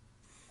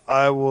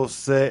will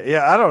say,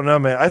 I don't know,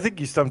 man. I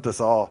think you stumped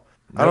us all.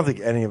 Nope. I don't think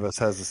any of us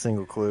has a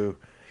single clue.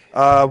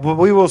 But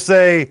we will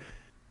say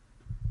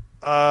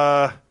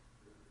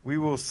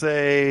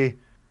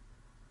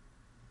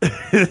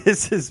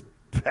This is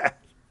bad.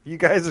 You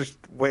guys are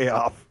way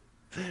off.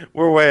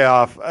 We're way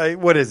off.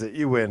 What is it?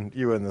 You win.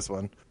 You win this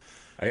one.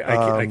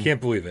 I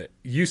can't believe it.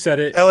 You said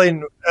it.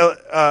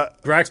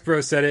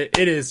 Braxbro said it.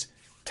 It is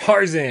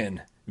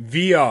Tarzan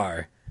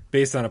VR,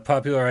 based on a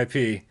popular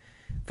IP,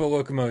 Full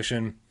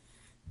Locomotion.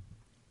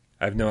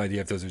 I have no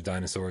idea if those are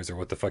dinosaurs or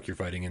what the fuck you're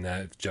fighting in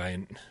that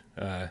giant,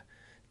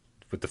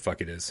 what the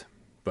fuck it is.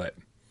 But,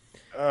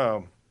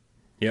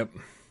 yep.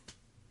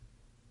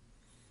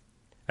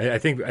 I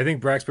think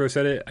Braxbro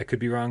said it. I could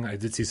be wrong. I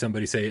did see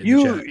somebody say it in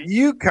the chat.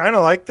 You kind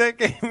of like that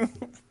game?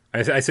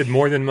 I said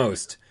more than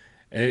most.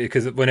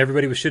 Because when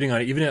everybody was shitting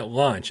on it, even at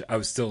launch, I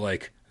was still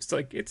like,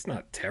 it's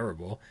not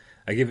terrible.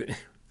 I give it,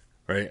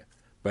 right?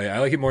 But I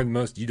like it more than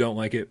most. You don't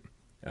like it.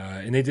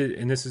 And they did,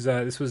 and this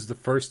was the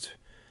first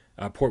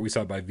port we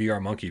saw by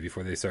VR Monkey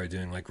before they started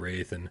doing like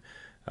Wraith and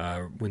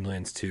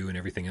Windlands 2 and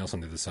everything else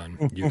under the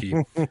sun, Yuki.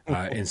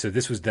 And so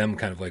this was them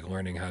kind of like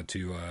learning how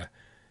to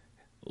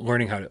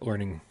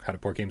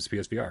port games to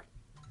PSVR.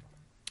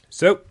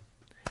 So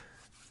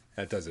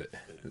that does it.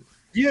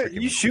 Yeah,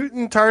 you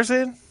shooting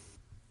Tarzan?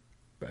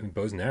 I mean,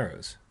 bows and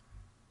arrows.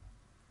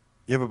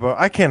 You have a bow.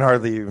 I can't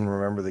hardly even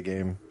remember the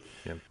game.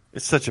 Yeah.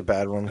 It's such a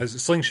bad one. It's a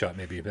slingshot,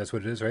 maybe. That's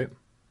what it is, right?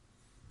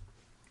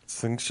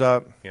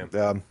 Slingshot. Yeah.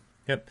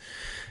 Yep.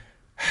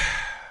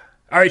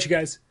 All right, you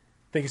guys.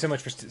 Thank you so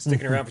much for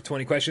sticking around for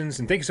 20 questions,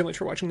 and thank you so much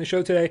for watching the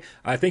show today.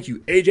 Thank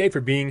you, AJ,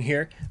 for being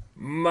here.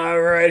 My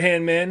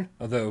right-hand man.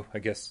 Although, I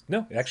guess,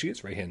 no, it actually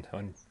is right-hand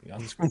on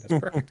the screen. That's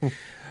perfect.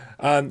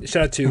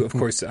 Shout out to, of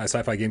course,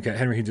 Sci-Fi Game Cat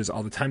Henry, who does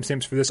all the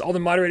timestamps for this. All the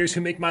moderators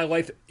who make my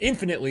life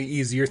infinitely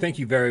easier. Thank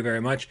you very, very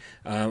much.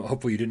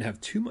 Hopefully you didn't have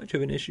too much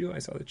of an issue. I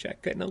saw the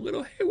chat getting a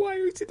little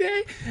haywire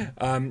today.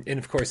 And,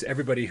 of course,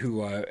 everybody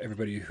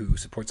who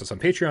supports us on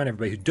Patreon,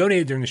 everybody who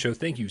donated during the show,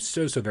 thank you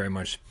so, so very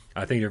much.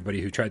 Thank you to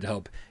everybody who tried to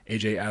help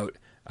AJ out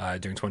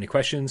during 20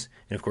 questions.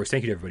 And, of course,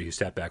 thank you to everybody who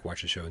sat back,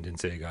 watched the show, and didn't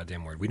say a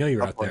goddamn word. We know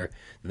you're out there.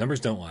 The numbers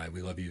don't lie.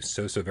 We love you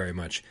so, so very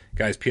much.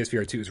 Guys,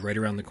 PSVR 2 is right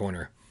around the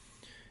corner.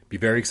 Be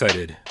very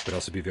excited, but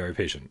also be very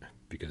patient,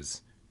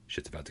 because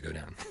shit's about to go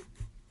down.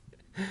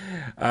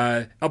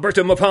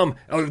 Alberto Mopam,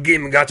 El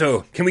Game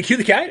Gato. Can we cue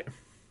the cat?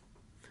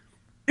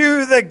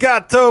 Cue the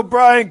gato,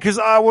 Brian, because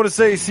I want to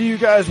say see you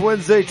guys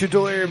Wednesday to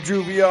Delirium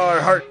Drew VR.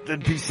 Heart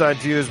and peace sign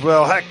to you as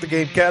well. Hack the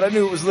Game Cat. I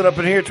knew it was lit up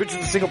in here. Twitch is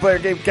a single-player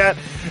Game Cat.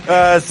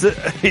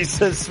 He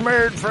says,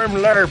 smeared from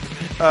LARP.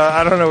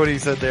 I don't know what he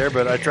said there,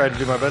 but I tried to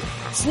do my best.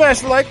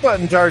 Smash the like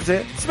button,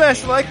 Tarzan.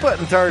 Smash the like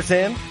button,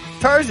 Tarzan.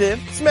 Tarzan,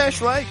 smash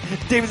like.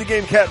 David the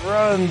Game Cat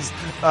runs.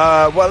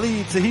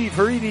 Waleed, Sahid,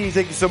 Faridi,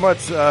 thank you so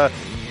much.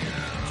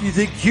 Do you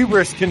think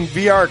Hubris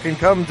VR can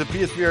come to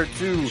PSVR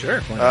 2?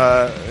 Sure. Why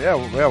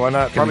not? Why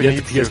not? Can we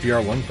get to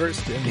PSVR 1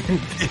 first? I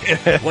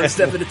mean, one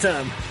step at a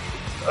time.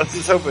 Let's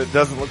just hope it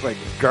doesn't look like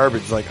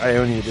garbage like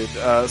Ionia did.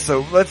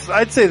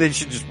 I'd say they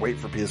should just wait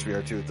for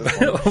PSVR 2 at this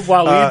point.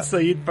 Waleed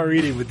Saeed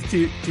Faridi with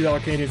the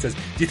 $2 Canadian says, do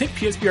you think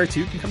PSVR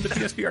 2 can come to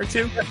PSVR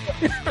 2?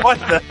 What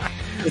the?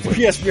 It's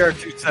PSVR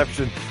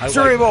 2ception.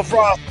 Cerebral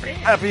Frost,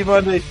 happy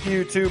Monday to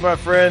you too, my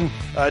friend.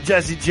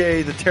 Jesse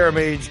J, the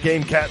Terramage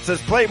Game Cat says,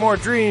 play more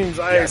dreams.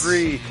 I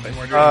agree. Play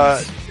more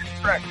dreams.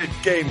 Distracted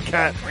Game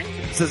Cat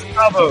says,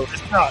 Albo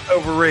is not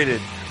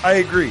overrated. I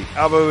agree.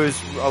 Albo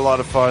is a lot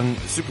of fun,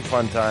 super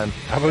fun time.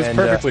 Albo is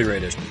perfectly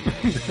rated.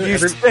 You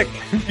stick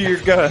to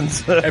your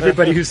guns.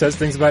 Everybody who says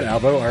things about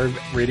Albo are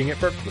rating it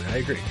perfectly. I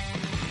agree.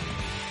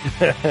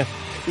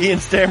 Ian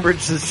Stambridge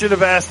says, should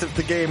have asked if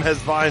the game has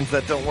vines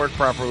that don't work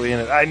properly in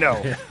it. I know.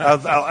 Yeah.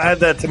 I'll add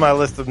that to my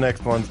list of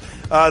next ones.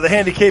 The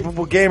Handy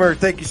Capable Gamer,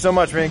 thank you so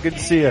much, man. Good to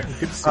see you.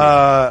 Good to see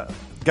you.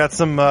 Got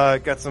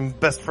some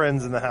best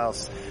friends in the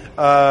house.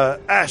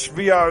 Ash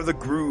VR, the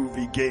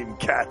groovy Game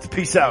Cat.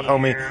 Peace out,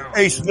 homie.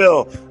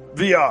 Aceville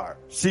VR.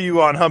 See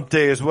you on Hump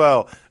Day as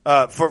well.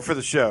 For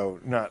the show,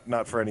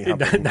 not for any hump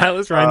day.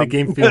 Nihilus Ryan, the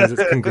Game Feelings.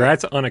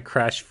 Congrats on a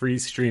crash-free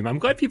stream. I'm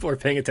glad people are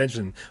paying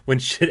attention when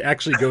shit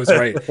actually goes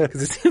right,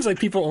 because it seems like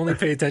people only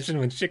pay attention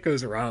when shit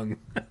goes wrong.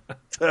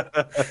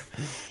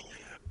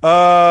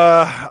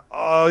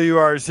 All you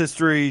are is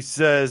history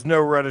says no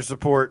rudder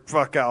support.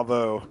 Fuck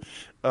Albo.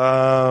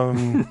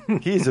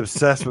 He's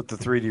obsessed with the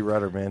 3D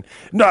rudder, man.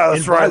 No,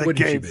 that's right. The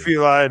Game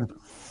Feline.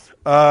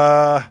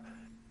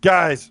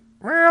 Guys,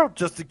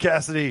 Justin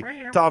Cassidy,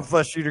 Tom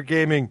Flesh Shooter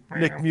Gaming,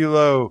 Nick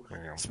Mulo,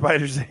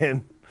 Spiders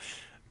In.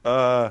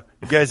 You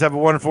guys have a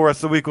wonderful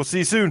rest of the week. We'll see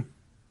you soon.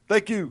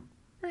 Thank you.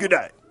 Good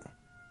night.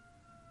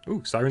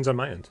 Ooh, sirens on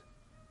my end.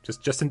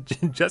 Just in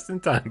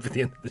time for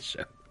the end of the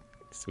show.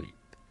 Sweet.